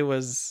Friday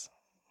was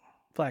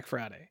Black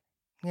Friday.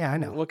 Yeah, I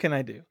know. What can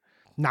I do?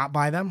 Not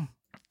buy them?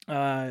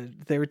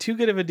 They were too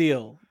good of a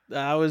deal.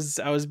 I was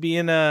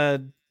being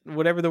a...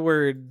 whatever the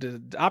word,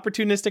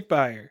 opportunistic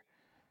buyer.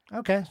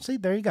 Okay, see,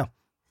 there you go.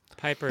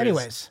 Piper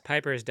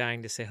is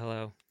dying to say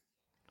hello.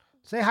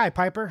 Say hi,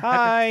 Piper.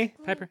 Hi.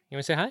 Piper, you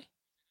want to say hi? You want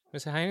to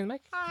say hi in the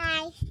mic?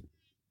 Hi.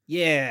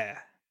 Yeah.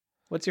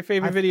 What's your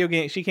favorite video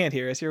game? She can't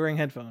hear us. You're wearing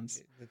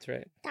headphones. That's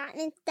right. Doc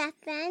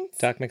McStuffins.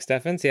 Doc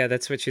McStuffins? Yeah,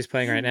 that's what she's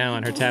playing right now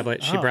on her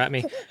tablet. She brought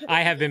me.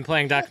 I have been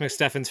playing Doc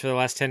McStuffins for the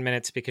last 10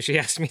 minutes because she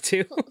asked me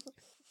to.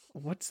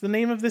 What's the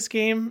name of this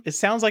game? It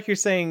sounds like you're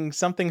saying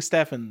something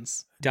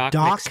Steffens. Doc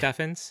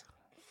McStuffins?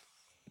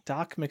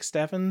 Doc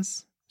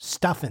McStuffins?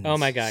 Stuffins. Oh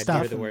my God,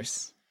 Stuffins. you're the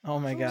worst. Oh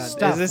my God.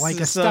 Stuff, like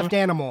a stuffed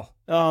animal.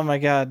 Oh my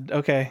God.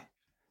 Okay.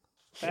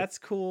 That's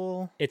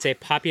cool. It's a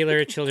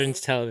popular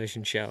children's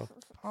television show.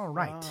 All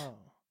right. Oh.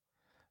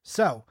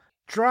 So,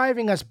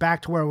 driving us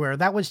back to where we were,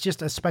 that was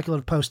just a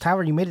speculative post.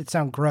 Tyler, you made it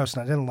sound gross,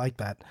 and I didn't like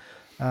that.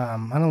 I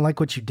don't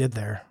like what you did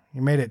there.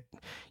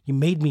 You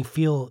made me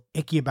feel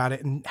icky about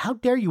it. And how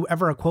dare you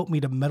ever quote me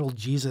to Metal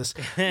Jesus,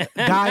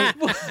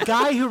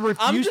 guy who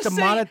refused to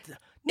monetize.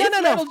 No,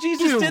 Metal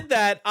Jesus did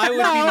that, I would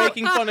be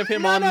making fun of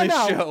him on this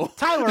show.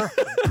 Tyler,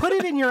 put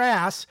it in your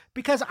ass,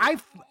 because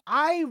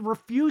I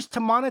refuse to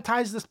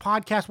monetize this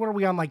podcast. What are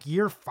we on, like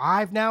year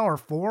 5 now or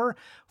 4?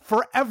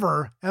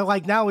 Forever. And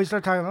like now we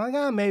start talking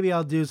like, maybe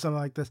I'll do something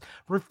like this.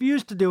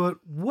 Refused to do it.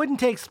 Wouldn't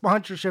take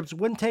sponsorships.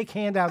 Wouldn't take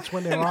handouts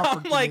when they were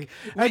offered. I'm like,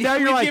 and now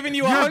you're like, giving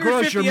you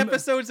 150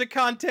 episodes of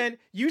content.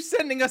 You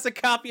sending us a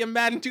copy of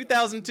Madden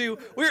 2002.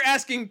 We're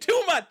asking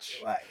too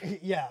much.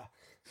 Yeah.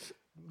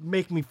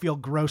 Make me feel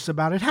gross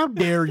about it. How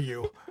dare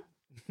you?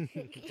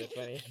 That's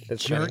funny.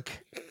 That's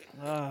jerk.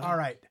 All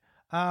right.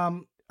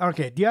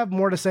 Okay. Do you have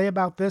more to say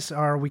about this, or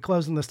are we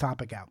closing this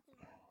topic out?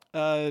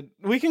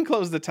 We can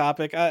close the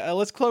topic.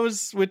 Let's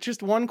close with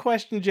just one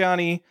question,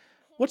 Johnny.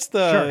 What's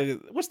the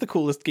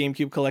coolest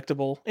GameCube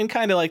collectible? In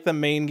kind of like the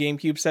main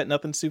GameCube set,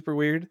 nothing super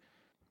weird.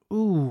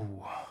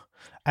 Ooh.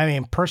 I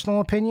mean,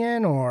 personal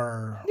opinion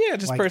or... Yeah,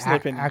 just like personal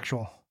opinion.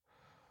 Actual.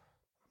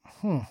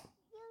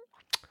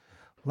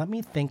 Let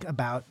me think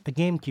about the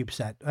GameCube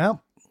set.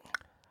 Well,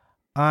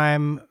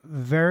 I'm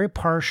very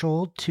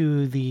partial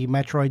to the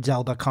Metroid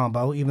Zelda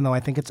combo, even though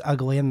I think it's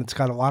ugly and it's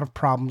got a lot of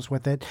problems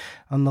with it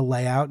on the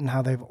layout and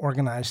how they've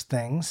organized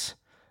things.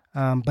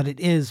 But it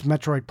is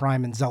Metroid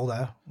Prime and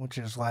Zelda, which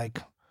is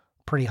like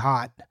pretty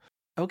hot.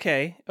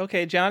 Okay,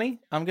 Johnny,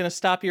 I'm going to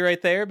stop you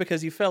right there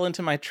because you fell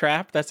into my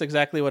trap. That's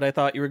exactly what I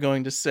thought you were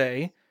going to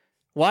say.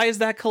 Why is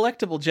that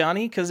collectible,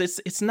 Johnny? Because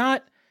it's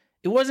not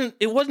It wasn't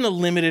a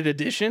limited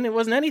edition. It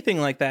wasn't anything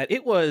like that.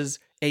 It was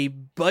a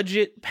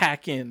budget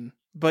pack-in,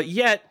 but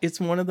yet it's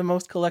one of the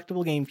most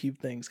collectible GameCube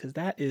things because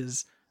that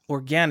is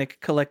organic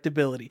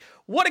collectibility.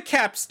 What a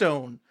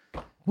capstone!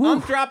 Woo. I'm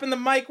dropping the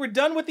mic. We're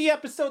done with the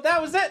episode.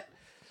 That was it.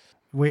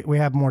 We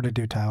have more to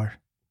do, Tyler.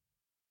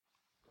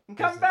 I'm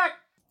coming back.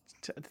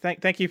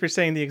 Thank you for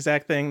saying the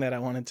exact thing that I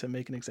wanted to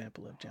make an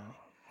example of, Johnny.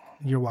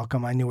 You're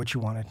welcome. I knew what you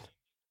wanted.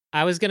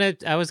 I was gonna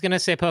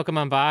say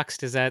Pokemon Box.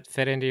 Does that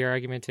fit into your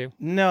argument too?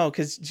 No,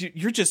 because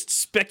you're just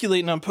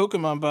speculating on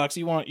Pokemon Box.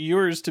 You want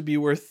yours to be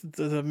worth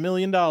 $1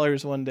 million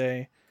one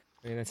day.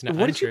 I mean, that's not.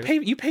 What did you pay?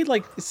 You paid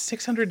like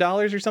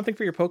 $600 or something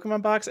for your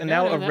Pokemon box, and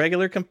now a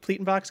regular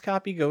complete box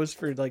copy goes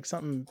for like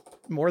something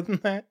more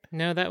than that.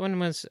 No, that one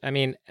was. I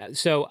mean,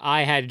 so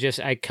I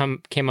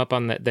came up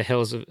on the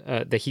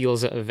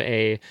heels of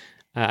a.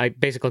 I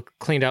basically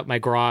cleaned out my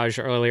garage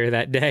earlier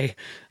that day,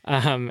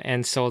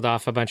 and sold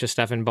off a bunch of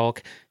stuff in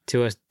bulk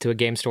to a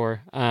game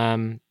store.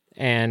 So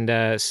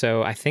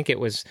I think it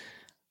was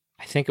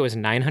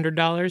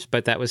 $900,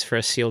 but that was for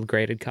a sealed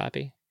graded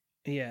copy.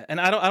 Yeah, and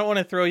I don't want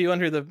to throw you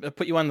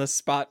put you on the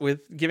spot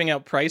with giving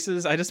out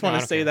prices. I just want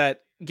to say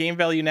that Game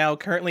Value Now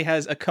currently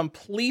has a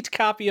complete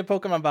copy of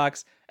Pokemon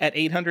Box at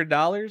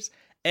 $800,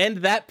 and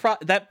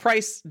that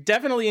price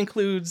definitely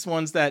includes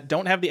ones that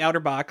don't have the outer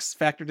box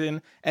factored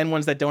in and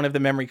ones that don't have the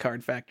memory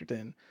card factored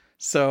in.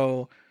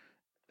 So,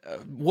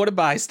 what a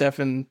buy,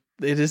 Stefan!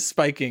 It is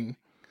spiking.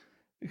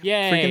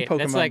 Yay! Freaking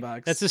Pokemon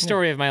Box. That's the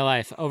story of my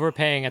life.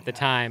 Overpaying at the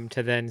time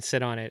to then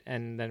sit on it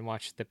and then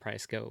watch the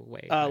price go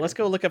way. Let's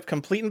go look up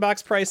complete in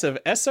box price of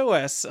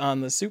SOS on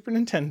the Super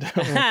Nintendo.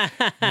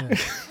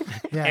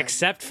 Yeah.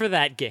 Except for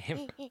that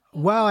game.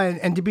 Well,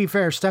 and to be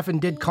fair, Stefan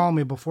did call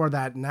me before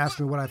that and asked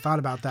me what I thought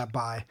about that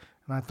buy,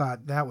 and I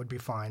thought that would be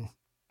fine.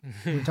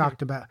 We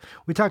talked about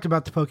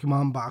the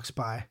Pokemon Box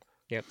buy.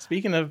 Yep.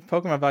 Speaking of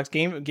Pokemon Box,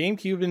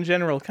 GameCube in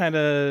general kind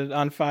of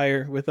on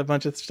fire with a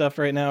bunch of stuff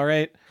right now,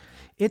 right?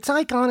 It's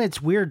like on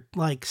its weird,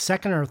 like,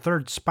 second or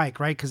third spike,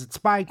 right? Because it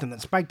spiked and then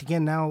spiked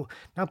again. Now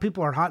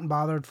people are hot and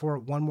bothered for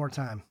it one more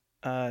time.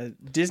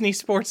 Disney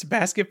Sports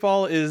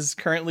Basketball is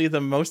currently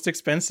the most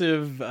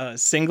expensive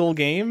single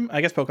game.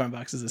 I guess Pokemon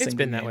Box is a single game. It's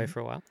been that way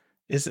for a while.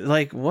 Is it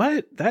like,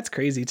 what? That's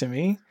crazy to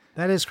me.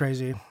 That is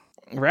crazy.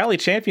 Rally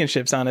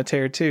Championship's on a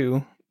tear,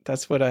 too.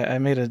 That's what I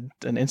made an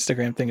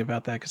Instagram thing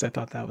about that because I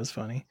thought that was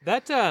funny.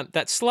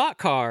 That slot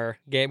car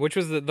game, which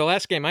was the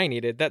last game I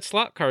needed, that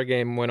slot car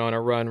game went on a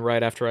run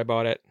right after I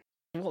bought it.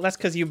 Well, that's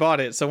because you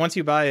bought it. So once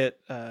you buy it,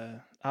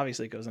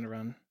 obviously it goes on a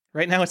run.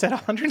 Right now it's at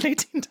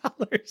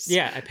 $118.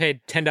 Yeah, I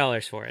paid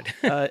 $10 for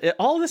it.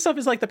 All this stuff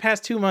is like the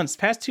past 2 months.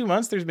 Past 2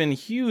 months, there's been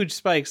huge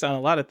spikes on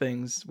a lot of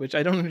things, which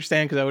I don't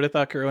understand because I would have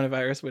thought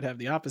coronavirus would have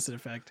the opposite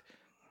effect.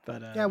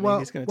 But yeah, well,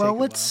 maybe it's going to take a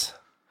while.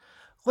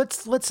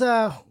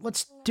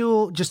 Let's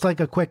do just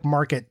like a quick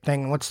market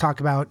thing. Let's talk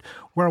about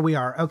where we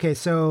are. Okay,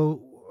 so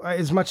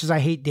as much as I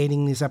hate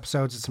dating these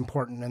episodes, it's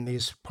important in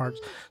these parts.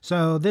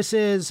 So this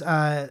is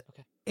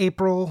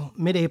mid-April,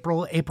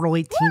 April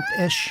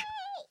 18th-ish.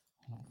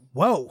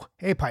 Whoa.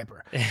 Hey,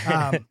 Piper.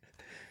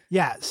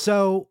 Yeah,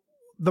 so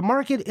the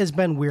market has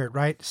been weird,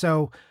 right?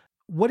 So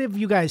what have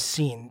you guys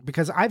seen?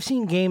 Because I've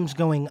seen games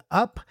going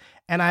up,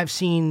 and I've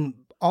seen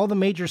all the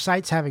major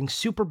sites having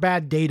super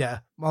bad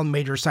data. All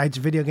major sites,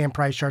 video game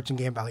price charts and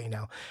Game Value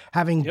Now,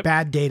 having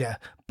bad data,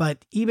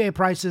 but eBay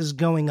prices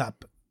going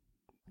up.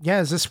 Yeah,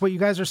 is this what you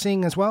guys are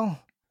seeing as well?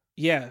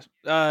 Yeah,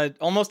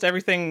 almost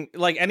everything,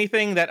 like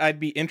anything that I'd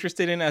be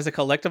interested in as a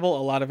collectible,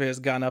 a lot of it has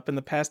gone up in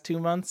the past 2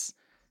 months.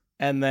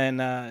 And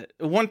then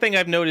one thing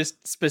I've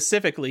noticed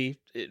specifically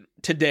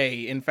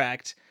today, in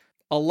fact,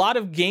 a lot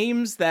of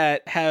games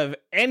that have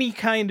any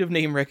kind of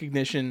name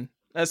recognition,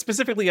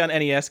 specifically on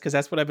NES, because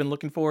that's what I've been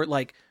looking for,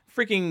 like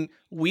freaking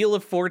Wheel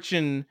of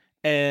Fortune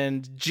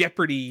and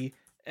Jeopardy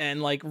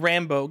and like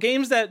Rambo,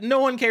 games that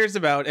no one cares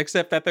about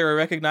except that they're a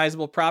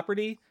recognizable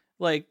property.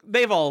 Like,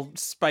 they've all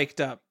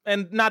spiked up.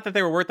 And not that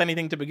they were worth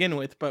anything to begin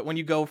with, but when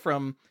you go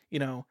from,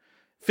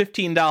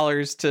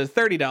 $15 to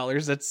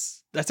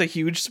 $30, that's a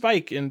huge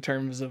spike in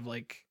terms of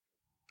like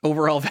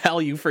overall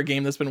value for a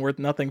game that's been worth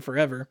nothing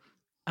forever.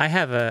 I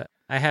have a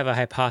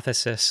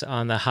hypothesis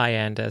on the high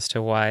end as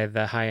to why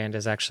the high end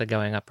is actually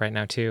going up right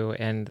now too,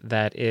 and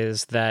that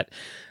is that,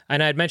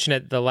 and I'd mentioned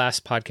it the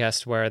last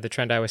podcast where the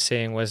trend I was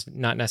seeing was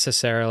not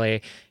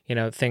necessarily,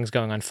 things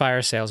going on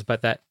fire sales,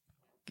 but that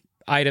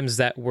items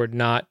that would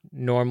not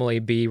normally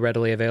be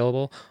readily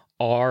available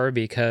are,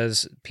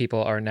 because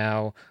people are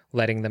now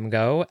letting them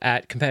go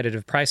at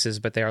competitive prices,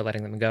 but they are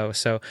letting them go.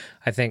 So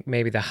I think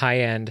maybe the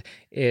high end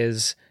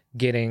is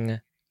getting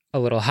a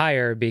little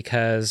higher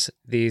because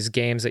these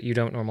games that you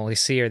don't normally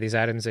see, or these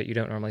items that you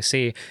don't normally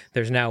see,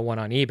 there's now one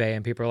on eBay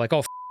and people are like,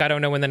 I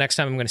don't know when the next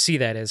time I'm going to see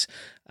that is.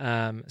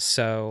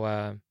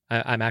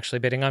 I'm actually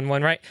bidding on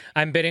one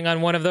I'm bidding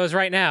on one of those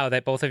right now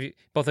that both of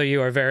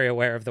you are very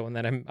aware of, the one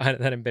that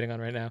I'm bidding on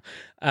right now.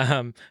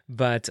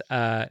 But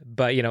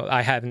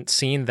I haven't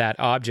seen that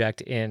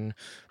object in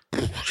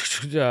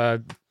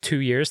 2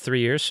 years, 3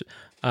 years.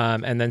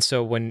 And then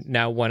so when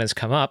now one has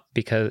come up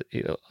because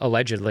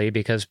allegedly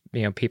because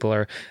people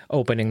are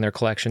opening their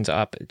collections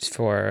up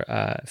for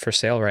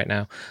sale right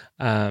now.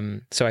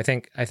 So I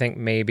think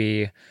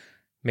maybe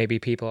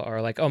people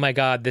are like, oh my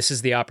God, this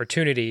is the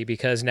opportunity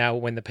because now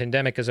when the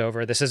pandemic is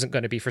over, this isn't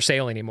going to be for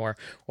sale anymore,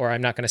 or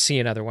I'm not going to see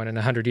another one in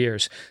 100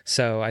 years.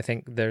 So I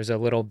think there's a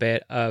little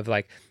bit of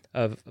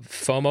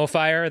FOMO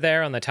fire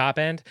there on the top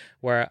end,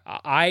 where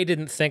I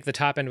didn't think the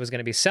top end was going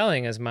to be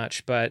selling as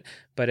much, but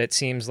it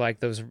seems like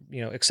those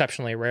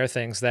exceptionally rare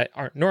things that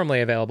aren't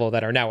normally available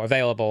that are now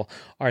available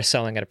are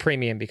selling at a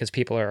premium because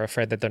people are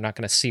afraid that they're not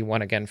going to see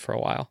one again for a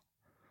while.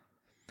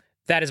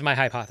 That is my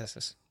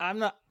hypothesis. I'm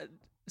not,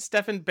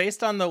 Stefan,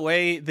 based on the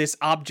way this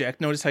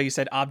object, notice how you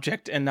said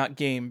object and not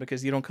game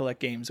because you don't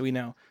collect games, we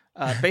know.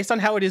 Based on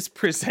how it is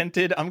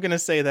presented, I'm going to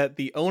say that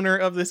the owner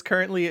of this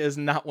currently is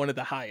not one of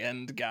the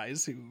high-end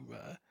guys who...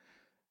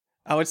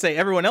 I would say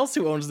everyone else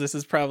who owns this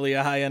is probably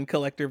a high-end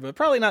collector, but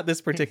probably not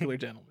this particular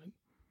gentleman.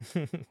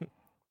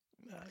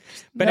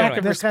 But lack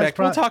of respect.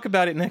 We'll talk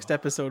about it next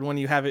episode when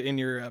you have it in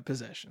your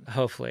possession.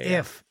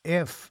 Hopefully.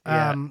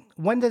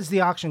 When does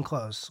the auction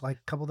close? Like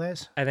a couple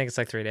days? I think it's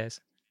like 3 days.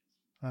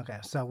 Okay,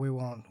 so we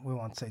won't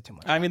say too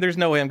much. I mean, there's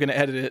no way I'm going to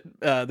edit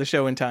it, the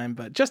show in time,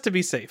 but just to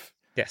be safe.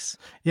 Yes.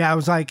 Yeah, I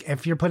was like,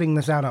 if you're putting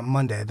this out on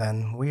Monday,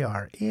 then we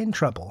are in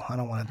trouble. I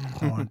don't want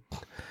to.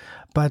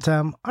 But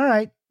all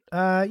right.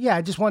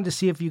 I just wanted to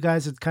see if you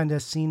guys had kind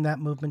of seen that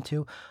movement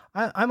too.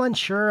 I'm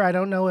unsure. I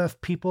don't know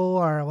if people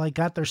are like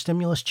got their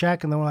stimulus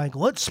check and they're like,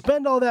 let's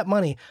spend all that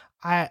money.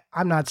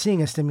 I'm not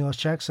seeing a stimulus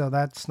check, so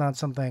that's not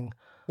something.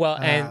 Well,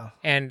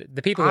 and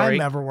the people I'm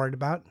never worried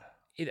about.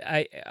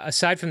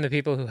 Aside from the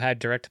people who had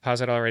direct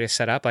deposit already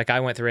set up, like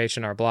I went through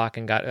H&R Block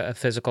and got a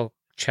physical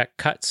check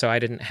cut, so I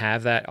didn't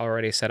have that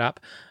already set up.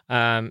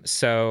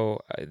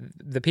 So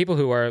the people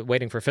who are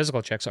waiting for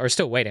physical checks are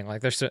still waiting.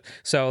 Like they're still,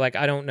 so like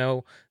I don't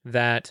know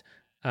that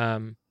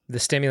the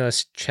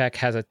stimulus check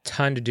has a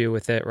ton to do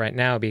with it right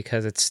now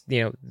because it's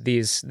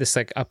this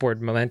like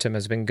upward momentum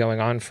has been going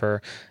on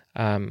for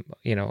a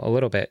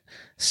little bit.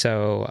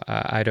 So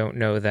I don't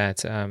know that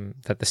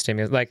that the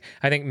stimulus, like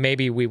I think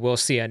maybe we will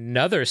see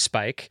another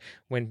spike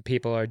when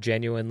people are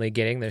genuinely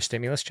getting their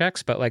stimulus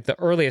checks. But like the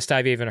earliest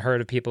I've even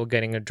heard of people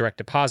getting a direct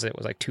deposit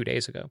was like 2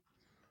 days ago.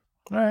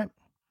 All right.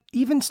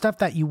 Even stuff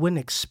that you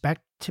wouldn't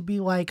expect to be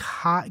like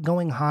hot,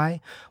 going high.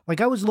 Like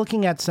I was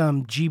looking at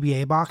some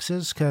GBA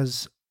boxes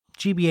because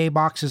GBA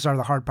boxes are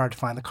the hard part to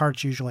find. The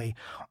carts usually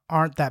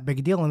aren't that big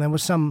a deal. And there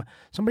was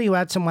somebody who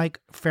had some like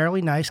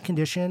fairly nice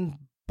condition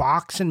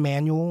box and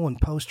manual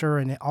and poster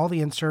and all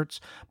the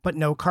inserts, but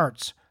no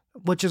carts,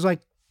 which is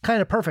like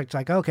kind of perfect.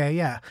 Like, okay,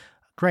 yeah,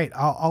 great.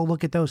 I'll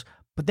look at those.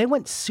 But they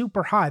went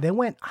super high. They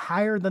went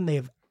higher than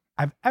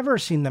I've ever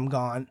seen them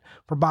gone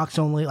for box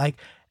only, like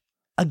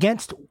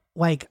against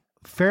like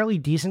fairly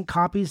decent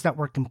copies that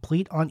were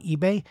complete on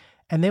eBay.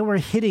 And they were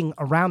hitting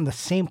around the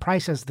same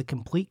price as the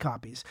complete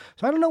copies.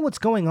 So I don't know what's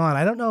going on.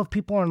 I don't know if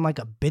people are in like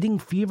a bidding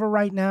fever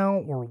right now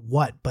or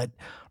what, but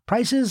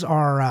prices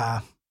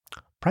are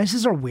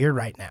weird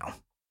right now.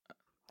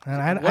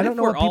 And I don't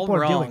know what people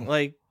are doing.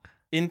 Like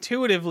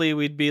intuitively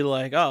we'd be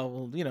like,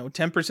 oh, well,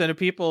 10% of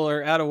people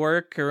are out of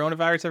work,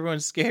 coronavirus,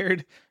 everyone's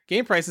scared.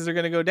 Game prices are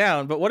going to go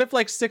down. But what if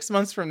like 6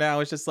 months from now,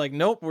 it's just like,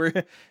 nope,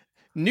 we're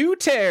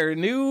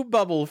new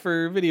bubble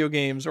for video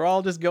games. We're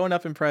all just going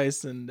up in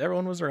price and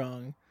everyone was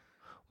wrong.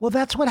 Well,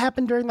 that's what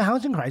happened during the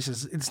housing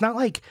crisis. It's not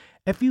like,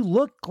 if you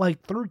look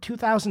like through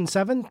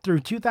 2007 through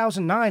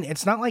 2009,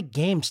 it's not like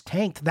games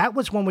tanked. That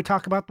was when we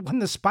talk about when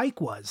the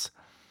spike was.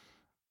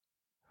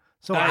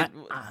 So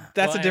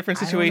that's a different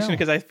situation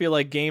because I feel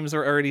like games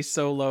are already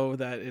so low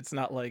that it's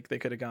not like they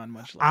could have gone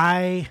much lower.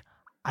 I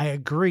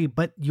agree,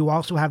 but you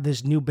also have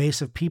this new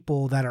base of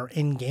people that are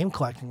in game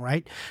collecting,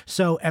 right?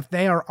 So if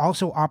they are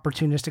also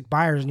opportunistic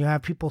buyers and you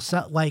have people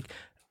like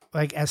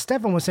as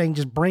Stefan was saying,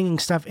 just bringing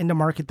stuff into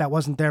market that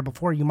wasn't there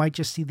before, you might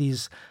just see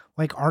these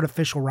like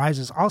artificial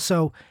rises.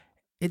 Also,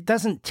 it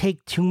doesn't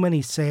take too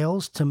many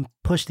sales to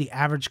push the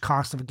average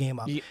cost of a game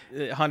up.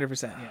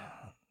 100%, yeah.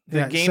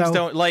 The games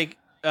don't like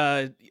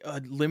a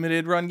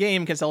limited run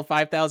game can sell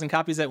 5,000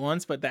 copies at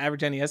once, but the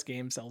average NES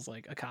game sells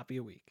like a copy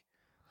a week.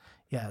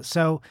 Yeah,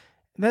 so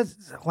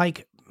that's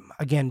like,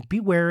 again,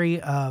 be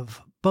wary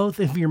of both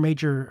of your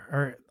major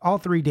or all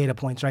three data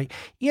points, right?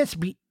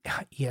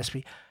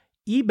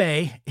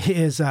 eBay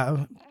is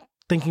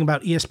thinking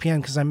about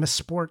ESPN because I miss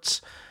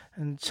sports,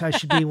 and I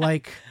should be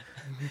like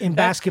in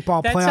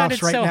basketball playoffs right now. That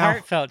sounded so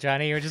heartfelt,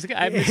 Johnny. You were just,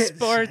 I miss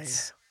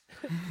sports.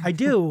 I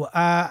do.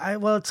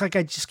 Well, it's like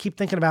I just keep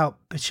thinking about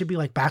it should be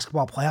like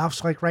basketball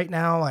playoffs like right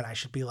now, and I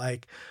should be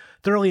like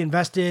thoroughly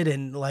invested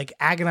and like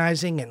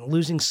agonizing and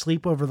losing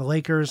sleep over the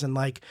Lakers and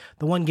like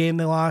the one game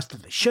they lost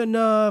that they shouldn't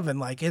have,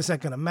 and like, is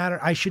that going to matter?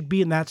 I should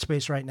be in that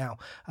space right now.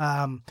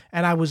 And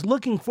I was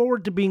looking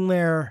forward to being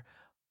there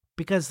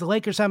because the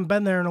Lakers haven't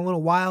been there in a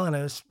little while, and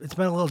it's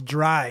been a little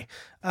dry.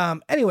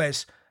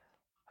 Anyways,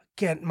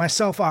 get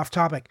myself off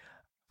topic.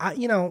 I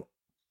don't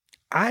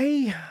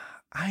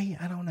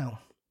know.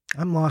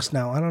 I'm lost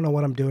now. I don't know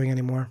what I'm doing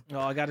anymore. Oh,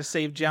 I got to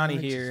save Johnny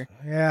here.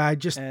 Now I'm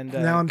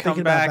come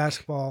thinking back about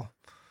basketball.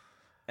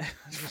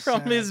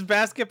 from his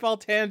basketball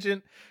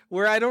tangent,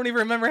 where I don't even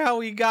remember how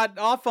we got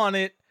off on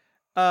it.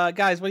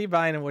 Guys, what are you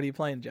buying and what are you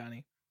playing,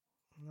 Johnny?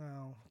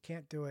 No,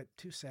 can't do it.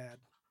 Too sad.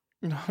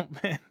 Oh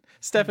man,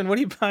 Stefan, what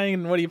are you buying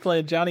and what are you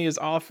playing? Johnny is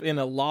off in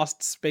a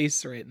lost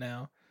space right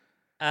now.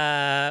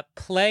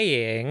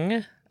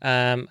 Playing.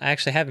 I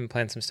actually have been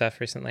playing some stuff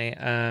recently.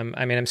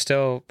 I mean, I'm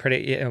still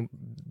pretty.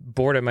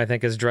 Boredom, I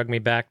think, has drugged me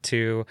back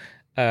to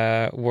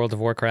World of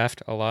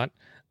Warcraft a lot.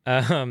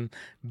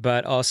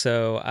 But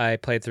also I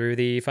played through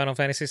the Final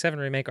Fantasy VII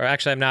remake, or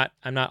actually I'm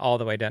not all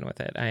the way done with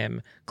it. I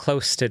am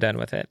close to done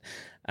with it.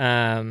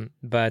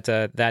 But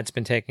that's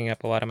been taking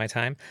up a lot of my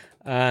time.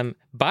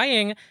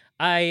 Buying,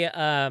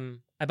 I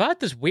bought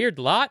this weird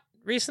lot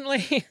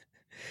recently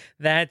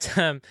that,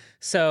 and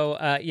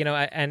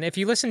if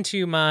you listen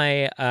to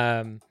my,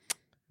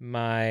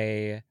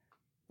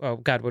 oh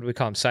God, what do we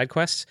call them? Side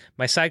quests?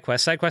 My side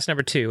quest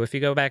number 2. If you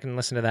go back and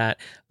listen to that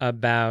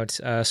about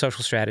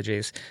social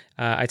strategies,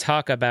 I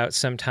talk about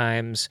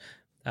sometimes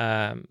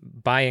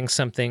buying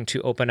something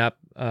to open up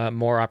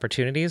more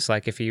opportunities.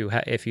 Like if you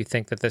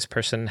think that this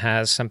person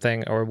has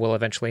something or will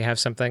eventually have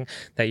something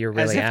that you're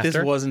really after. As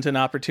if this wasn't an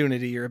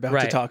opportunity you're about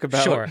to talk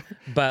about. Sure,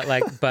 but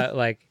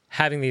like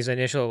having these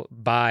initial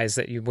buys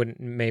that you wouldn't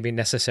maybe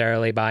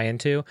necessarily buy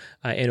into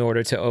in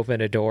order to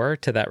open a door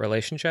to that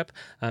relationship.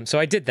 So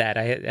I did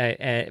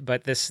that.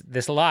 But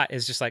this lot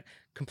is just like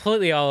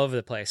completely all over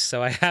the place.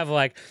 So I have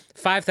like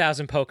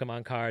 5,000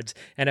 Pokemon cards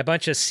and a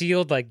bunch of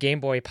sealed like Game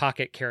Boy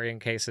Pocket carrying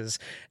cases,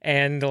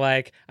 and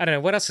like I don't know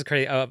what else is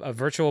crazy. A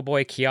Virtual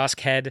Boy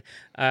kiosk head.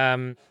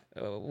 A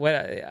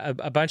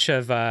bunch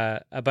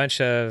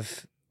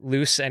of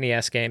loose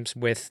NES games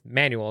with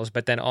manuals,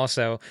 but then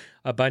also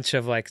a bunch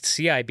of like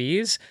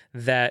CIBs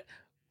that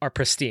are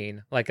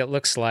pristine. Like it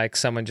looks like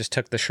someone just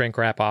took the shrink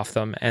wrap off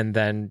them and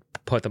then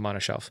put them on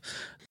a shelf.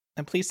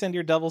 And please send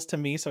your doubles to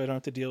me so I don't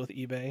have to deal with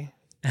eBay.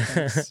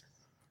 Thanks.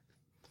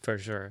 For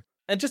sure.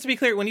 And just to be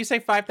clear, when you say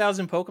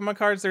 5,000 Pokemon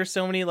cards, there's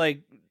so many like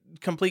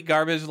complete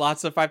garbage,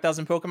 lots of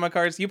 5,000 Pokemon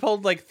cards. You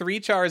pulled like 3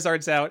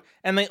 Charizards out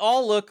and they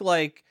all look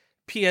like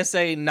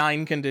PSA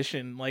 9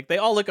 condition. Like they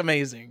all look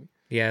amazing.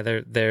 Yeah,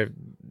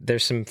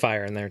 there's some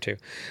fire in there too.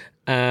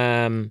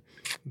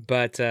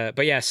 But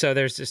yeah, so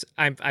there's just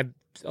I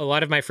a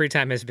lot of my free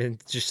time has been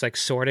just like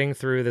sorting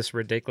through this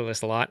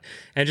ridiculous lot,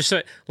 and just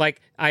so like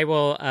I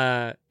will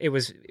it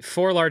was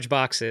 4 large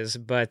boxes,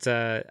 but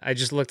I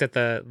just looked at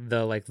the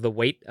like the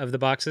weight of the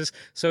boxes,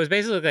 so it was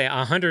basically like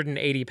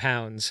 180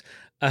 pounds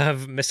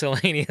of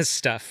miscellaneous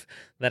stuff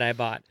that I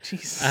bought.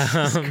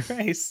 Jesus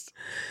Christ.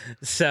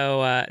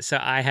 So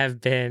I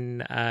have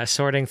been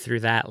sorting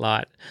through that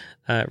lot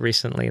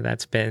recently.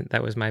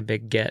 That was my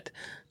big get.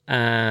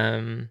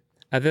 Other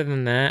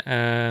than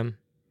that,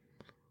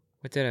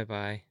 what did I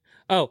buy?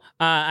 Oh,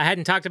 I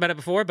hadn't talked about it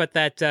before, but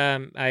that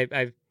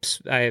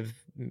I've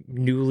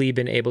newly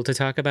been able to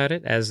talk about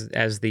it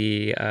as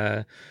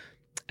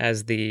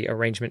the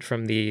arrangement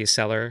from the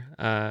seller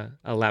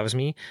allows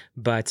me.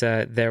 But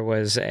there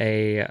was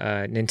a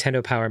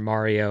Nintendo Power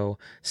Mario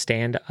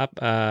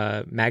stand-up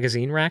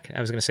magazine rack.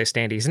 I was going to say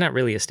standee. He's not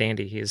really a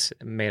standee. He's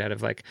made out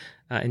of like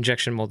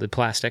injection molded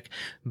plastic.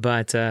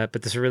 But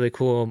this really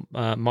cool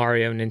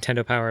Mario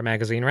Nintendo Power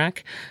magazine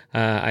rack.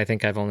 I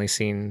think I've only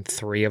seen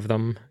 3 of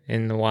them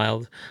in the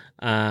wild.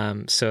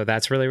 So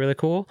that's really, really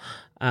cool.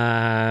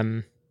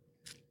 I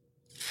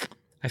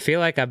feel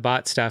like I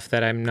bought stuff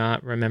that I'm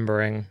not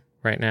remembering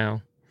right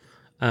now.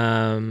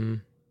 I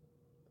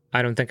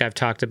don't think I've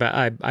talked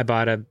about. I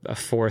bought a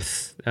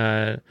 4th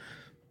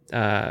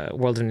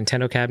World of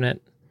Nintendo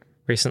cabinet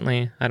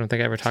recently. I don't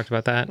think I ever talked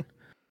about that.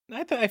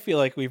 I feel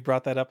like we've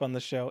brought that up on the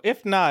show.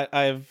 If not,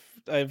 I've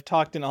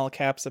talked in all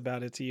caps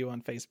about it to you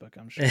on Facebook,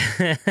 I'm sure.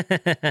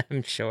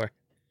 I'm sure.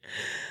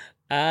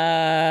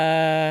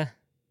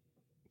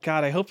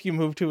 God, I hope you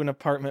move to an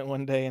apartment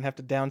one day and have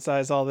to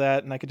downsize all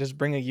that, and I could just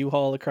bring a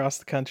U-Haul across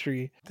the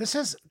country.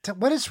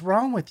 What is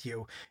wrong with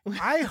you?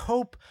 I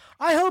hope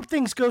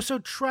things go so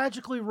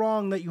tragically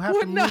wrong that you have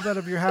to move out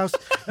of your house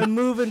and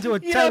move into a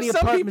tiny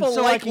apartment. Some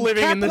people like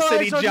living in the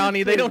city,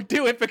 Johnny. They don't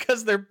do it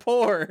because they're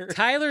poor.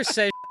 Tyler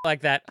says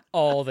like that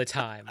all the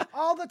time.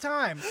 All the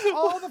time.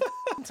 All the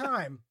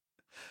time.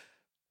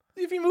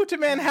 If you move to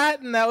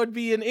Manhattan, that would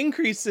be an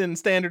increase in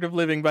standard of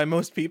living by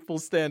most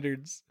people's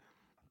standards.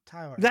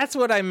 Tyler. That's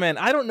what I meant.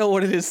 I don't know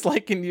what it is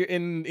like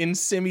in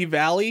Simi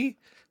Valley.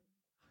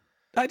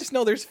 I just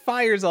know there's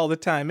fires all the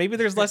time. Maybe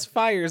there's less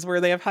fires where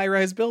they have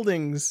high-rise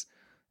buildings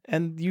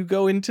and you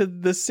go into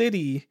the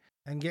city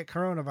and get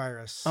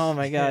coronavirus. Oh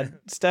my God.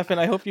 Stefan,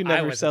 I hope you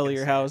never sell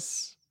your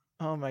house.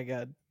 Oh my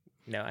God.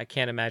 No, I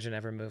can't imagine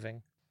ever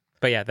moving.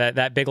 But yeah,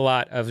 that big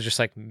lot of just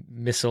like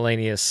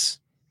miscellaneous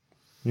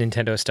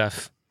Nintendo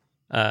stuff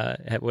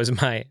it was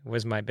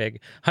my big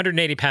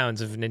 180 pounds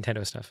of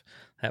Nintendo stuff.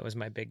 That was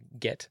my big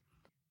get.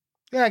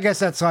 Yeah, I guess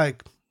that's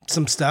like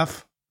some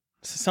stuff.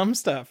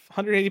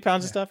 180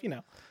 pounds of stuff, you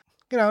know.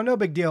 no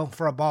big deal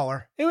for a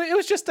baller. It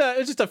was just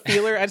a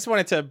feeler. I just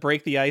wanted to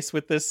break the ice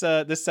with this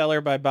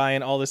seller by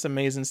buying all this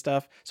amazing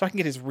stuff so I can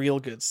get his real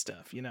good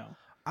stuff,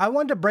 I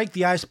wanted to break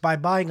the ice by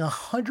buying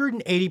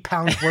 180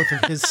 pounds worth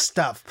of his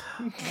stuff.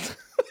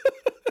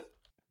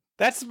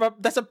 That's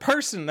a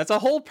person. That's a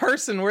whole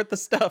person worth of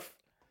stuff.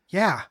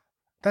 Yeah.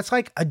 That's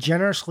like a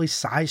generously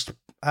sized,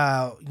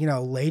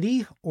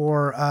 lady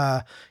or,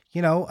 a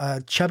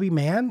chubby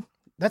man.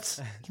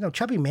 That's,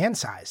 chubby man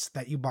size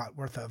that you bought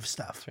worth of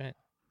stuff. That's right.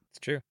 It's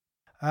true.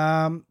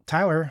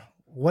 Tyler,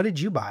 what did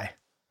you buy?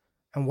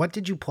 And what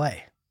did you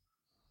play?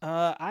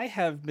 What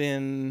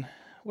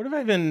have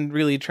I been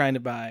really trying to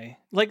buy?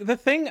 Like the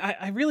thing,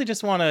 I really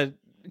just want to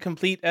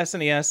complete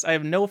SNES. I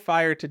have no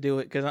fire to do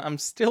it because I'm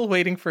still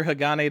waiting for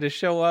Hagane to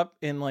show up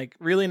in like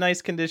really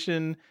nice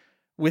condition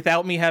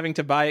without me having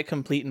to buy it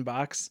complete in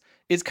box.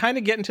 It's kind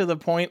of getting to the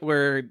point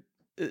where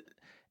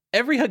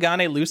every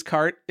Hagane loose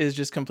cart is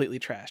just completely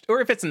trashed.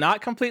 Or if it's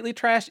not completely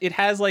trashed, it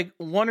has like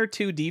one or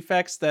two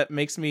defects that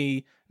makes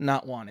me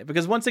not want it.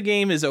 Because once a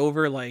game is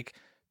over like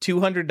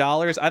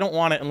 $200, I don't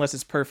want it unless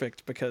it's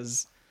perfect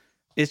because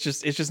it's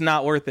just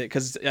not worth it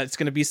because it's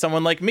going to be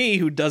someone like me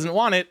who doesn't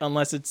want it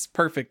unless it's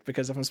perfect,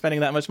 because if I'm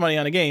spending that much money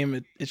on a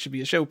game, it should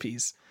be a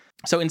showpiece.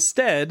 So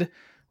instead,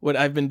 what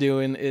I've been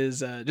doing is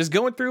just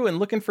going through and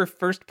looking for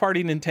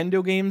first-party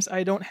Nintendo games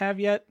I don't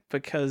have yet,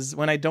 because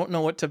when I don't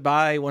know what to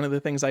buy, one of the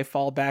things I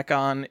fall back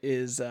on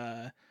is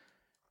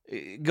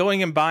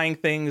going and buying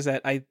things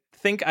that I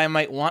think I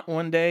might want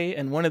one day,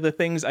 and one of the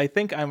things I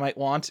think I might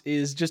want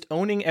is just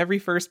owning every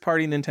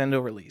first-party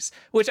Nintendo release,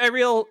 which I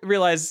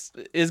realize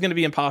is going to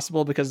be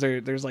impossible because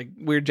there's like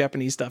weird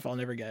Japanese stuff I'll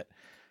never get.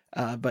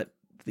 But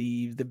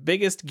the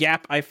biggest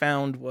gap I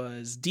found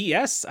was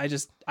DS.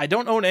 I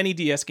don't own any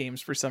DS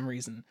games for some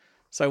reason.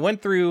 So I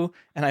went through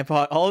and I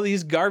bought all of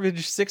these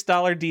garbage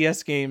 $6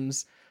 DS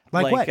games.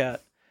 Like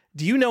what?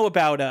 Do you know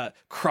about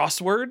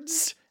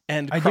Crosswords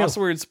and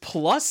Crosswords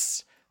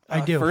Plus? I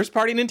do. First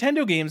party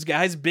Nintendo games,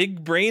 guys.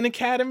 Big Brain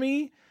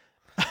Academy.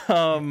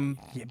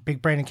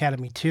 Big Brain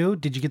Academy 2.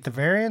 Did you get the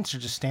variants or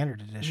just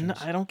standard editions?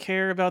 No, I don't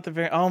care about the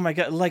variant. Oh my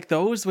god, like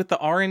those with the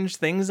orange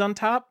things on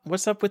top.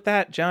 What's up with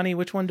that, Johnny?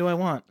 Which one do I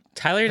want?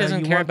 Tyler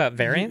doesn't care about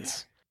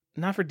variants?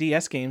 Not for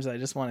DS games. I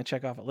just want to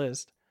check off a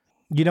list.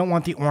 You don't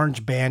want the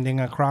orange banding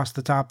across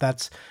the top.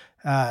 That's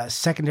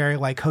secondary,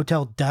 like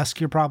Hotel Dusk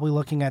you're probably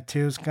looking at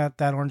too. It's got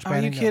that orange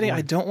banding. Are you kidding?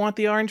 I don't want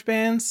the orange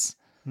bands.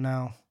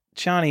 No.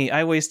 Johnny,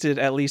 I wasted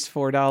at least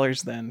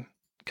 $4 then,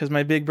 because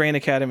my Big Brain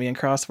Academy and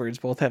Crosswords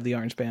both have the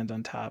orange band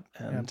on top.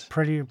 And yeah,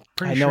 pretty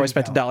I know I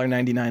spent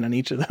 $1.99 on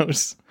each of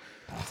those.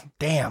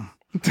 Damn.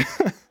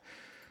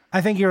 I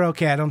think you're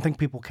okay. I don't think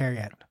people care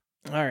yet.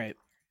 All right.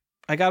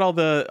 I got all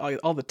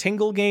the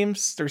Tingle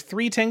games. There's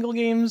 3 Tingle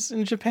games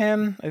in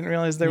Japan. I didn't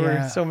realize there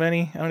were so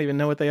many. I don't even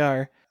know what they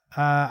are.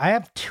 I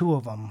have 2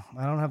 of them.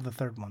 I don't have the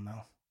third one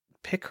though.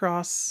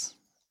 Picross.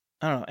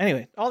 I don't know.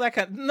 Anyway, all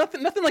that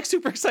nothing like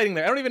super exciting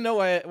there. I don't even know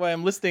why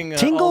I'm listing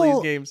all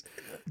these games.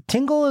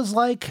 Tingle is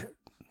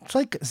it's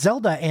like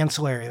Zelda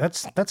ancillary.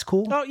 That's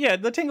cool. Oh yeah,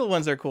 the Tingle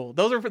ones are cool.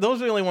 Those are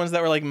the only ones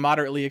that were like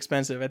moderately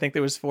expensive. I think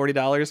there was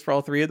 $40 for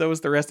all 3 of those.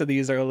 The rest of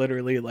these are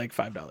literally like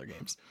 $5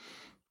 games.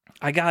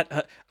 I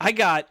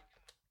got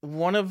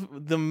one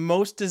of the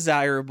most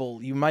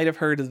desirable. You might have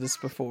heard of this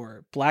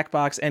before. Black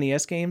box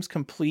NES games,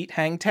 complete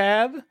hang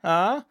tab.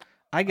 I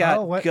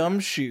got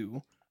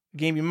Gumshoe, a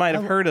game you might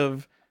have heard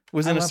of.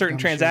 Was in a certain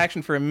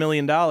transaction for $1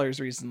 million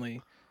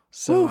recently.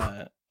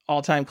 So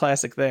all-time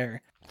classic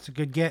there. It's a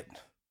good get.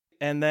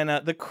 And then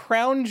the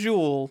crown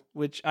jewel,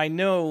 which I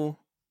know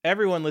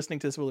everyone listening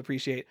to this will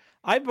appreciate.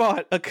 I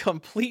bought a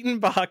complete in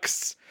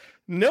box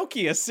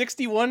Nokia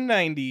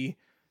 6190,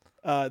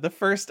 the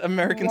first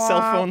American cell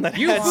phone that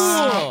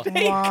had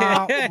Snake.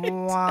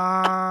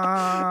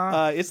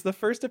 It's the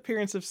first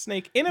appearance of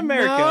Snake in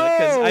America,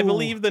 because I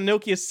believe the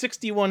Nokia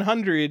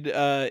 6100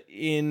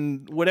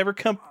 in whatever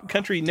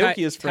country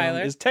Nokia's from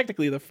Tyler? is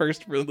technically the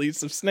first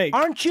release of Snake.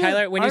 Aren't you,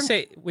 Tyler? When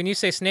you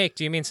say Snake,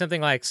 do you mean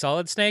something like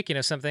Solid Snake?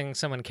 Something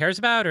someone cares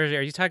about, or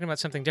are you talking about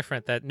something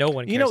different that no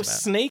one cares about?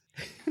 Snake.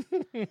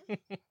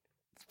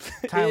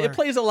 Tyler. It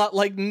plays a lot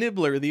like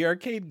Nibbler, the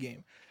arcade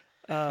game.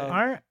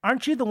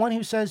 Aren't you the one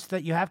who says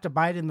that you have to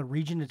buy it in the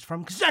region it's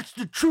from? Because that's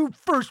the true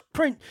first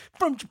print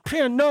from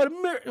Japan, not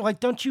America. Like,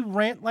 don't you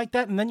rant like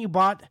that? And then you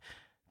bought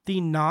the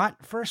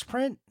not first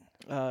print?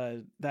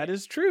 That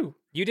is true.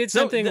 You did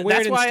something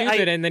weird and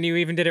stupid, and then you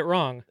even did it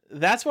wrong.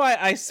 That's why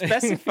I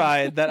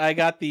specified that I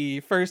got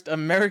the first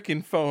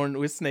American phone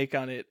with Snake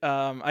on it.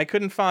 I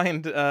couldn't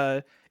find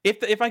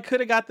if I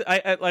could have got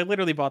I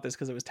literally bought this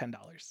because it was $10.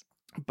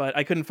 But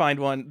I couldn't find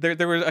one.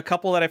 There were a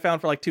couple that I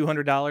found for like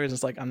 $200.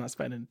 It's like, I'm not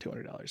spending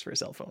 $200 for a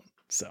cell phone.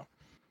 So,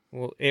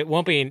 well, it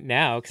won't be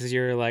now because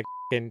you're like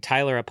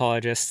Tyler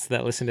apologists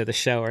that listen to the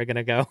show are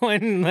gonna go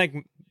and like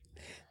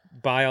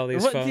buy all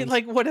these phones.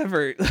 Like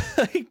whatever.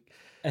 Like,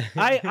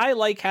 I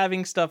like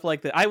having stuff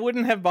like that. I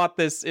wouldn't have bought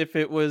this if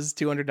it was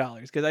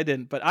 $200 because I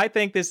didn't. But I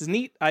think this is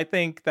neat. I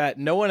think that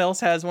no one else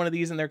has one of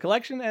these in their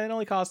collection, and it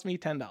only cost me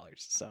 $10.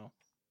 So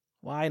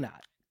why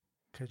not?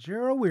 Because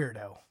you're a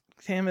weirdo.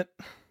 damn it.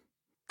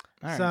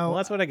 All right, So, well,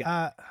 that's what I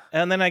got.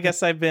 And then I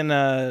guess I've been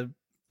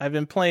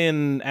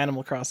playing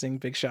Animal Crossing.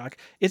 Big shock.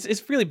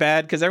 It's really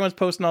bad because everyone's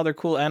posting all their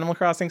cool Animal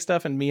Crossing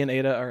stuff, and me and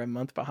Ada are a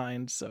month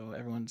behind. So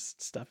everyone's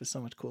stuff is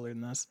so much cooler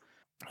than us.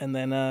 And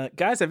then,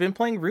 guys, I've been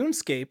playing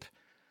RuneScape,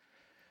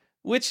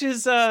 which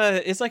is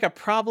like a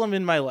problem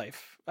in my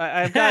life.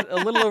 I've got a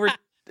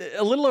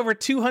little over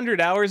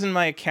 200 hours in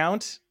my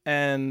account,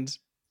 and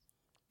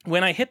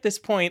when I hit this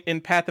point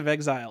in Path of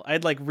Exile,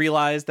 I'd like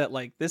realized that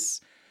like this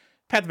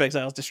Path of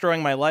Exile is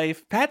destroying my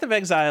life. Path of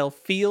Exile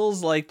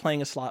feels like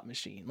playing a slot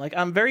machine. Like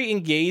I'm very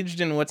engaged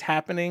in what's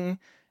happening,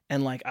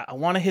 and like I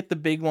want to hit the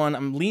big one.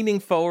 I'm leaning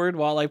forward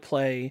while I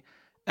play.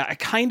 I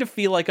kind of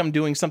feel like I'm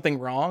doing something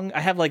wrong.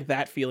 I have like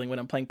that feeling when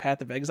I'm playing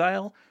Path of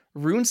Exile.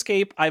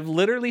 RuneScape, I've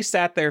literally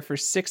sat there for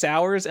 6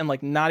 hours and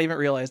like not even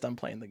realized I'm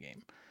playing the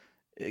game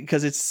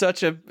because it's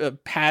such a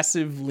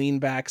passive, lean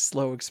back,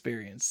 slow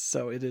experience.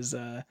 So it is.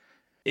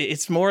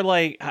 It's more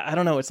like, I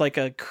don't know, it's like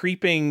a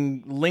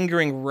creeping,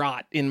 lingering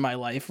rot in my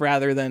life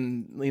rather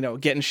than,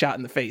 getting shot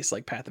in the face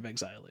like Path of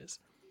Exile is.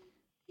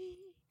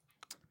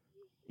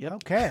 Yep.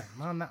 Okay.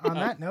 On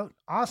that note,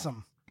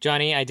 awesome.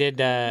 Johnny,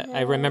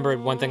 I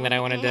remembered one thing that I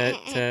wanted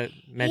to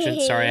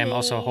mention. Sorry, I'm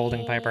also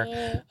holding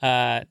Piper,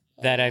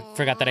 that I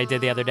forgot that I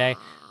did the other day.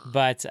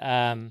 But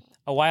a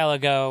while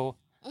ago,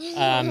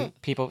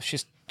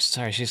 she's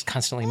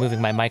constantly moving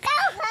my mic.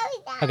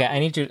 Okay, I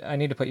need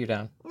to put you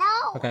down. No.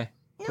 Okay,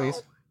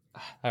 please.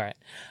 All right.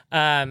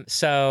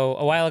 So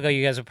a while ago,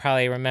 you guys will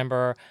probably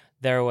remember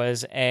there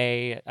was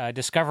a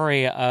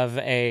discovery of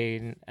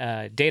a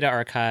data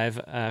archive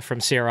from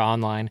Sierra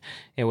Online.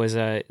 It was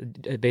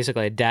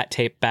basically a DAT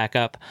tape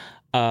backup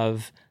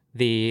of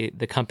the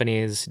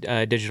company's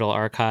digital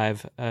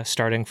archive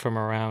starting from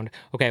around.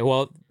 Okay,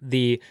 well,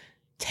 the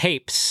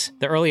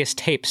earliest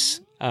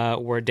tapes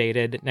were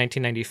dated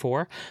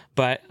 1994,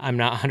 but I'm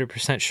not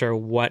 100% sure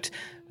what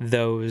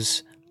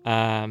those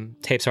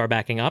tapes are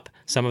backing up.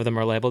 Some of them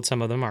are labeled,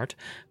 some of them aren't.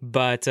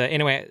 But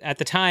anyway, at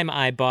the time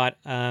I bought,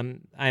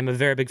 I'm a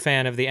very big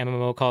fan of the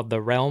MMO called The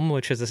Realm,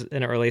 which is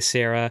an early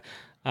Sierra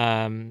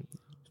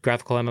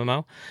graphical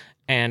MMO.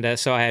 And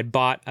so I had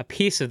bought a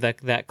piece of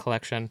that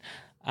collection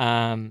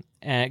and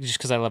just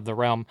because I love The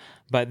Realm.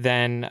 But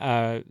then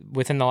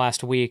within the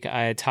last week,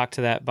 I had talked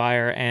to that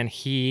buyer, and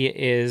he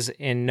is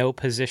in no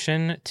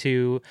position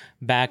to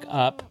back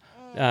up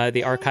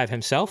the archive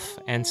himself.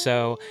 And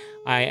so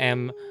I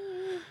am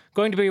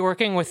going to be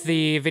working with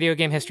the Video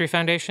Game History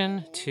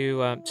Foundation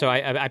to. So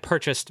I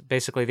purchased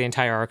basically the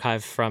entire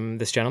archive from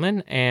this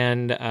gentleman,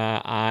 and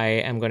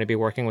I am going to be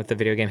working with the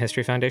Video Game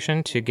History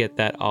Foundation to get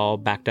that all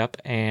backed up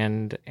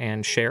and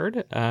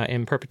shared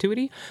in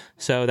perpetuity.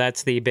 So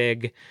that's the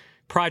big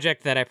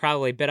project that I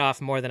probably bit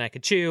off more than I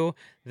could chew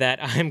that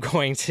I'm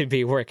going to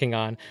be working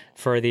on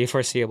for the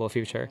foreseeable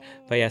future.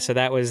 But yeah, so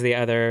that was the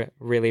other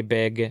really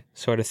big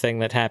sort of thing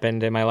that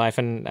happened in my life,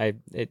 and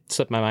it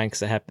slipped my mind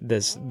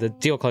because the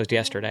deal closed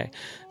yesterday.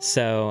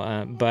 So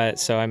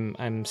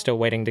I'm still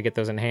waiting to get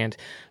those in hand.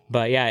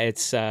 But yeah,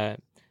 it's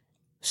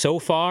so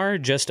far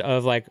just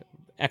of like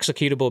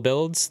executable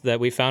builds that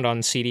we found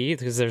on CD,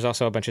 because there's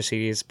also a bunch of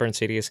CDs, burned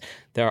CDs.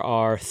 There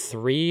are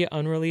 3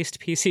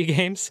 unreleased PC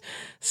games.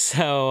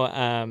 So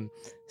and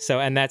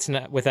that's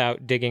not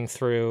without digging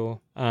through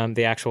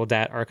the actual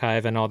DAT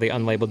archive and all the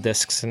unlabeled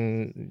discs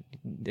and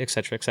et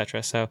cetera, et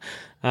cetera. So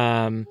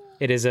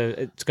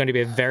it's going to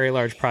be a very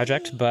large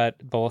project,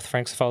 but both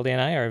Frank Cifaldi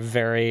and I are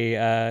very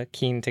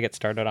keen to get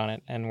started on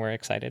it, and we're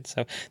excited.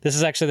 So this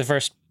is actually the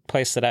first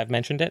place that I've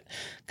mentioned it,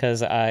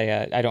 because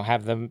I don't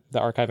have the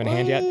archive in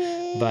hand yet,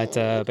 but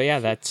yeah,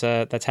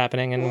 that's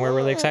happening, and we're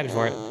really excited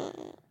for it.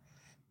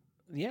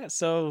 Yeah,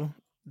 so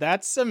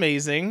that's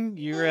amazing.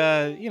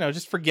 You're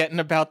just forgetting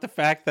about the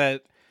fact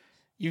that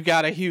you've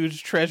got a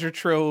huge treasure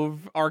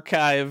trove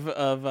archive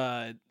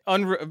of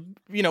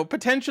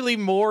potentially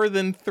more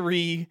than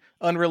 3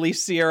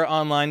 unreleased Sierra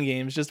Online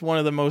games, just one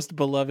of the most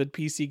beloved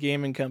PC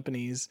gaming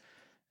companies.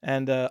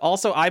 And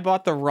also, I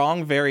bought the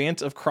wrong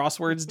variant of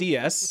Crosswords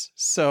DS,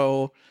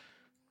 so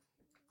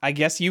I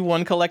guess you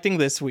won collecting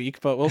this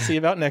week, but we'll see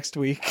about next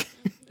week.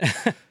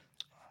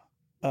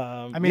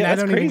 I mean, I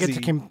don't even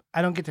get to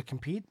I don't get to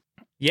compete.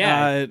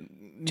 Yeah,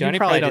 Johnny, you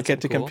probably don't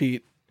get to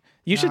compete.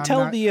 You should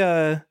tell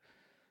the.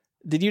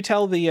 Did you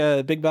tell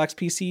the Big Box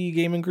PC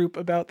gaming group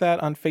about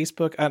that on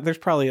Facebook? There's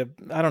probably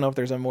I don't know if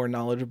there's a more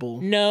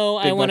knowledgeable. No,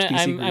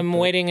 I'm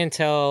waiting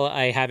until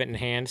I have it in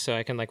hand so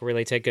I can like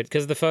really take good,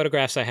 because the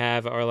photographs I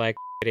have are like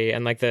shitty,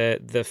 and like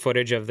the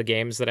footage of the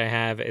games that I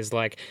have is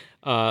like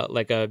a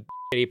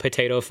shitty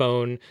potato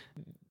phone.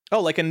 Oh,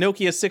 like a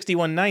Nokia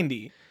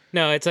 6190.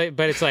 No, it's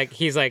like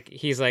he's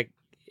like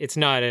it's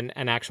not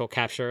an actual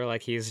capture.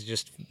 Like he's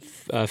just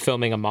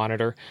filming a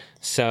monitor.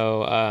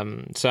 So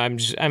I'm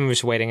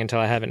just waiting until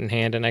I have it in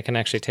hand and I can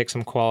actually take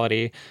some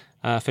quality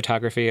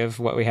photography of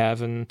what we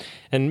have, and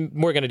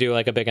we're gonna do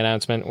like a big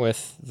announcement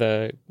with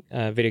the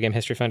Video Game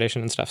History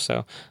Foundation and stuff.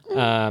 So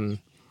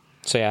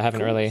yeah,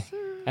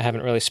 I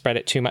haven't really spread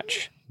it too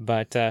much,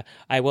 but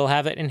I will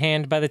have it in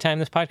hand by the time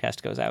this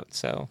podcast goes out.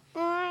 So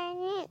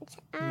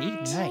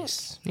Neat.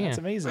 Nice. That's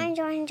amazing.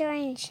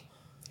 Orange.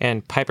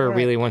 And Piper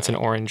really wants an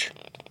orange.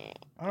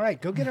 All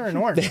right, go get her an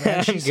orange,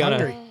 man. She's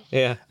hungry.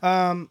 Yeah.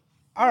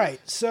 All right,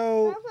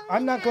 so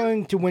I'm not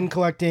going to win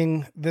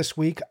collecting this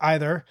week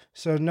either,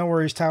 so no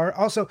worries, Tower.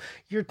 Also,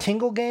 your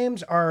Tingle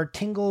games are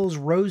Tingle's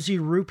Rosy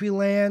Rupee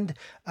Land,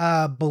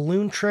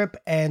 Balloon Trip,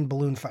 and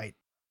Balloon Fight.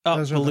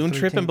 Balloon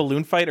Trip and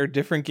Balloon Fight are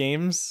different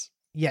games?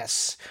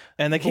 Yes.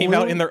 And they came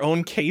out in their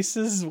own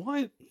cases?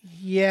 What?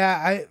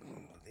 Yeah,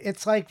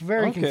 it's like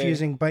very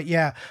confusing, but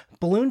yeah,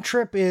 Balloon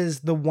Trip is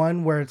the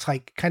one where it's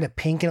like kind of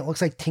pink and it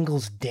looks like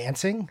Tingle's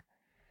dancing.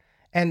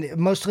 And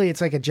mostly it's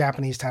like a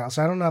Japanese title,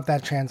 so I don't know if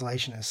that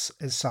translation is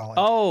solid.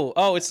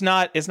 Oh, it's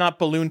not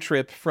Balloon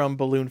Trip from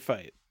Balloon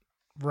Fight.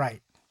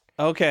 Right.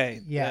 Okay.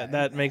 Yeah,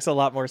 that makes a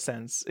lot more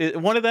sense.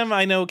 One of them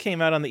I know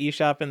came out on the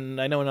eShop, and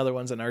I know another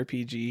one's an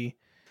RPG.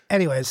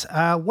 Anyways,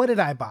 what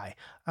did I buy?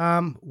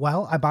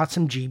 Well, I bought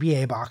some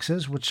GBA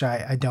boxes, which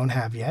I don't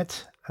have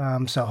yet.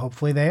 So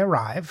hopefully they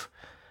arrive.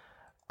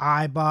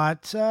 I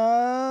bought,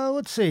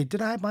 let's see,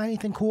 did I buy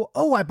anything cool?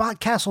 Oh, I bought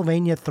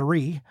Castlevania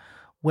 3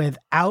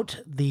 without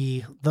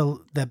the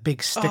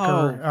big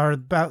sticker or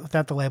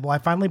without the label. I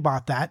finally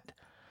bought that.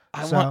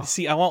 I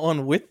want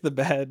one with the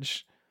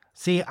badge.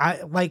 See,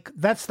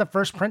 that's the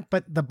first print,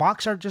 but the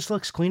box art just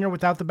looks cleaner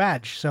without the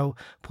badge. So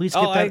please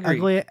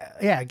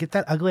get get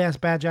that ugly ass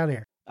badge out of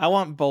here. I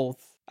want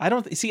both. I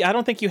don't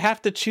think you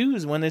have to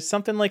choose when it's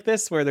something like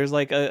this where there's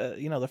like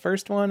the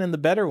first one and the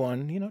better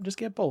one, just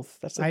get both.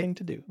 That's the thing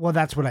to do. Well,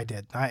 that's what I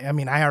did. I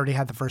mean, I already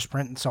had the first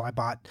print, and so I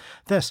bought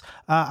this.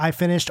 I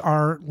finished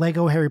our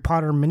Lego Harry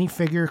Potter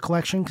minifigure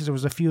collection because there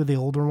was a few of the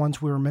older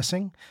ones we were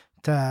missing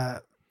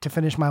to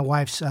finish my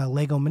wife's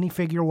Lego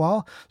minifigure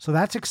wall. So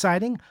that's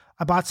exciting.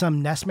 I bought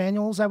some NES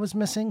manuals I was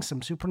missing,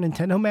 some Super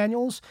Nintendo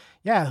manuals.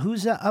 Yeah,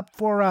 who's up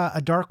for a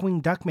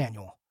Darkwing Duck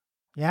manual?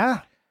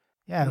 Yeah?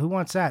 Yeah, who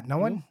wants that? No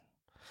one?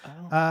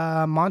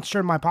 Monster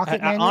in My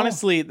Pocket manual?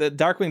 Honestly, the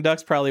Darkwing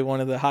Duck's probably one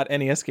of the hot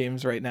NES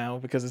games right now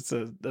because it's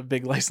a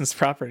big licensed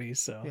property.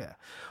 So yeah.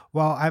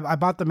 Well, I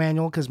bought the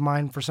manual because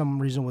mine for some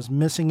reason was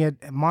missing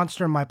it.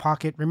 Monster in My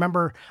Pocket.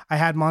 Remember, I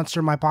had Monster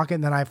in My Pocket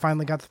and then I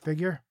finally got the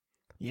figure?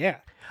 Yeah.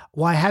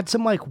 Well, I had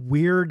some like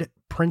weird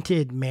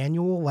printed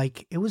manual.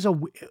 Like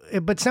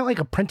but it's not like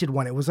a printed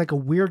one. It was like a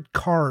weird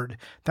card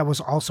that was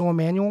also a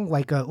manual.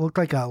 It looked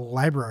like a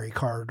library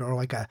card or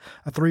like a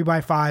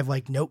 3x5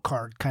 like note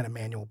card kind of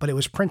manual, but it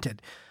was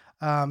printed.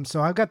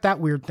 So I've got that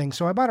weird thing.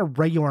 So I bought a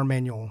regular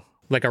manual.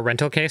 Like a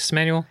rental case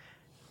manual?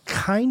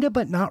 Kinda,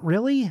 but not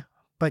really.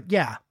 But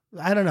yeah,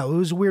 I don't know. It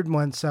was a weird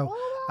one. So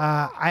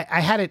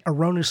I had it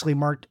erroneously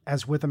marked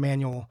as with a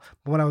manual.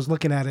 But when I was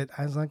looking at it,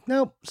 I was like,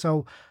 nope.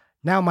 So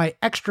now my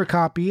extra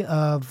copy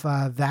of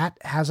that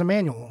has a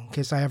manual in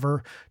case I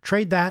ever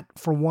trade that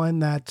for one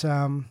that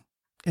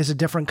is a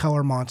different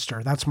color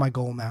monster. That's my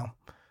goal now.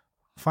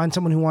 Find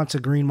someone who wants a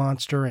green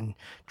monster and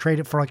trade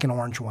it for like an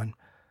orange one.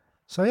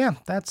 So yeah,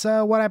 that's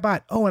what I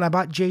bought. Oh, and I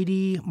bought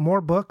JD more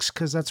books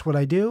because that's what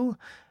I do.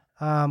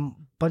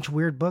 Bunch of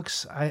weird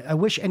books. I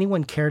wish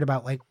anyone cared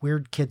about like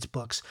weird kids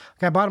books.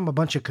 Like I bought him a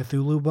bunch of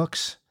Cthulhu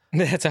books.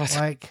 That's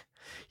awesome.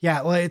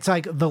 Well, it's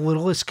like The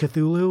Littlest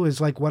Cthulhu is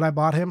like what I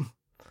bought him.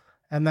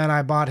 And then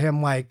I bought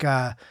him like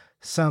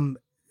some,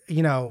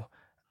 Cthulhu,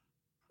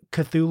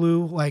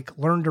 like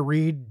Learn to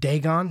Read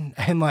Dagon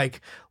and like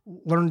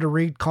Learn to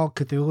Read Call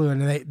Cthulhu.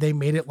 And they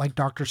made it like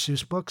Dr.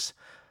 Seuss books.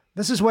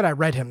 This is what I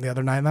read him the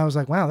other night. And I was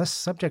like, wow, this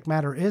subject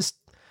matter is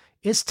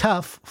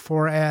tough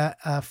for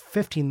a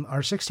 15 or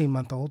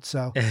 16-month-old.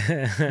 So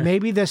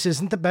maybe this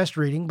isn't the best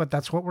reading, but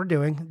that's what we're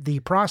doing. The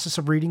process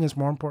of reading is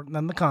more important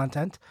than the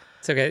content.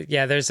 It's okay.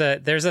 Yeah, there's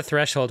a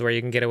threshold where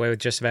you can get away with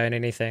just about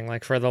anything.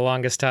 Like for the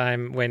longest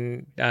time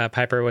when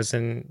Piper was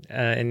an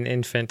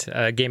infant,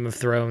 Game of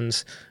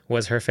Thrones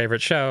was her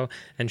favorite show,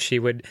 and she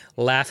would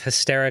laugh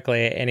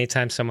hysterically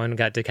anytime someone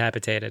got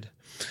decapitated.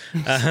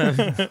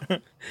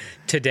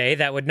 Today,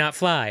 that would not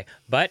fly,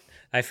 but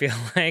I feel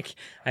like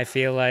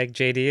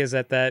JD is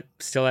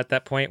still at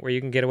that point where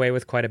you can get away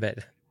with quite a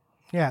bit.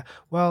 Yeah.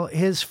 Well,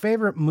 his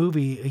favorite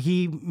movie,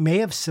 Shrek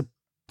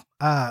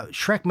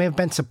may have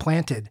been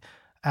supplanted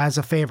as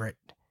a favorite.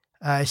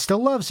 He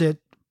still loves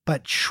it,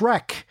 but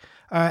Shrek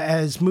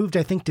has moved,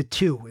 I think, to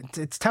 2.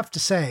 It's tough to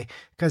say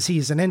because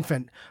he's an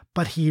infant,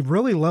 but he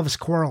really loves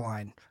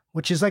Coraline,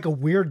 which is like a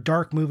weird,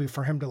 dark movie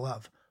for him to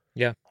love.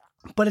 Yeah.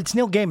 But it's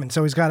Neil Gaiman,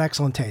 so he's got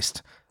excellent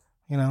taste.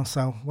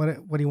 So what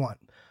do you want?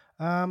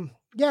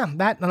 Yeah,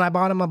 that, and I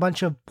bought him a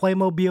bunch of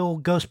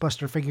Playmobil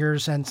Ghostbuster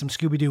figures and some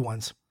Scooby-Doo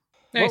ones.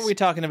 Nice. What were we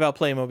talking about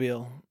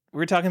Playmobil? We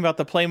were talking about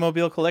the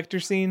Playmobil collector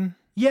scene?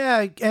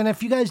 Yeah, and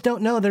if you guys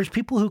don't know, there's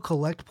people who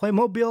collect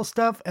Playmobil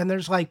stuff, and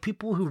there's like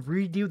people who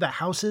redo the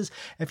houses.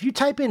 If you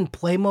type in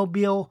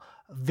Playmobil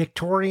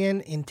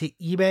Victorian into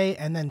eBay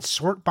and then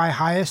sort by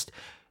highest,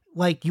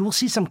 like you will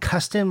see some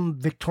custom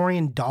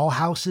Victorian doll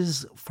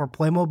houses for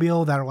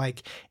Playmobil that are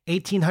like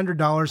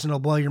 $1,800, and it'll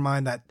blow your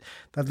mind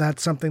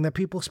that's something that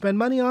people spend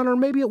money on, or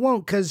maybe it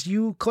won't because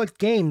you collect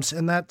games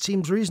and that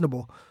seems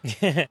reasonable.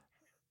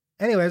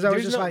 Anyways, I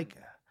was just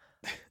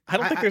I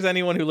don't think there's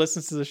anyone who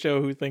listens to the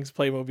show who thinks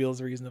Playmobil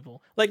is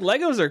reasonable. Like,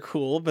 Legos are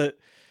cool, but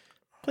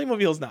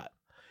Playmobil's not.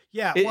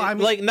 Yeah, well, I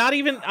mean, like, not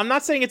even. I'm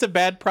not saying it's a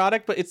bad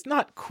product, but it's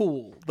not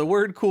cool. The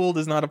word "cool"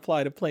 does not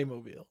apply to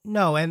Playmobil.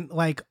 No, and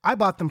like I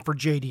bought them for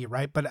JD,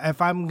 right? But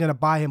if I'm gonna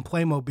buy him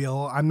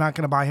Playmobil, I'm not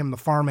gonna buy him the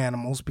farm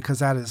animals because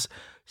that is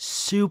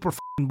super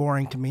f***ing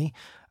boring to me.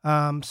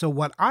 So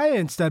what I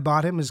instead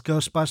bought him is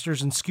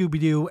Ghostbusters and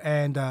Scooby-Doo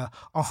and a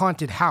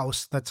haunted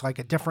house that's like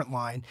a different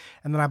line.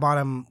 And then I bought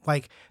him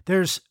like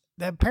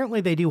apparently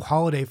they do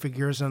holiday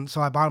figures, and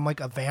so I bought him like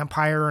a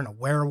vampire and a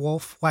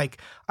werewolf. Like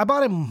I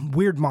bought him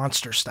weird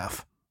monster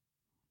stuff.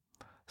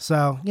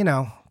 So,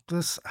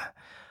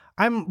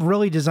 I'm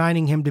really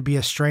designing him to be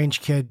a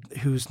strange kid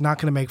who's not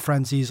going to make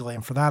friends easily,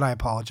 and for that I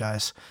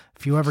apologize.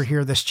 If you ever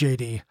hear this,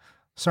 JD,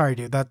 sorry,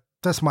 dude,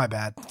 that's my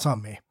bad. It's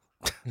on me.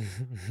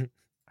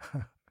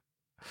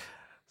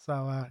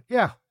 So,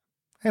 yeah.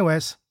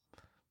 Anyways,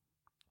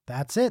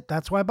 that's it.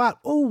 That's what I bought.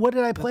 Oh, what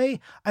did I play?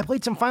 I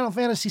played some Final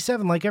Fantasy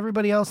VII like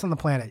everybody else on the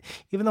planet.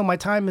 Even though my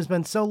time has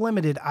been so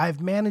limited, I've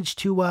managed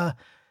to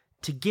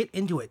get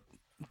into it.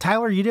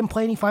 Tyler, you didn't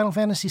play any Final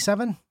Fantasy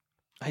VII?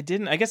 I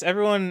didn't. I guess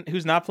everyone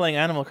who's not playing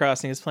Animal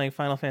Crossing is playing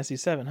Final Fantasy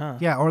VII, huh?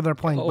 Yeah, or they're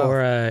playing both.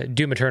 Or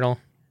Doom Eternal.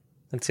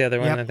 That's the other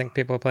one I think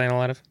people are playing a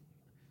lot of.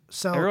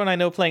 So everyone I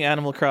know playing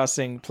Animal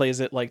Crossing plays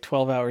it like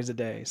 12 hours a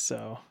day.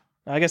 So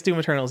I guess Doom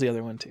Eternal is the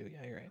other one too.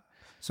 Yeah, you're right.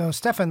 So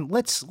Stefan,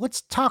 let's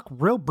talk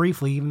real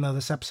briefly, even though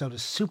this episode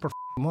is super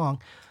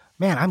long.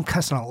 Man, I'm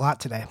cussing a lot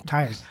today. I'm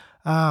tired.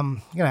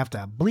 I'm gonna have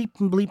to bleep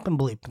and bleep and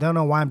bleep. Don't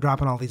know why I'm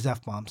dropping all these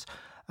F-bombs.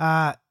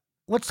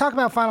 Let's talk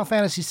about Final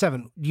Fantasy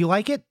VII. Do you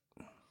like it?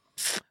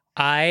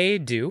 I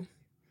do.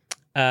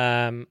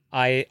 I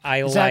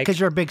Is that because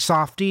you're a big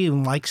softie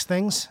and likes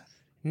things?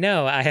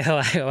 No,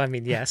 I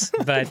mean yes,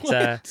 but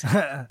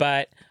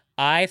but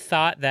I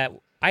thought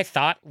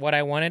what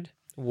I wanted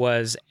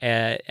was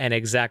an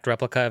exact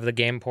replica of the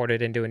game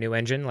ported into a new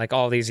engine. Like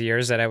all these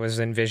years that I was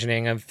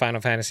envisioning a Final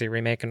Fantasy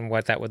remake and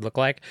what that would look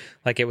like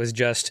it was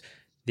just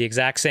the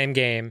exact same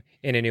game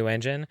in a new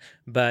engine,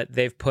 but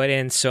they've put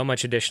in so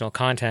much additional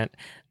content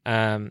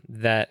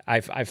that I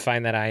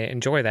find that I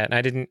enjoy that,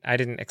 and I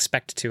didn't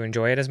expect to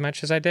enjoy it as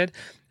much as I did.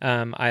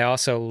 I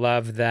also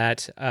love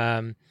that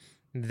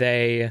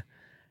they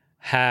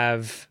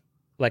have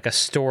like a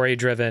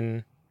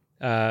story-driven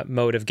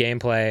mode of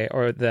gameplay,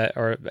 or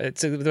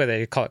it's the way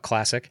they call it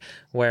classic,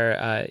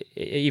 where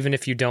even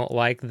if you don't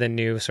like the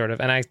new sort of,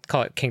 and I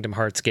call it Kingdom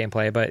Hearts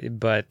gameplay,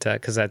 but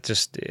because that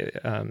just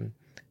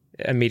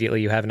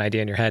immediately you have an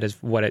idea in your head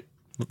as what it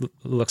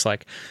looks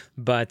like,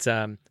 but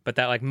that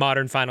like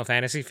modern Final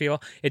Fantasy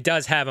feel, it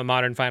does have a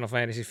modern Final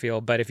Fantasy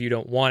feel, but if you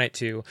don't want it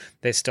to,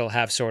 they still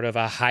have sort of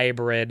a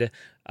hybrid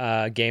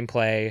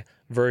gameplay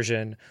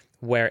version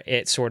where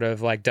it sort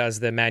of like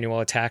does the manual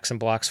attacks and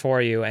blocks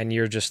for you, and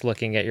you're just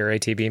looking at your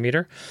ATB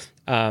meter.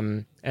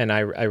 And I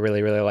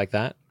really, really like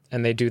that.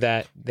 And they do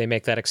that, they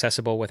make that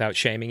accessible without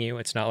shaming you.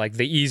 It's not like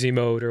the easy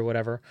mode or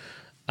whatever.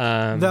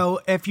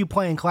 Though if you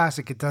play in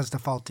Classic, it does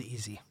default to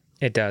easy.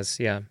 It does,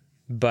 yeah.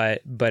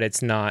 But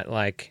it's not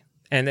like,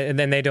 and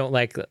then they don't,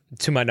 like,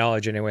 to my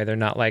knowledge anyway, they're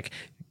not like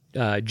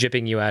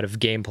jipping you out of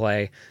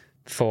gameplay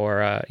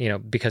for,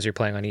 because you're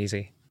playing on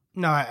easy.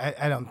 No,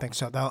 I don't think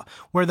so.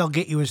 Where they'll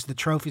get you is the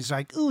trophies,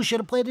 like, ooh, should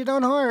have played it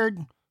on hard.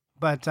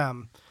 But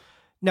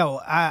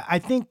no, I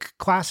think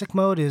Classic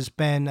mode has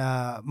been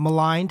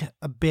maligned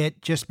a bit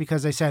just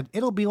because they said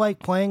it'll be like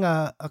playing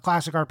a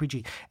classic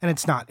RPG. And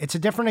it's not. It's a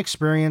different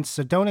experience,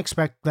 so don't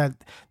expect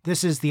that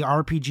this is the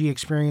RPG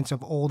experience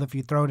of old if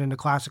you throw it into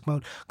Classic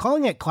mode.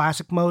 Calling it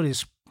Classic mode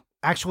is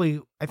actually,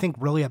 I think,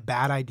 really a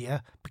bad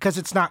idea because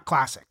it's not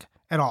Classic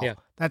at all. Yeah.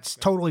 That's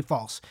totally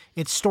false.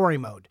 It's story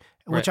mode.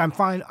 Which right. I'm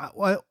fine.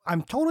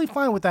 I'm totally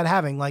fine with that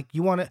having. Like,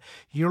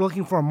 you're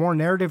looking for a more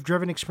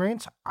narrative-driven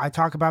experience. I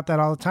talk about that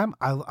all the time.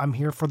 I'm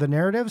here for the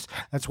narratives.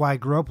 That's why I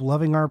grew up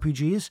loving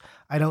RPGs.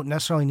 I don't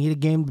necessarily need a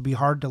game to be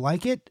hard to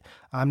like it.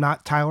 I'm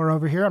not Tyler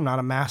over here. I'm not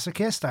a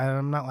masochist.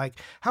 I'm not like,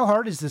 how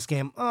hard is this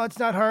game? Oh, it's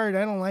not hard.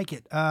 I don't like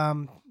it.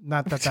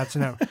 Not that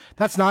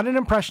that's not an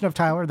impression of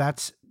Tyler.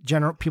 That's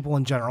general people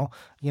in general.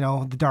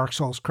 The Dark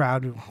Souls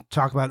crowd who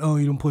talk about, oh,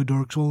 you don't play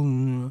Dark Souls.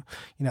 And,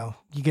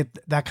 you get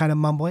that kind of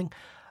mumbling.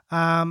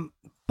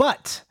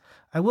 But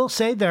I will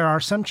say there are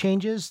some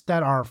changes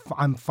that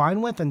I'm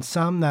fine with, and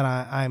some that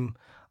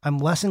I'm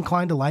less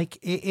inclined to like.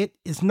 It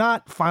is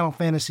not Final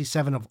Fantasy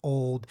VII of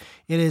old.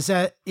 It is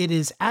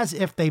as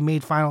if they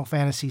made Final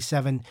Fantasy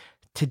VII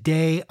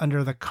today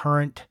under the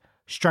current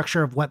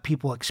structure of what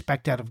people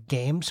expect out of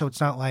games. So it's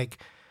not like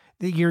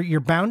you're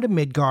bound to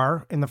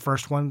Midgar in the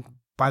first one.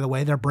 By the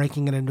way, they're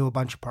breaking it into a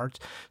bunch of parts.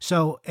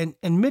 So and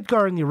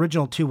Midgar in the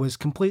original 2 was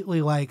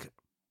completely like,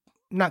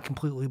 not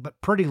completely, but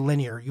pretty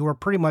linear. You were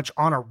pretty much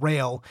on a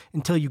rail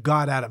until you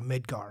got out of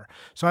Midgar.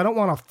 So I don't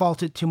want to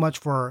fault it too much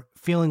for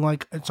feeling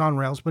like it's on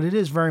rails, but it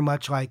is very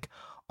much like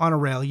on a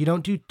rail. You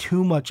don't do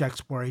too much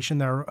exploration.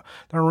 There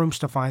are rooms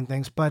to find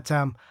things, but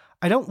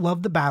I don't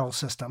love the battle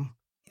system,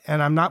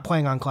 and I'm not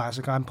playing on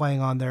Classic. I'm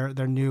playing on their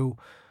new.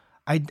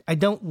 I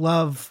don't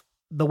love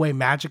the way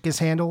magic is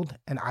handled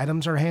and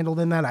items are handled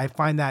in that. I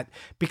find that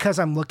because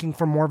I'm looking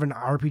for more of an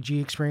RPG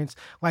experience,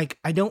 like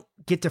I don't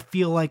get to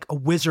feel like a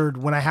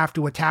wizard when I have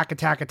to attack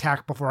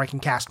before I can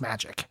cast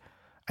magic.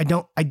 I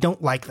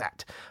don't like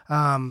that.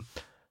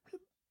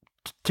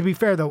 To be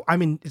fair though, I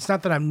mean, it's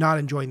not that I'm not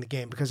enjoying the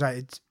game because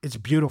it's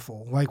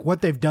beautiful. Like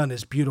what they've done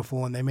is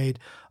beautiful, and they made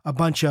a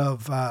bunch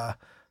of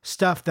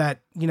stuff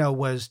that, you know,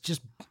 was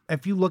just,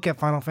 if you look at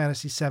Final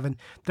Fantasy VII,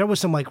 there was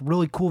some like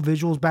really cool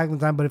visuals back in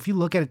the time, but if you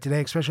look at it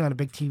today, especially on a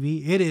big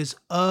TV, it is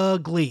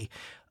ugly,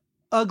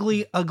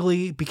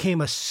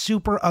 became a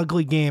super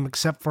ugly game,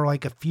 except for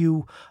like a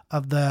few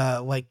of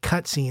the like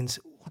cutscenes.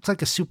 It's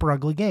like a super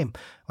ugly game.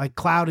 Like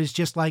Cloud is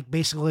just like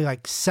basically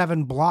like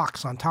 7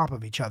 blocks on top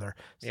of each other.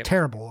 It's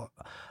terrible.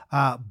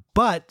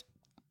 But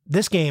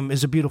this game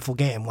is a beautiful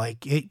game.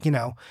 Like it, you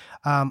know,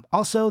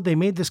 also they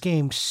made this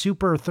game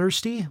super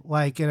thirsty.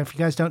 Like, and if you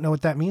guys don't know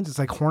what that means, it's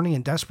like horny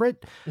and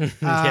desperate.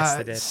 Yes,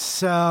 they did.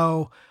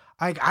 So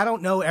I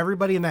don't know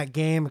everybody in that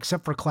game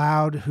except for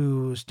Cloud,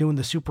 who's doing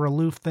the super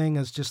aloof thing,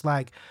 is just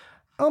like,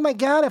 oh my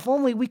God, if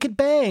only we could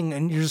bang.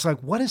 And you're just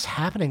like, what is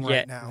happening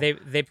right now?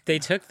 They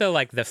took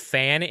the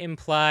fan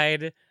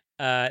implied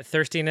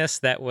thirstiness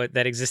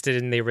that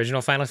existed in the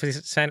original Final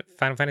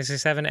Fantasy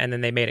VII, and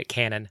then they made it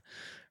canon.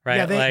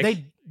 Right? Yeah,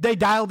 they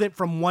dialed it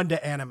from 1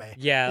 to anime.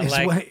 Yeah,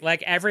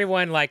 like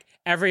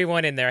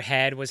everyone in their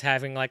head was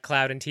having like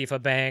Cloud and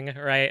Tifa bang,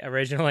 right,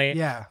 originally.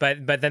 Yeah.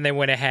 But then they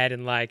went ahead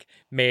and like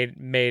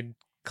made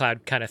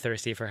Cloud kind of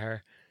thirsty for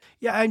her.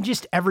 Yeah, and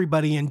just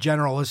everybody in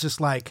general is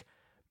just like,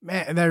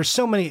 man, there's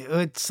so many,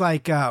 it's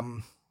like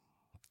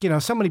you know,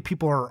 so many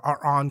people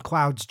are on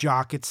Cloud's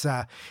jock.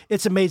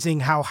 It's amazing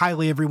how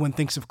highly everyone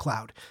thinks of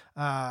Cloud.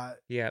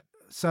 Yeah.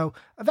 So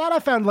that I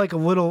found like a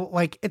little,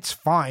 like, it's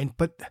fine,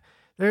 but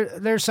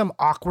there's some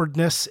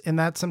awkwardness in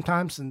that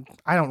sometimes, and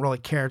I don't really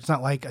care. It's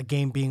not like a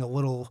game being a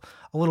little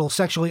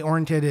sexually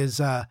oriented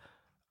is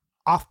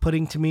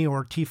off-putting to me,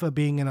 or Tifa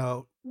being in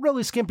a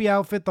really skimpy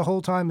outfit the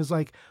whole time is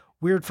like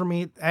weird for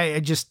me. I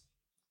just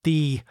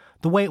the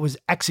way it was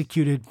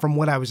executed from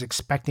what I was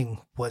expecting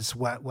was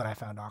what I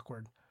found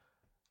awkward.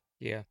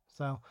 Yeah.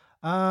 So,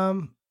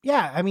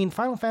 yeah, I mean,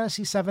 Final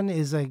Fantasy VII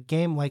is a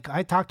game, like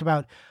I talked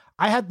about,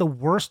 I had the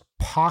worst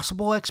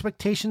possible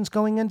expectations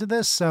going into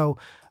this, so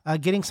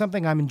getting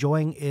something I'm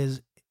enjoying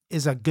is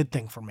a good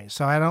thing for me.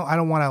 So I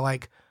don't want to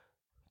like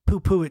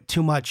poo-poo it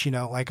too much, you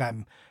know, like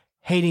I'm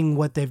hating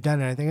what they've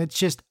done or anything. It's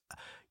just,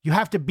 you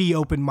have to be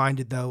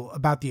open-minded though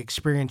about the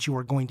experience you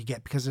are going to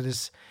get, because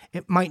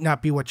it might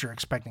not be what you're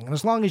expecting. And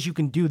as long as you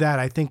can do that,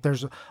 I think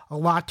there's a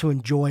lot to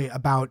enjoy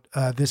about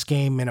this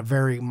game in a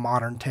very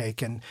modern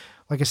take. And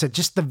like I said,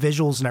 just the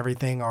visuals and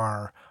everything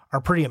are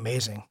pretty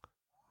amazing.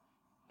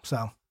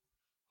 So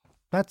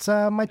that's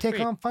my take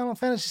on Final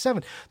Fantasy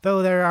VII.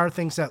 Though there are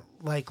things that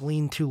like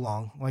lean too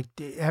long. Like,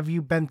 have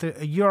you been through?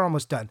 You're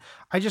almost done.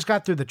 I just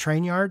got through the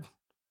train yard.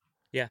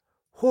 Yeah.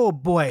 Oh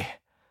boy,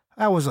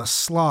 that was a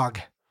slog.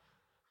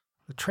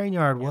 The train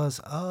yard was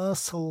a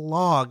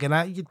slog,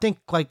 and you'd think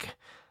like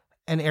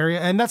an area,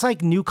 and that's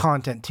like new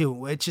content too,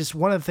 which is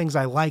one of the things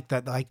I like,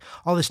 that like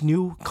all this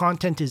new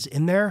content is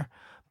in there.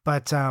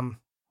 But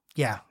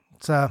yeah,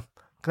 it's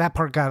that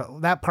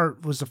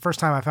part was the first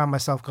time I found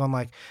myself going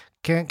like,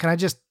 can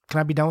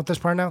I be done with this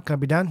part now? Can I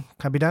be done?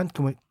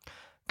 Can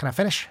I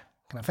finish?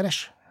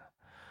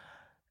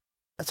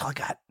 That's all I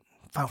got.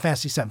 Final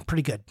Fantasy VII,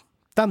 pretty good.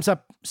 Thumbs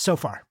up so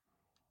far.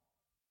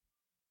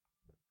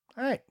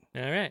 All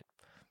right.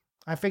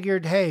 I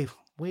figured, hey,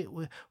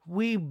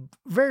 we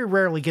very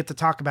rarely get to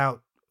talk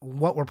about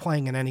what we're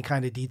playing in any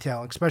kind of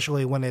detail,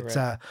 especially when it's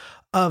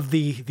of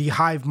the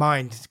hive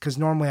mind, because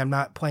normally I'm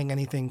not playing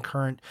anything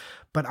current.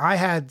 But I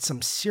had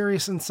some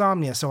serious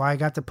insomnia, so I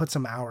got to put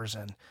some hours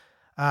in.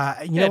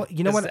 You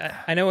know what?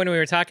 I know when we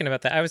were talking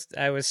about that,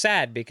 I was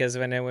sad because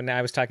when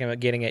I was talking about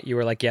getting it, you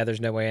were like, "Yeah,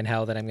 there's no way in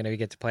hell that I'm going to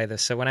get to play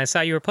this." So when I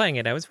saw you were playing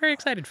it, I was very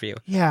excited for you.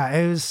 Yeah,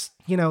 it was.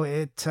 You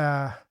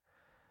know,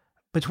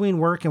 between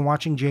work and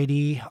watching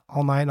JD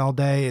all night and all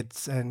day,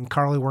 and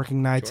Carly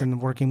working nights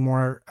and working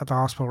more at the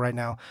hospital right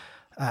now,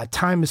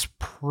 time is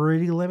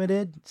pretty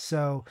limited.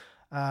 So,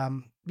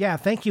 yeah,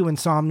 thank you,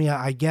 insomnia.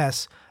 I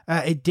guess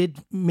it did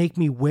make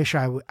me wish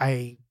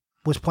I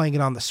was playing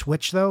it on the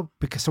Switch though,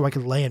 so I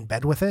could lay in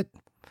bed with it.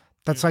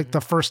 That's like the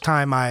first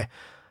time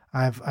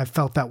I've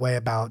felt that way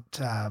about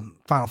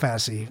Final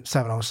Fantasy VII.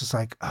 I was just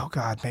like, oh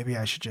God, maybe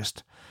I should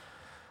just.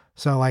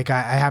 So like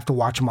I have to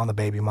watch him on the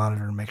baby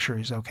monitor and make sure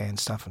he's okay and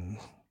stuff, and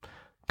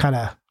kind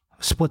of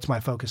splits my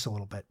focus a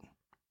little bit.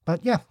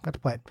 But yeah, got to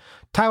play it.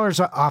 Tyler's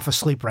off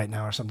asleep right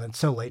now or something. It's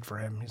so late for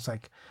him. He's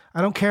like,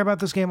 I don't care about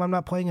this game. I'm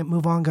not playing it.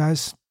 Move on,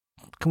 guys.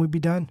 Can we be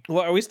done?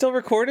 Well, are we still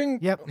recording?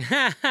 Yep.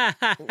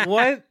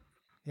 What?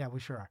 Yeah, we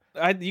sure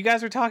are. You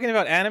guys were talking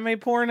about anime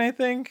porn, I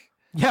think?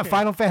 Yeah,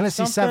 Final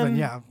Fantasy VII.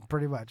 Yeah,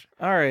 pretty much.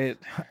 All right.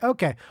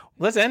 Okay.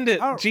 Let's end it.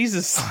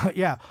 Jesus.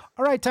 Yeah.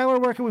 All right, Tyler,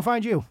 where can we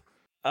find you?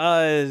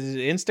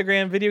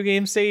 Instagram, Video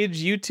Game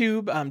Sage,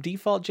 YouTube,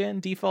 Default Gen,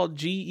 Default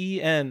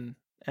GEN.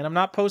 and I'm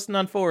not posting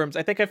on forums.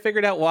 I think I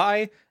figured out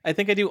why. I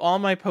think I do all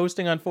my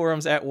posting on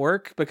forums at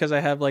work because I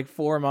have like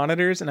 4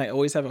 monitors and I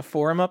always have a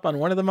forum up on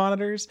one of the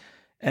monitors.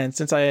 And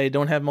since I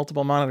don't have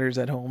multiple monitors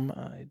at home,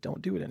 I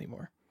don't do it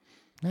anymore.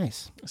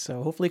 Nice.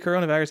 So hopefully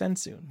coronavirus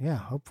ends soon. Yeah,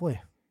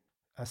 hopefully.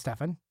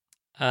 Stefan?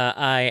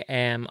 I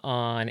am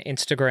on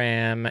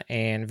Instagram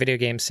and Video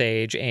Game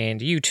Sage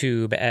and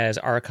YouTube as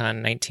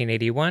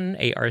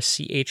Archon1981,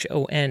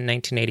 ARCHON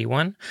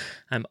 1981.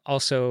 I'm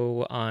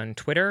also on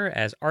Twitter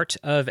as Art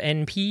of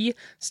NP,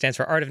 stands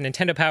for Art of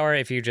Nintendo Power.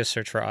 If you just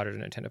search for Art of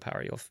Nintendo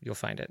Power, you'll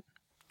find it.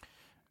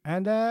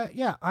 And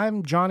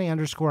I'm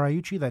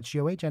Johnny_Iucci. That's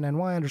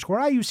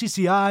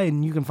JOHNNY_IUCCI.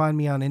 And you can find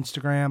me on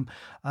Instagram.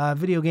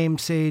 Video Game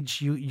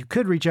Sage, you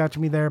could reach out to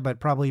me there, but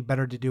probably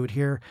better to do it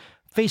here.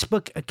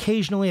 Facebook,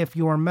 occasionally, if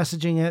you are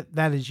messaging it,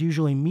 that is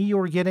usually me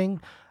you're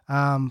getting.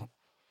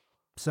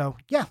 So,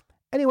 yeah.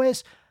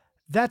 Anyways,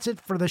 that's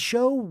it for the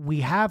show. We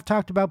have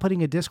talked about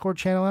putting a Discord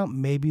channel out.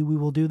 Maybe we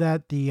will do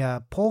that.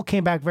 The poll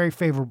came back very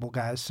favorable,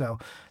 guys. So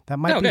that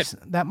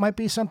might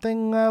be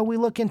something we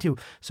look into.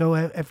 So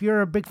if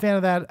you're a big fan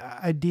of that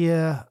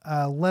idea,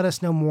 let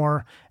us know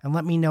more and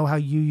let me know how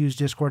you use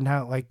Discord and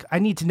how. Like, I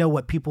need to know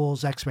what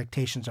people's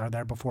expectations are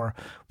there before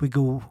we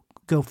go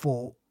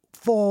full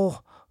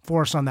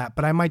force on that.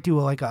 But I might do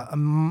a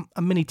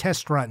mini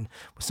test run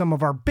with some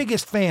of our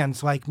biggest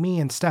fans, like me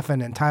and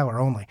Stefan and Tyler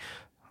only,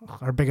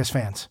 our biggest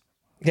fans.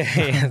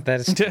 Yeah, that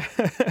is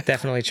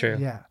definitely true.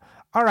 Yeah.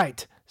 All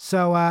right.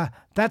 So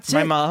that's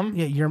My it. mom.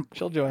 Yeah,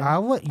 she'll join.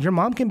 Your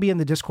mom can be in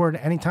the Discord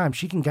anytime.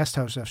 She can guest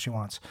host if she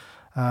wants.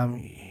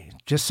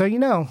 Just so you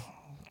know,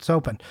 it's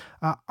open.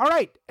 All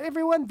right,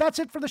 everyone. That's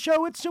it for the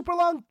show. It's super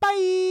long.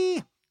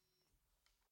 Bye.